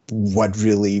what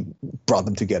really brought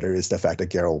them together is the fact that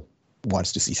Geralt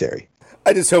wants to see Ciri.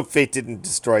 I just hope fate didn't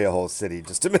destroy a whole city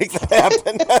just to make that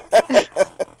happen.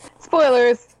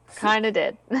 Spoilers. Kind of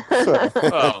did.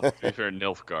 Well, to be fair,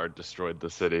 Nilfgaard destroyed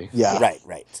the city. Yeah,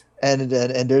 right. And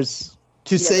there's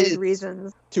there's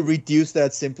reasons to reduce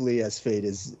that simply as fate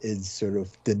is sort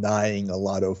of denying a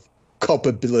lot of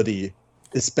culpability,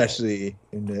 especially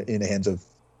in the hands of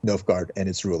Nilfgaard and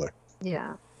its ruler.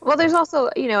 Yeah. Well, there's also,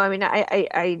 I mean,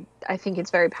 I think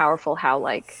it's very powerful how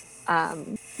like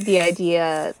the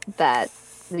idea that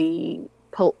the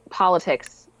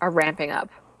politics are ramping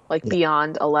up. Like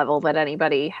beyond a level that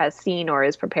anybody has seen or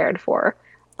is prepared for.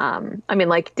 I mean,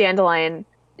 like Dandelion,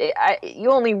 you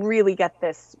only really get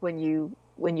this when you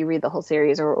read the whole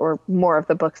series or more of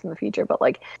the books in the future. But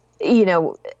like,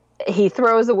 he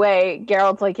throws away.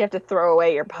 Geralt's like, you have to throw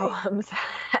away your poems,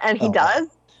 and he does.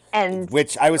 And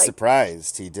which I was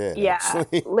surprised he did. Yeah.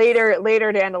 Actually.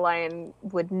 Later, Dandelion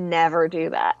would never do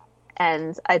that,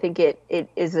 and I think it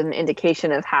is an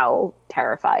indication of how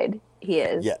terrified he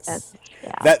is. Yes. And,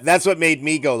 yeah. That's what made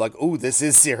me go like, "Ooh, this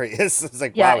is serious." It's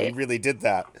like, Yeah, wow, he really did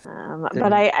that.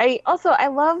 But I also I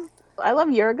love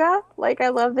Yurga. Like I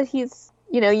love that he's,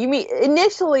 you know, you meet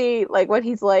initially like when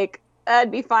he's like,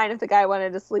 I'd be fine if the guy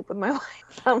wanted to sleep with my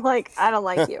wife. I'm like, I don't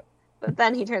like you. But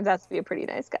then he turns out to be a pretty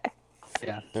nice guy.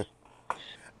 Yeah.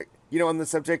 You know, on the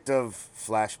subject of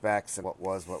flashbacks and what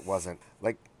was, what wasn't,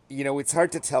 like, you know, it's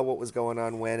hard to tell what was going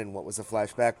on when and what was a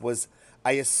flashback.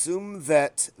 I assume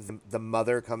that the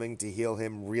mother coming to heal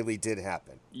him really did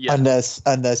happen. Yeah.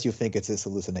 Unless you think it's his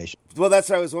hallucination. Well, that's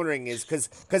what I was wondering is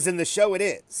because in the show it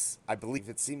is. I believe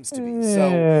it seems to be.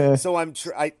 So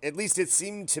at least it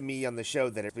seemed to me on the show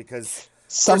that it's because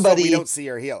first of all, we don't see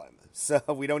her heal him. So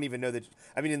we don't even know that.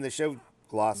 I mean, in the show,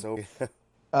 gloss over.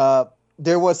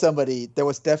 There was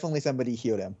definitely somebody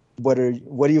healed him. What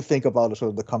do you think about sort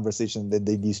of the conversation that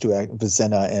these two,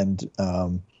 Vicenna and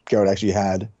Geralt, actually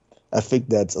had? I think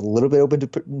that's a little bit open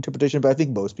to interpretation, but I think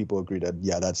most people agree that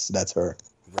that's her.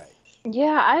 Right.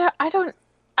 Yeah,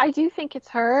 I do think it's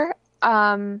her.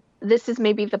 This is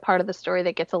maybe the part of the story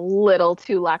that gets a little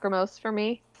too lachrymose for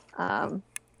me.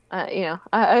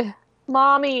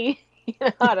 Mommy.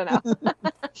 I don't know.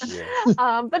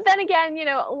 Yeah. But then again, you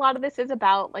know, a lot of this is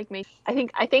about like I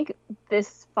think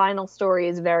this final story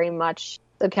is very much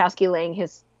Sapkowski laying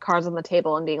his cards on the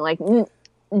table and being like,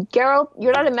 Geralt,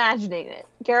 you're not imagining it.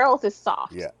 Geralt is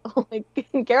soft. Yeah. Like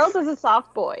Geralt is a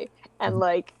soft boy, and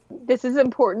like this is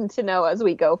important to know as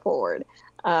we go forward.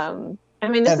 I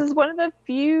mean, this is one of the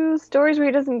few stories where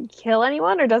he doesn't kill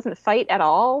anyone or doesn't fight at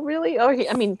all, really.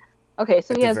 Okay,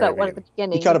 so he has that one at the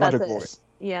beginning. He got a bunch that's of glory.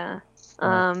 Yeah.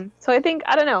 So I think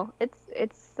I don't know.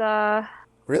 It's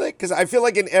Really? Because I feel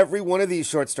like in every one of these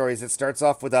short stories, it starts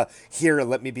off with here,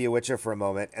 let me be a Witcher for a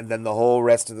moment. And then the whole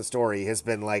rest of the story has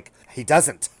been like, he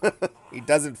doesn't. He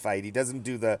doesn't fight. He doesn't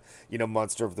do the,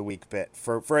 monster of the week bit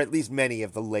for at least many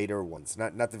of the later ones.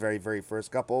 Not the very, very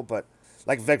first couple, but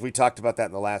like, in fact, we talked about that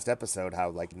in the last episode, how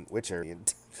like in Witcher,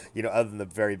 other than the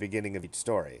very beginning of each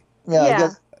story. Yeah. I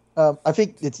guess, I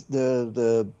think it's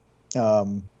the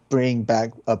bringing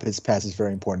back up his past is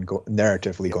very important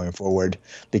narratively going forward,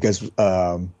 because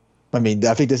I think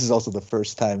this is also the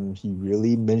first time he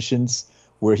really mentions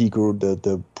where he grew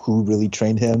the who really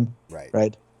trained him,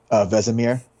 right?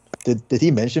 Vesemir. Did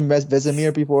he mention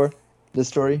Vesemir before this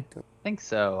story? I think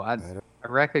so. I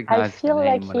recognize the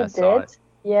name when I saw it.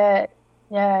 Yeah.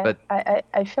 But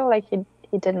I feel like he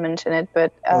did mention it,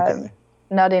 but Okay.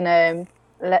 not in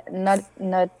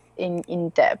not in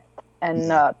depth, and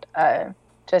not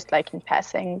just like in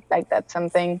passing. Like that's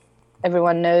something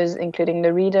everyone knows, including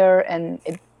the reader, and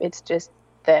it's just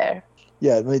there.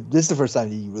 Yeah, this is the first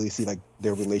time you really see like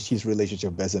his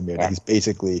relationship with Vesemir. Yeah.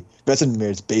 Vesemir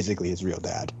is basically his real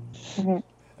dad. Mm-hmm.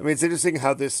 I mean, it's interesting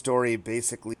how this story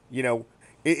basically,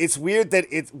 it's weird that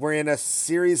we're in a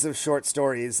series of short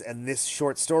stories, and this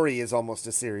short story is almost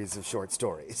a series of short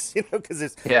stories,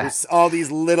 because there's all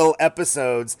these little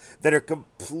episodes that are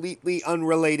completely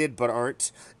unrelated but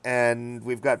aren't, and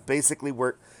we've got basically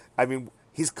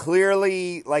he's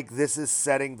clearly like this is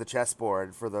setting the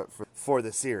chessboard for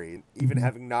the series. Even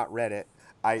having not read it,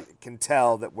 I can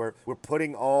tell that we're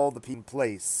putting all the pieces in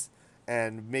place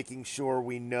and making sure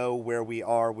we know where we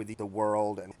are with the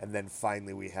world, and then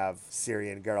finally we have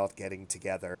Ciri and Geralt getting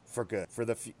together for good, for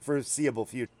the foreseeable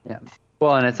future. Yeah.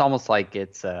 Well, and it's almost like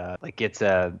it's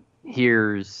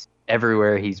here's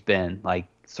everywhere he's been, like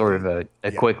sort of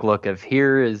a quick look of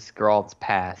here is Geralt's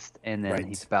past, and then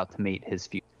he's about to meet his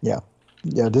future. Yeah.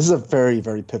 Yeah, this is a very,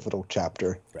 very pivotal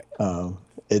chapter. Right.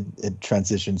 It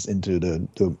transitions into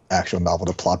the actual novel,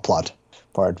 the plot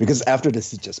part, because after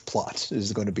this is just plot.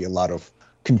 There's going to be a lot of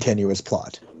continuous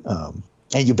plot, and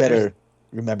you better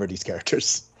remember these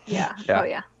characters. Yeah. Yeah. Oh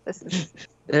yeah. This is.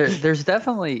 There's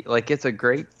definitely it's a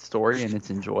great story and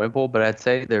it's enjoyable, but I'd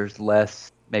say there's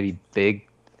less maybe big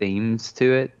themes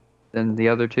to it than the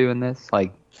other two in this.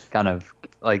 Like kind of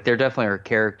like there definitely are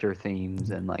character themes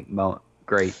and like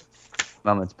great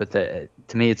moments, but to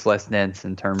me it's less dense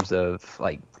in terms of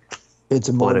like It's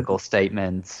a political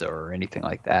statements or anything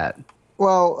like that.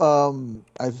 Well,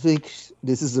 I think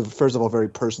this is first of all very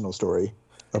personal story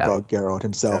about Geralt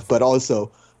himself, but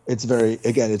also it's very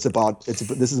this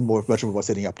is much more about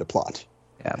setting up the plot.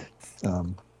 Yeah.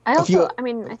 I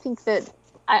think that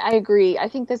I agree. I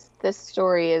think this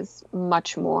story is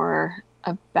much more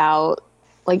about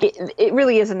like it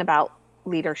really isn't about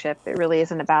leadership. It really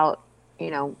isn't about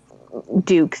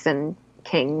dukes and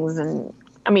kings, and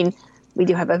I mean we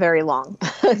do have a very long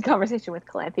conversation with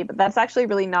Calanthe, but that's actually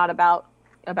really not about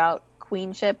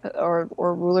queenship or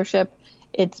rulership.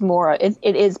 It's more it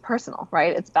is personal,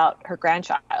 right? It's about her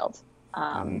grandchild,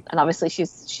 And obviously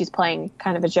she's playing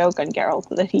kind of a joke on Geralt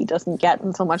that he doesn't get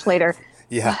until much later.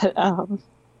 Yeah. But,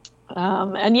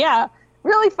 and yeah,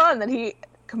 really fun that he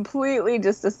completely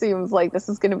just assumes like this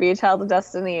is going to be a child of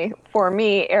destiny for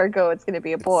me, ergo it's going to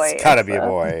be a boy. It's gotta be a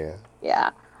boy.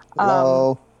 Yeah.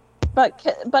 Hello. But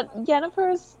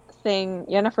Yennefer's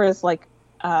like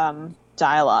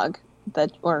dialogue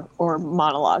that or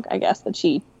monologue, I guess, that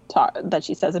she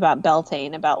says about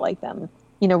Beltane, about like them,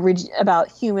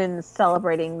 about humans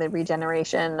celebrating the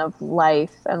regeneration of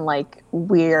life, and like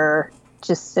we're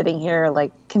just sitting here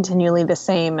like continually the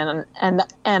same and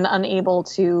unable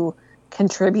to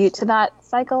contribute to that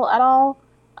cycle at all,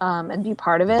 and be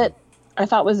part of it. I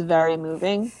thought was very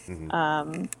moving,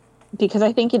 because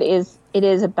I think it is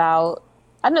about,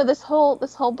 I don't know, this whole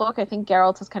book. I think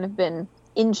Geralt has kind of been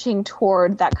inching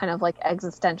toward that kind of like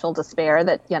existential despair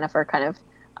that Yennefer kind of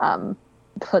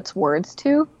puts words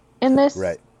to in this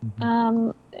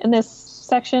in this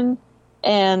section,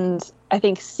 and I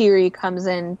think Ciri comes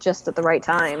in just at the right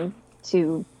time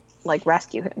to like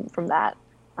rescue him from that,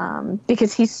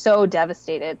 because he's so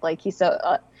devastated. Like he's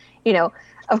so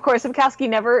of course Sapkowski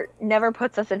never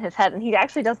puts us in his head, and he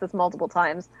actually does this multiple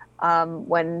times,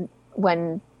 when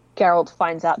Geralt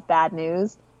finds out bad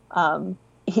news.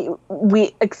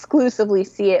 We exclusively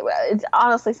see it. It's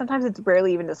honestly, sometimes it's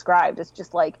rarely even described. It's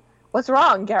just like, what's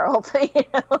wrong, Geralt?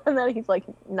 And then he's like,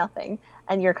 nothing.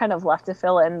 And you're kind of left to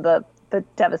fill in the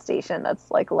devastation that's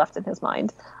like left in his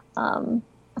mind.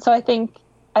 So I think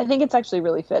it's actually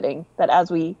really fitting that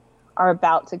as we are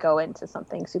about to go into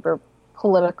something super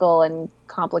political and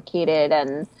complicated,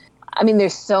 and I mean,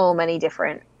 there's so many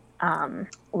different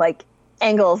like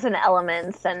angles and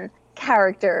elements and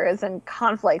characters and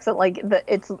conflicts that like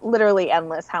it's literally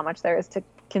endless how much there is to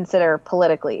consider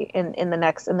politically in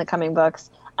the coming books.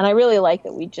 And I really like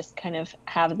that we just kind of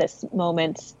have this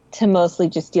moment to mostly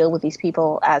just deal with these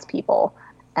people as people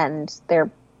and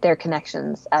their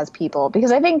connections as people,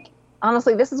 because I think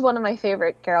honestly this is one of my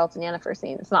favorite Geralt and Yennefer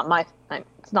scenes. It's not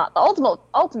the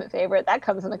ultimate favorite, that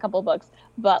comes in a couple books,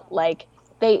 but like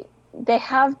they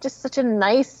have just such a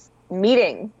nice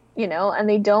meeting, and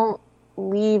they don't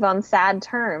leave on sad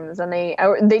terms, and they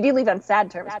do leave on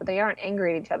sad terms, but they aren't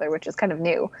angry at each other, which is kind of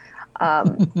new.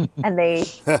 And they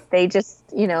just,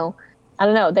 I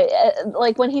don't know, they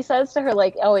like when he says to her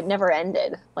like, oh, it never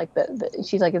ended, like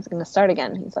she's like, it's going to start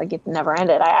again, he's like, it never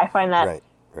ended. I find that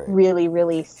really,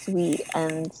 really sweet,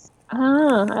 and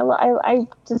I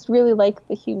just really like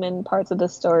the human parts of the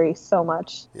story so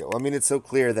much. Yeah, well, I mean, it's so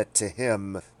clear that to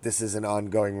him, this is an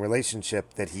ongoing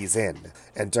relationship that he's in.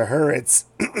 And to her, it's,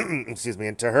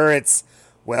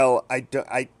 well,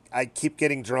 I keep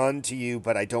getting drawn to you,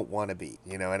 but I don't want to be,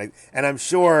 and I'm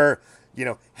sure,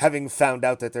 having found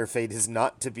out that their fate is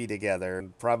not to be together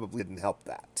probably didn't help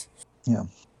that. Yeah.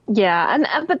 Yeah, and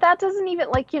but that doesn't even,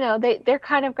 like, they're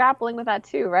kind of grappling with that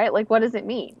too, right? Like, what does it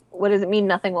mean? What does it mean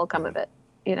nothing will come of it?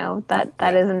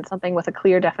 That isn't something with a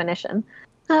clear definition.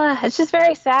 It's just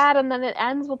very sad, and then it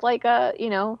ends with like a,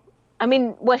 I mean,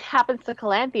 what happens to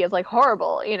Calanthe is like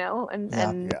horrible,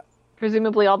 and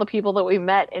presumably all the people that we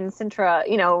met in Sintra,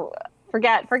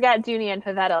 forget Junie and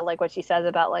Pavetta, like what she says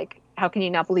about like, how can you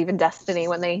not believe in destiny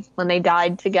when they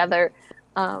died together?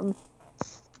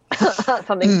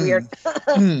 Something weird.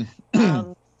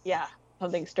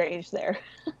 Something strange there.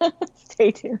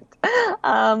 Stay tuned.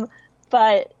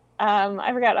 But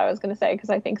I forgot what I was going to say because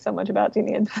I think so much about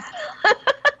Junie and I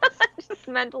just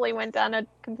mentally went down a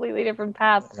completely different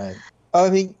path. Right. I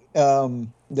think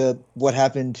what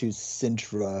happened to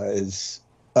Sintra is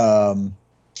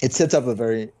it sets up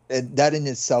that in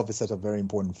itself is such a very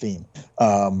important theme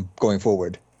going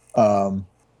forward,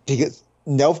 because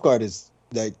Nilfgaard is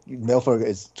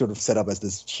sort of set up as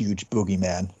this huge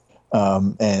boogeyman,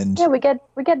 and we get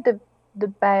the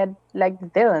bad like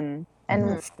villain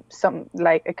and some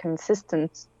like a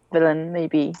consistent villain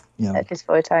maybe at least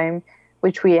for a time,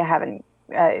 which we haven't.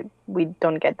 We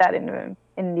don't get that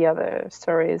in the other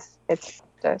stories. It's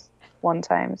just one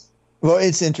times. Well,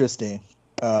 it's interesting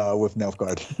with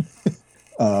Nilfgaard.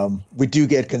 We do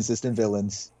get consistent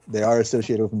villains. They are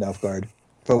associated with Nilfgaard.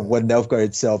 But what Nilfgaard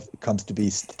itself comes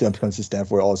to stand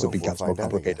for also becomes more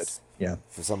complicated.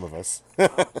 For some of us.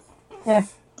 Yeah.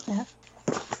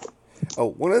 Oh,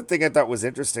 one other thing I thought was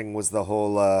interesting was the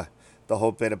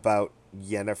whole bit about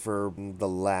Yennefer, the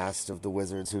last of the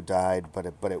wizards who died, but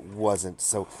it wasn't.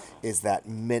 So, is that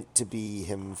meant to be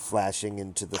him flashing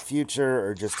into the future,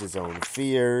 or just his own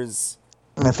fears?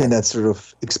 I think that's sort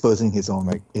of exposing his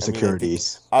own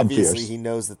insecurities. Obviously, and fears. He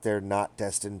knows that they're not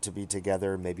destined to be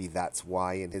together. Maybe that's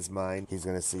why, in his mind, he's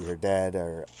going to see her dead.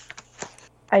 Or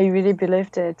I really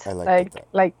believed it. I liked it.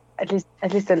 Like at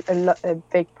least a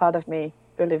big part of me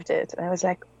believed it, and I was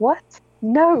like, what?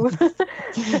 No.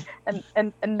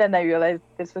 and then I realized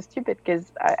this was stupid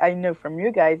because I know from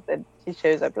you guys that she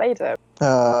shows up later.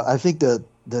 I think that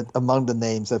among the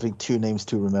names, I think two names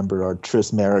to remember are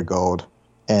Triss Marigold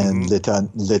and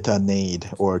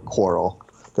Litanade or Coral,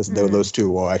 because those two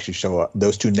will actually show up.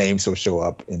 Those two names will show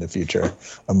up in the future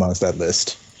amongst that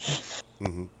list.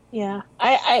 Mm-hmm. Yeah,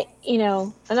 I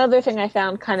another thing I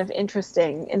found kind of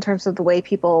interesting in terms of the way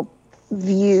people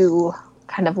view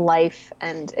kind of life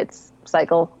and its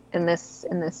cycle in this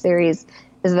series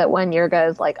is that when Yurga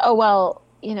is like, oh well,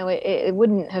 it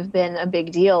wouldn't have been a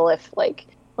big deal if like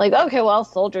okay, well,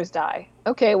 soldiers die,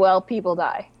 okay, well, people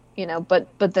die,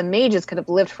 but the mages could have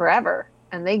lived forever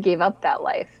and they gave up that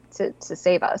life to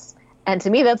save us. And to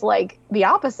me, that's like the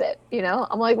opposite.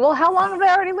 I'm like, well, how long have they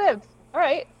already lived? All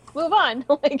right, move on.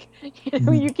 Like,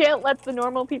 you can't let the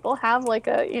normal people have like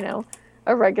a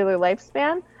regular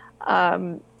lifespan.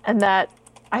 And that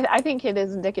I think it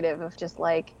is indicative of just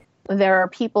like there are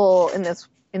people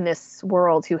in this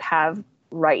world who have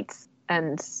rights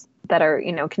and that are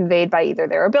conveyed by either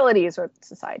their abilities or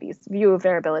society's view of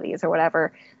their abilities or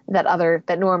whatever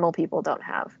that normal people don't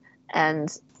have.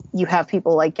 And you have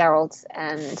people like Geralt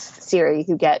and Ciri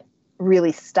who get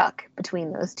really stuck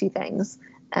between those two things.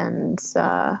 And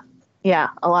a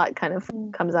lot kind of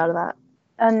comes out of that.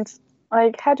 And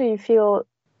like, how do you feel?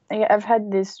 I've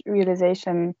had this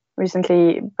realization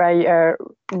recently by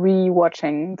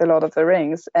re-watching The Lord of the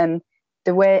Rings, and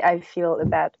the way I feel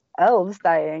about elves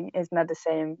dying is not the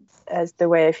same as the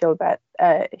way I feel about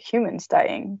humans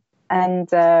dying. And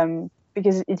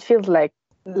because it feels like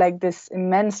this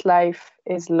immense life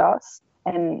is lost,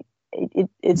 and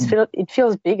it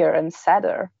feels bigger and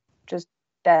sadder just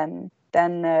than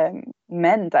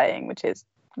men dying, which is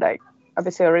like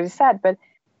obviously already sad. But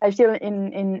I feel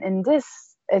in this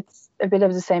it's a bit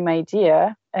of the same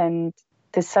idea, and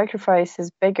the sacrifice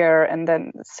is bigger, and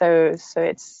then so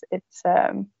it's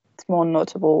more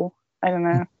notable. I don't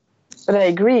know, but I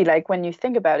agree. Like when you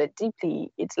think about it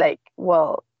deeply, it's like,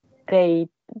 well, they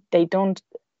don't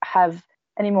have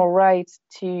any more rights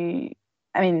to.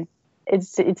 I mean,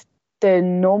 it's the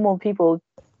normal people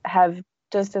have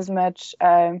just as much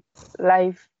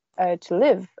life to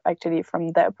live, actually,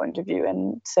 from their point of view,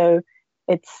 and so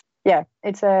it's a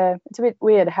bit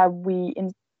weird how we,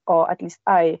 or at least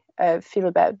I, feel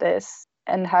about this,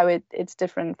 and how it's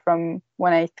different from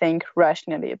when I think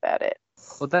rationally about it.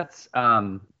 Well, that's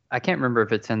I can't remember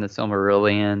if it's in the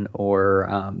Silmarillion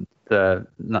or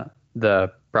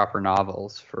the proper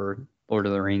novels for Lord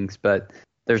of the Rings, but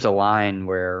there's a line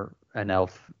where an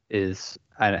elf is,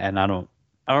 and I don't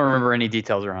remember any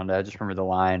details around it. I just remember the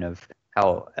line of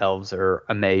how elves are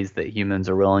amazed that humans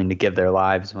are willing to give their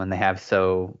lives when they have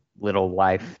so little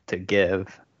life to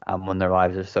give, when their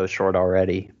lives are so short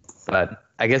already. But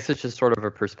I guess it's just sort of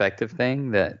a perspective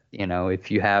thing that, if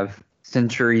you have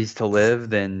centuries to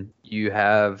live, then you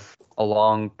have a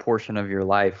long portion of your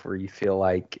life where you feel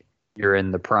like you're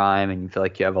in the prime and you feel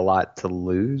like you have a lot to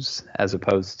lose, as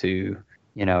opposed to,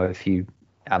 if you,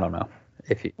 I don't know,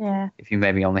 if you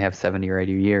maybe only have 70 or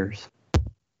 80 years.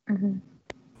 Mm-hmm.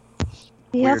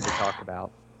 Weird to talk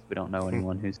about. We don't know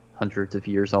anyone who's hundreds of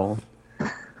years old.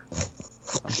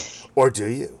 Or do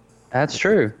you? That's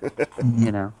true.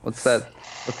 What's that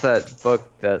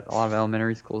book that a lot of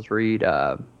elementary schools read?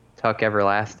 Tuck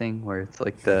Everlasting, where it's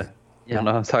like know what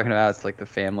I'm talking about? It's like the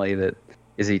family that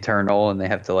is eternal and they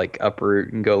have to like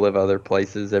uproot and go live other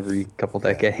places every couple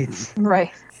decades.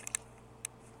 Right.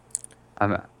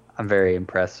 I'm very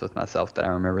impressed with myself that I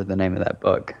remember the name of that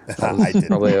book. I did.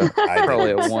 Probably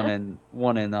a 1 in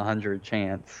 100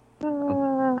 chance.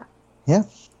 Yeah.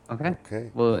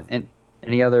 Okay. Well,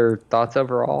 any other thoughts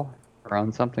overall, or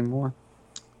on something more?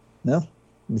 No.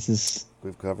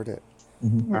 We've covered it.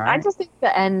 Mm-hmm. I just think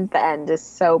the end is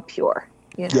so pure.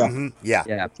 Yeah. Mm-hmm.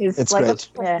 Yeah. It's like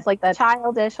great. It's like that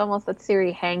childish, almost, that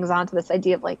Ciri hangs on to this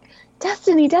idea of like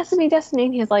destiny,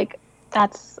 and he's like,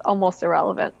 that's almost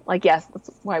irrelevant. Like, yes,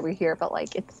 that's why we're here, but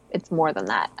like it's more than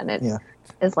that, and it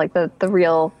is like the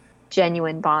real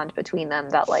genuine bond between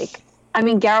them. That like, I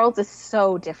mean, Geralt is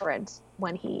so different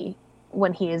when he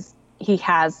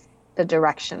has the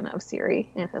direction of Ciri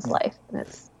in his life, and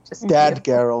it's just Dad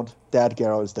Geralt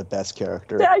is the best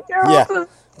character. Dad Geralt is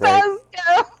best.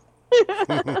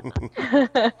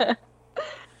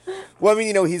 Well, I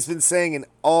mean, he's been saying in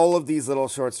all of these little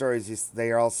short stories, they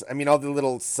are all, I mean, all the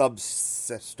little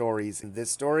sub-stories in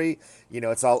this story,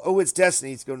 it's all, oh, it's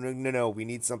destiny. He's going, no, we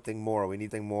need something more.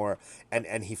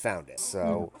 And he found it.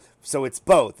 So it's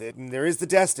both. There is the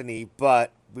destiny,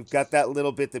 but we've got that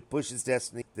little bit that pushes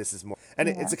destiny. This is more, and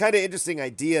it's a kind of interesting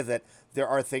idea that there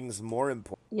are things more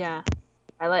important. Yeah,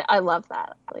 I love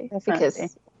that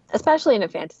because especially in a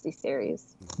fantasy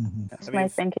series. That's my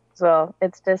thinking as well.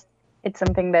 It's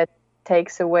something that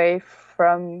takes away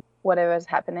from whatever's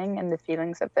happening and the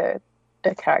feelings of the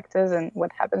characters and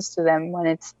what happens to them when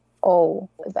it's all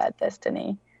about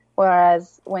destiny.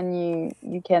 Whereas when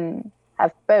you can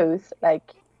have both,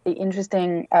 like the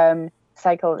interesting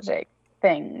psychological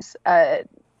things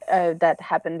that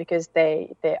happen because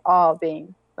they are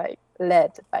being like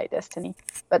led by destiny,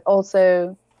 but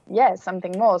also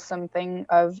something more, something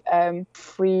of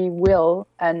free will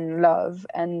and love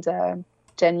and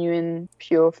genuine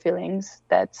pure feelings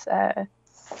that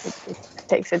it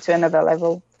takes it to another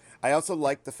level. I also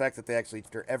like the fact that they actually,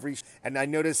 after every, and I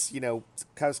notice,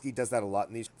 Sapkowski does that a lot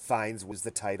in these, finds was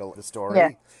the title of the story. Yeah.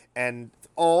 And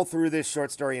all through this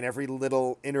short story and every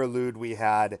little interlude we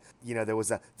had,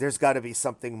 there's got to be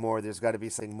something more,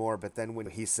 But then when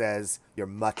he says, you're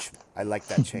much, I like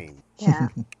that change. Yeah.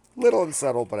 Little and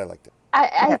subtle, but I liked it.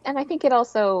 And I think it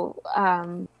also,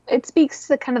 it speaks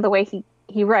to kind of the way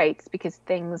he writes, because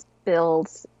things build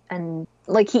and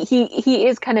like he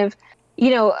is kind of,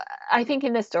 I think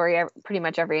in this story, pretty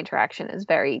much every interaction is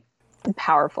very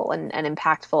powerful and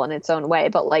impactful in its own way.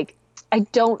 But like, I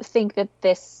don't think that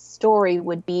this story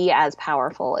would be as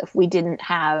powerful if we didn't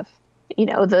have,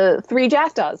 the Three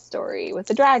Jackdaws story with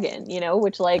the dragon,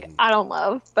 which like I don't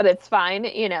love, but it's fine,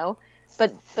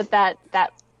 But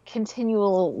that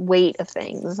continual weight of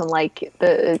things and like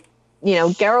the,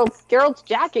 Geralt's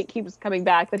jacket keeps coming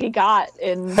back that he got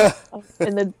in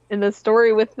the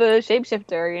story with the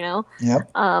shapeshifter,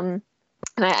 Yep. And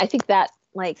I think that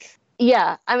like,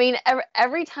 yeah, I mean,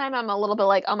 every time I'm a little bit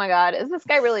like, oh my God, is this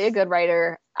guy really a good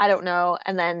writer? I don't know.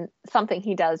 And then something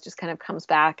he does just kind of comes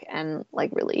back and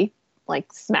like really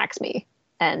like smacks me.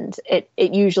 And it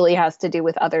usually has to do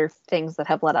with other things that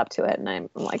have led up to it. And I'm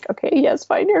like, okay, yes,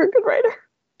 fine, you're a good writer.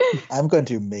 I'm going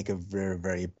to make a very,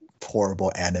 very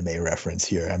horrible anime reference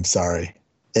here. I'm sorry.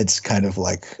 It's kind of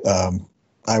like I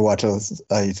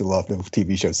used to love the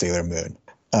TV show Sailor Moon.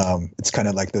 It's kind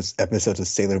of like those episodes of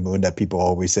Sailor Moon that people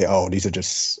always say, oh, these are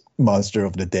just monster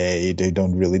of the day.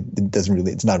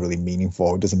 It's not really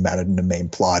meaningful. It doesn't matter in the main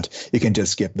plot. You can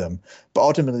just skip them. But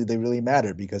ultimately they really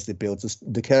matter because it builds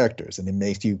the characters and it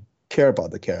makes you care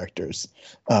about the characters.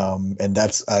 And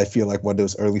that's, I feel like, what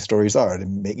those early stories are.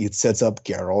 It sets up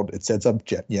Geralt, it sets up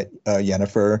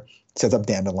Yennefer, it sets up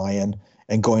Dandelion.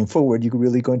 And going forward, you're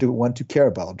really going to want to care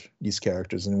about these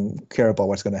characters and care about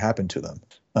what's going to happen to them.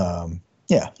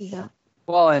 Yeah.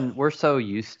 Well, and we're so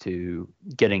used to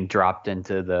getting dropped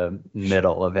into the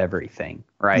middle of everything,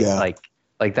 right? Yeah.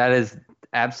 Like that is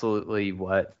absolutely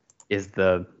what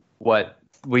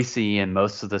we see in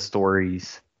most of the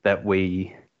stories that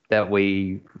we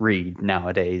read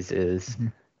nowadays is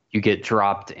you get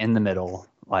dropped in the middle,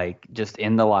 like just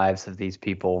in the lives of these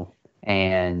people,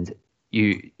 and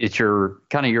it's your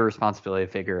responsibility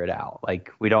to figure it out.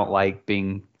 Like we don't like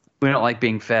being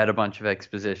fed a bunch of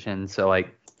exposition. So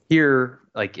like here,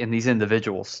 like in these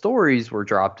individual stories, we're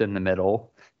dropped in the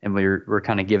middle and we're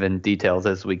kind of given details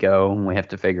as we go and we have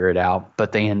to figure it out.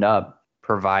 But they end up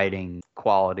providing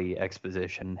quality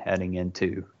exposition heading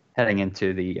into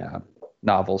the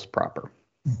novels proper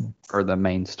or the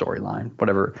main storyline,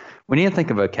 whatever. We need to think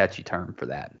of a catchy term for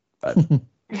that. But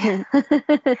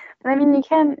I mean,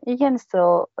 you can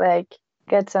still like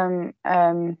get some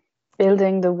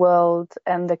building the world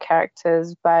and the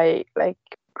characters by like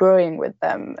growing with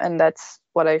them, and that's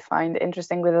what I find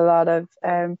interesting with a lot of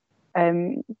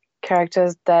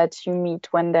characters that you meet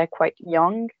when they're quite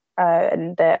young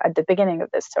and they're at the beginning of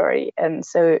the story, and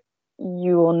so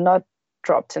you are not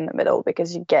dropped in the middle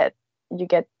because you get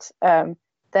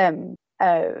them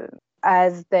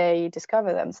as they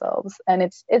discover themselves, and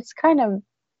it's kind of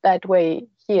that way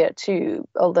here too,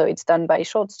 although it's done by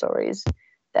short stories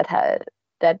that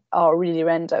are really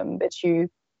random, but you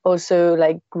also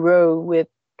like grow with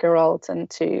Geralt and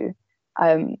to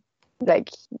like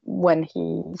when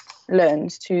he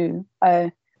learns to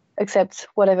accept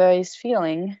whatever he's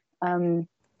feeling, and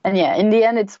yeah, in the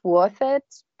end it's worth it,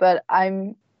 but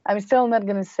I'm still not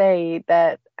gonna say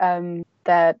that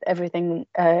that everything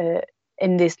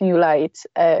in this new light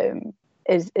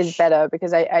is better,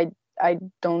 because I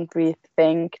don't really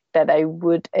think that I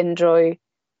would enjoy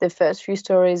the first few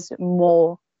stories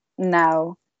more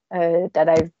now that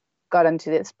I've gotten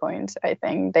to this point. I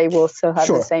think they will still have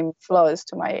the same flaws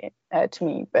to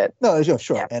me, but no,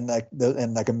 sure. Yeah. And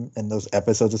those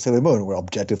episodes of Sailor Moon were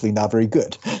objectively not very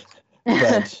good,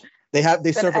 but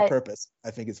they serve a purpose.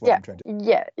 I think is what I'm trying to.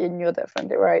 Yeah, and you're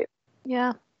definitely right.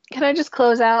 Yeah. Can I just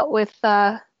close out with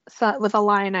with a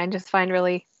line I just find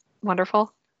really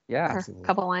wonderful? Yeah. Or a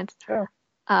couple lines. Sure.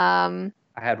 Um,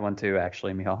 I had one too,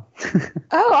 actually, Michal.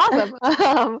 oh,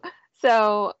 awesome.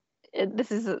 So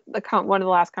this is one of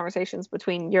the last conversations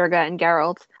between Jurga and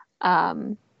Geralt.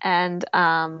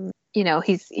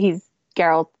 He's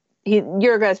Geralt.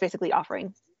 Jurga is basically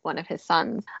offering one of his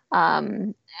sons.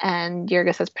 And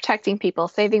Jurga says, protecting people,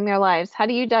 saving their lives. How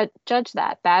do you judge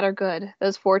that? Bad or good?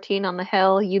 Those 14 on the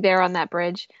hill, you there on that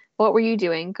bridge. What were you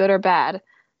doing? Good or bad?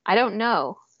 I don't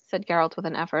know, said Geralt with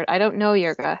an effort. I don't know,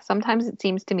 Jurga. Sometimes it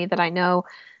seems to me that I know,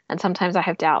 and sometimes I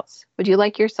have doubts. Would you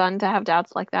like your son to have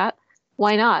doubts like that?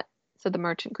 Why not? Said the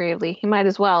merchant gravely. He might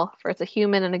as well, for it's a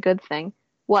human and a good thing.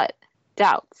 What?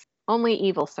 Doubts. Only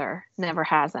evil, sir. Never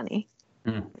has any.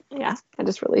 Yeah, I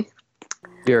just really...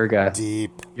 Jurga.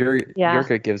 Deep.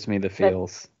 Jurga gives me the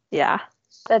feels. Yeah.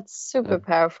 That's super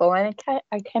powerful, and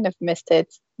I kind of missed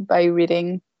it by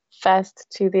reading fast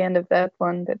to the end of that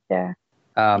one, but yeah.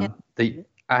 I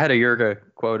had a Jurga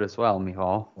quote as well,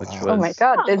 Michal, which was... Oh my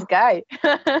god, this guy.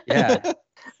 Yeah.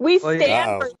 We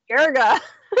stand for Jurga.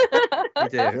 He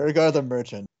did. Jurga the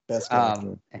merchant. Best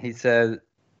character. He said,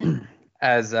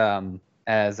 as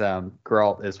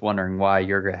Geralt is wondering why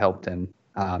Jurga helped him,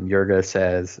 Jurga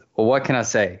says, well, what can I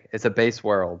say? It's a base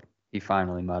world, he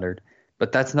finally muttered.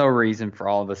 But that's no reason for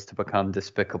all of us to become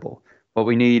despicable. What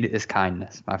we need is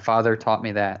kindness. My father taught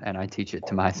me that, and I teach it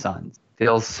to my sons.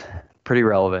 Feels pretty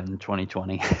relevant in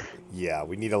 2020. Yeah,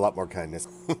 we need a lot more kindness.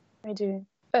 We do.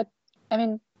 But, I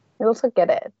mean, we also get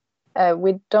it.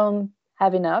 We don't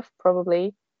have enough,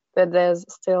 probably, but there's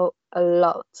still a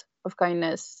lot of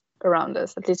kindness around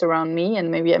us, at least around me, and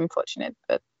maybe I'm fortunate,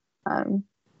 but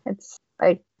it's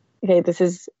like, okay, this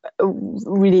is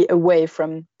really away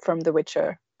from the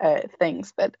Witcher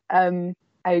things, but I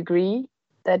agree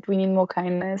that we need more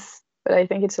kindness, but I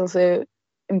think it's also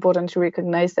important to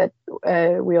recognize that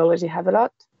we already have a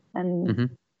lot, and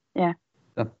yeah.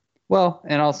 Well,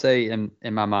 and I'll say in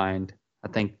my mind, I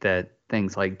think that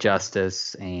things like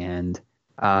justice and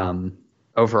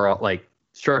overall, like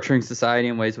structuring society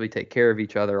in ways we take care of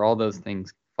each other, all those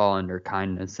things fall under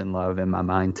kindness and love in my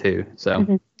mind too.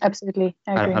 So absolutely,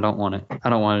 I agree. I don't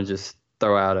want to just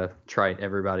throw out a trite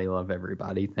everybody love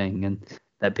everybody thing and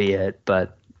that be it.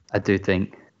 But I do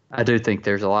think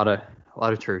there's a lot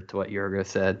of truth to what Jurga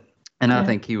said, and I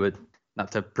think he would,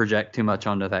 not to project too much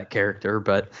onto that character,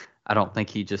 but I don't think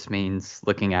he just means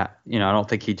I don't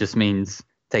think he just means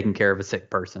taking care of a sick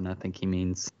person. I think he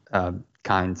means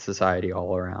kind society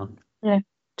all around. Yeah,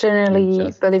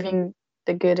 generally believing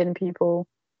the good in people.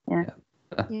 Yeah.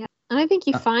 And I think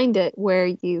you find it where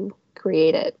you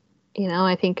create it.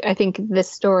 I think this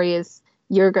story is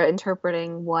Jurga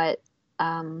interpreting what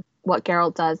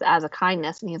Geralt does as a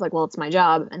kindness, and he's like, well, it's my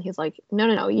job, and he's like,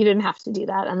 no, you didn't have to do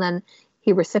that, and then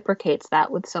he reciprocates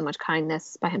that with so much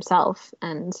kindness by himself,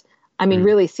 and I mean,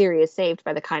 really, Ciri is saved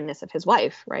by the kindness of his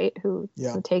wife, right? Who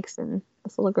takes in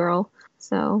this little girl.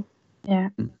 So yeah,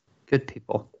 good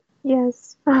people.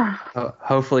 Yes.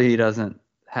 Hopefully he doesn't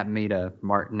meet a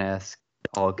Martin-esque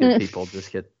all good people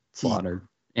just get slaughtered.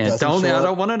 And I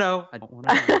don't want to know. I don't want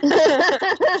to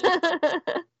know.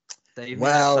 Save me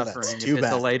that suffering. That's too if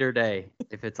bad. It's a later day.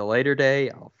 If it's a later day,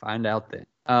 I'll find out then.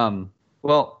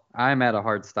 Well, I'm at a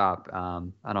hard stop.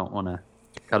 I don't want to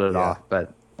cut it off,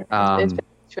 but it's been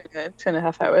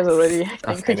 2.5 hours already.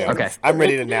 I think. Okay. I'm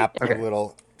ready to nap a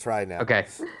little. Try now. Okay.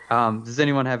 Does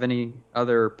anyone have any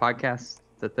other podcasts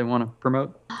that they want to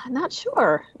promote? Not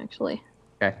sure, actually.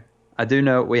 Okay. I do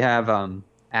know we have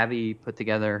Abby put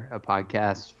together a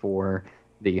podcast for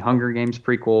the Hunger Games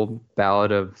prequel,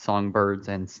 Ballad of Songbirds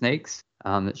and Snakes.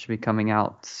 That should be coming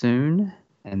out soon.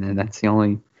 And then that's the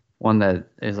only one that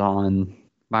is on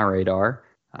my radar.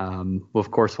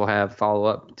 Of course, we'll have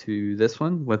follow-up to this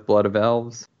one with Blood of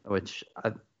Elves, which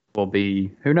will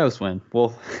be, who knows when.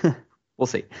 We'll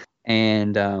see.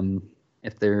 And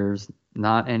if there's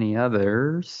not any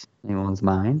others, anyone's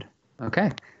mind.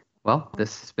 Okay. Well,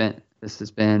 this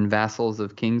has been Vassals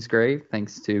of Kingsgrave.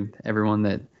 Thanks to everyone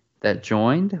that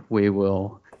joined. We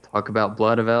will talk about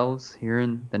Blood of Elves here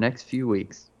in the next few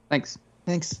weeks. Thanks.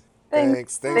 Thanks,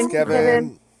 Thanks,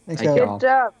 Kevin. Thanks, Thank Kevin. y'all. Good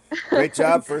job. Great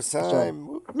job, first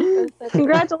time.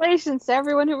 Congratulations to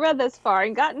everyone who read this far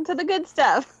and gotten to the good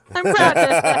stuff. I'm proud of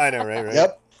it. I know, right?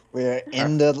 Yep, we're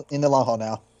in the long haul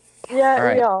now. Yeah, All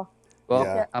right. we are. Well,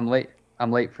 Yeah.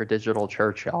 I'm late for Digital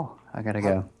Church, y'all. I gotta How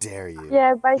go. dare you?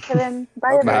 Yeah, bye, Kevin.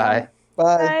 Bye, Okay. everyone. Bye.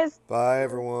 Bye. Guys. Bye,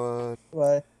 everyone.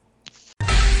 Bye.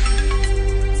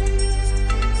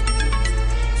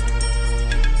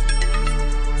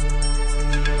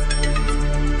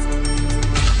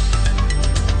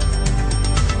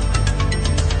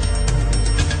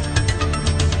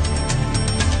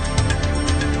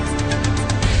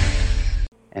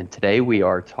 today we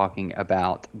are talking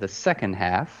about the second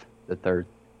half, the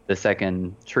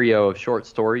second trio of short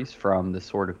stories from The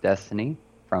Sword of Destiny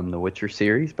from the Witcher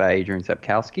series by Adrian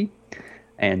Sapkowski.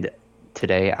 And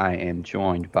today I am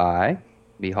joined by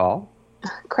Mihal.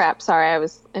 Crap, sorry, I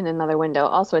was in another window.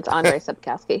 Also, it's Andrzej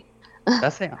Sapkowski.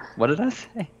 What did I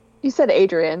say? You said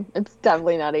Adrian. It's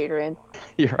definitely not Adrian.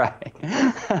 You're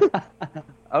right.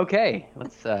 Okay,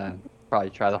 let's probably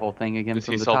try the whole thing again Does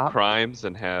from he the solve top. crimes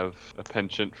and have a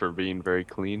penchant for being very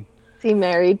clean? Is he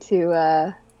married to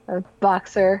a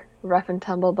boxer, rough and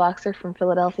tumble boxer from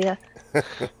Philadelphia?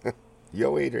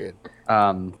 Yo, Adrian.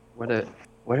 What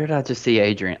did I just see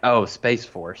Adrian? Oh, Space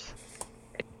Force.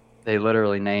 They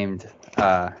literally named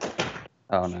oh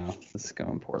no, this is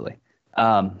going poorly.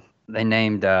 They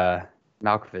named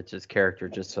Malkovich's character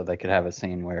just so they could have a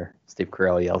scene where Steve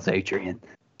Carell yells Adrian.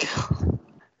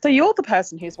 So you're the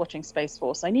person who's watching Space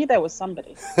Force. I knew there was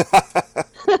somebody.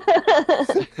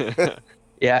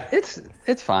 Yeah,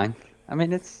 it's fine. I mean,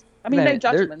 no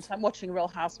judgment. I'm watching Real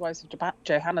Housewives of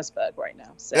Johannesburg right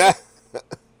now. So.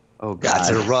 Oh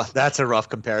God, That's a rough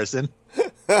comparison.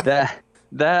 that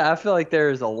I feel like there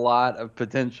is a lot of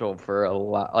potential for a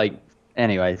lot. Like,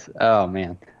 anyways, oh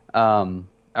man. All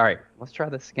right, let's try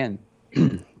this again.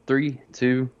 3,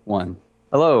 2, 1.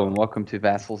 Hello and welcome to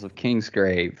Vassals of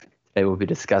Kingsgrave. Today we'll be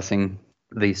discussing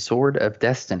The Sword of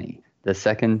Destiny, the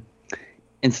second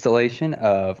installation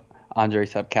of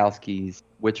Andrzej Sapkowski's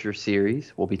Witcher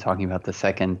series. We'll be talking about the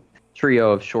second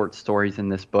trio of short stories in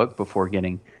this book before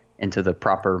getting into the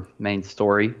proper main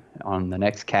story on the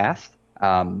next cast.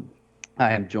 I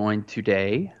am joined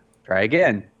today, try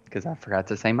again, because I forgot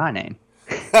to say my name.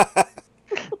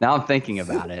 Now I'm thinking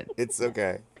about it. It's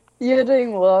okay. You're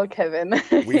doing well, Kevin.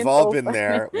 We've all been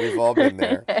there. We've all been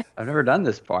there. I've never done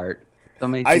this part. So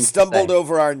many I things to stumbled say.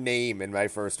 over our name in my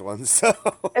first one, so.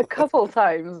 A couple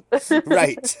times.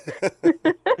 Right.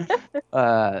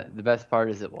 The best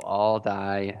part is it will all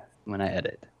die when I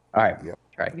edit. All right, Yep.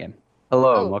 try again.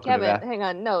 Hello, and welcome Kevin, to hang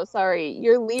on. No, sorry.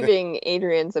 You're leaving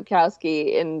Adrian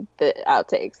Sapkowski in the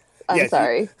outtakes. I'm Yeah,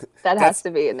 sorry. That that's- has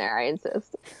to be in there. I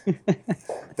insist.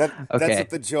 That's Okay. what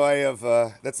the joy of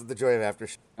after.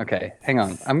 Okay, hang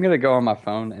on. I'm gonna go on my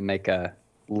phone and make a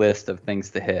list of things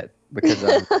to hit because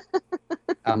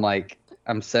I'm like,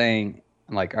 all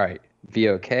right,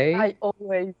 VOK, I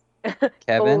always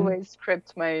Kevin. always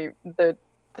script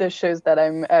the shows that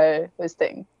I'm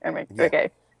hosting. I'm like, Yeah.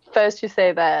 okay, first you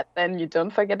say that, then you don't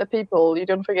forget the people, you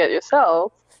don't forget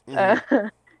yourself.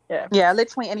 Yeah,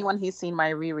 literally anyone who's seen my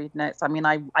reread notes. I mean,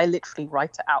 I literally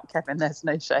write it out, Kevin. There's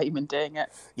no shame in doing it.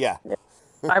 Yeah.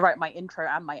 I write my intro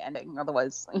and my ending.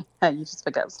 Otherwise, you just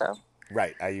forget stuff.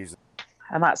 Right. I usually.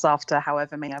 And that's after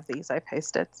however many of these I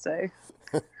posted. So,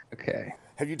 Okay.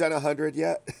 Have you done 100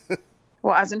 yet?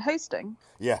 well, as in hosting,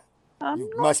 Yeah. I'm You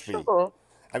not must be. sure.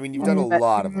 I mean, you've done a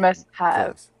lot of them. Must have.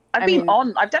 Close.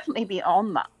 I've definitely been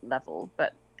on that level,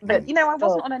 but I wasn't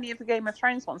still. on any of the Game of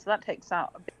Thrones ones, so that takes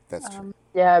out a bit. That's true.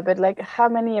 Yeah, but like, how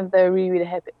many of the reread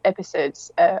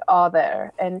episodes are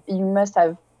there? And you must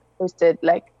have hosted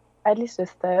like at least a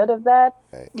third of that.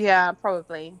 Yeah,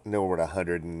 probably. No, we're at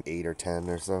 108 or 10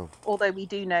 or so. Although we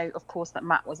do know, of course, that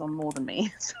Matt was on more than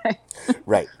me. So.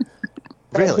 Right.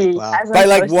 Really? He Wow. hasn't By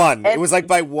like hosted one. It was any. like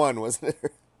by one, wasn't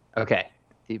it? Okay.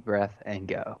 Deep breath and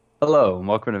go. Hello and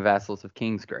welcome to Vassals of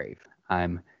Kingsgrave.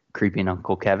 I'm creepy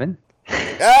Uncle Kevin.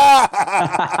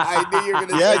 I knew you were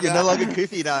gonna say Yeah, that. you're no longer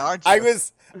creepy now, aren't you?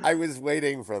 I was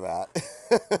waiting for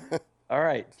that. All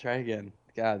right, try again.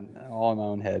 God, all in my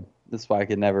own head. This is why I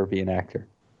could never be an actor.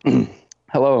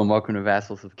 Hello and welcome to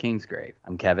Vassals of Kingsgrave.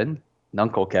 I'm Kevin,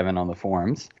 Nuncle Kevin on the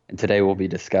forums, and today we'll be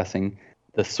discussing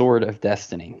The Sword of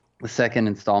Destiny, the second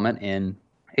installment in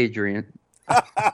Adrian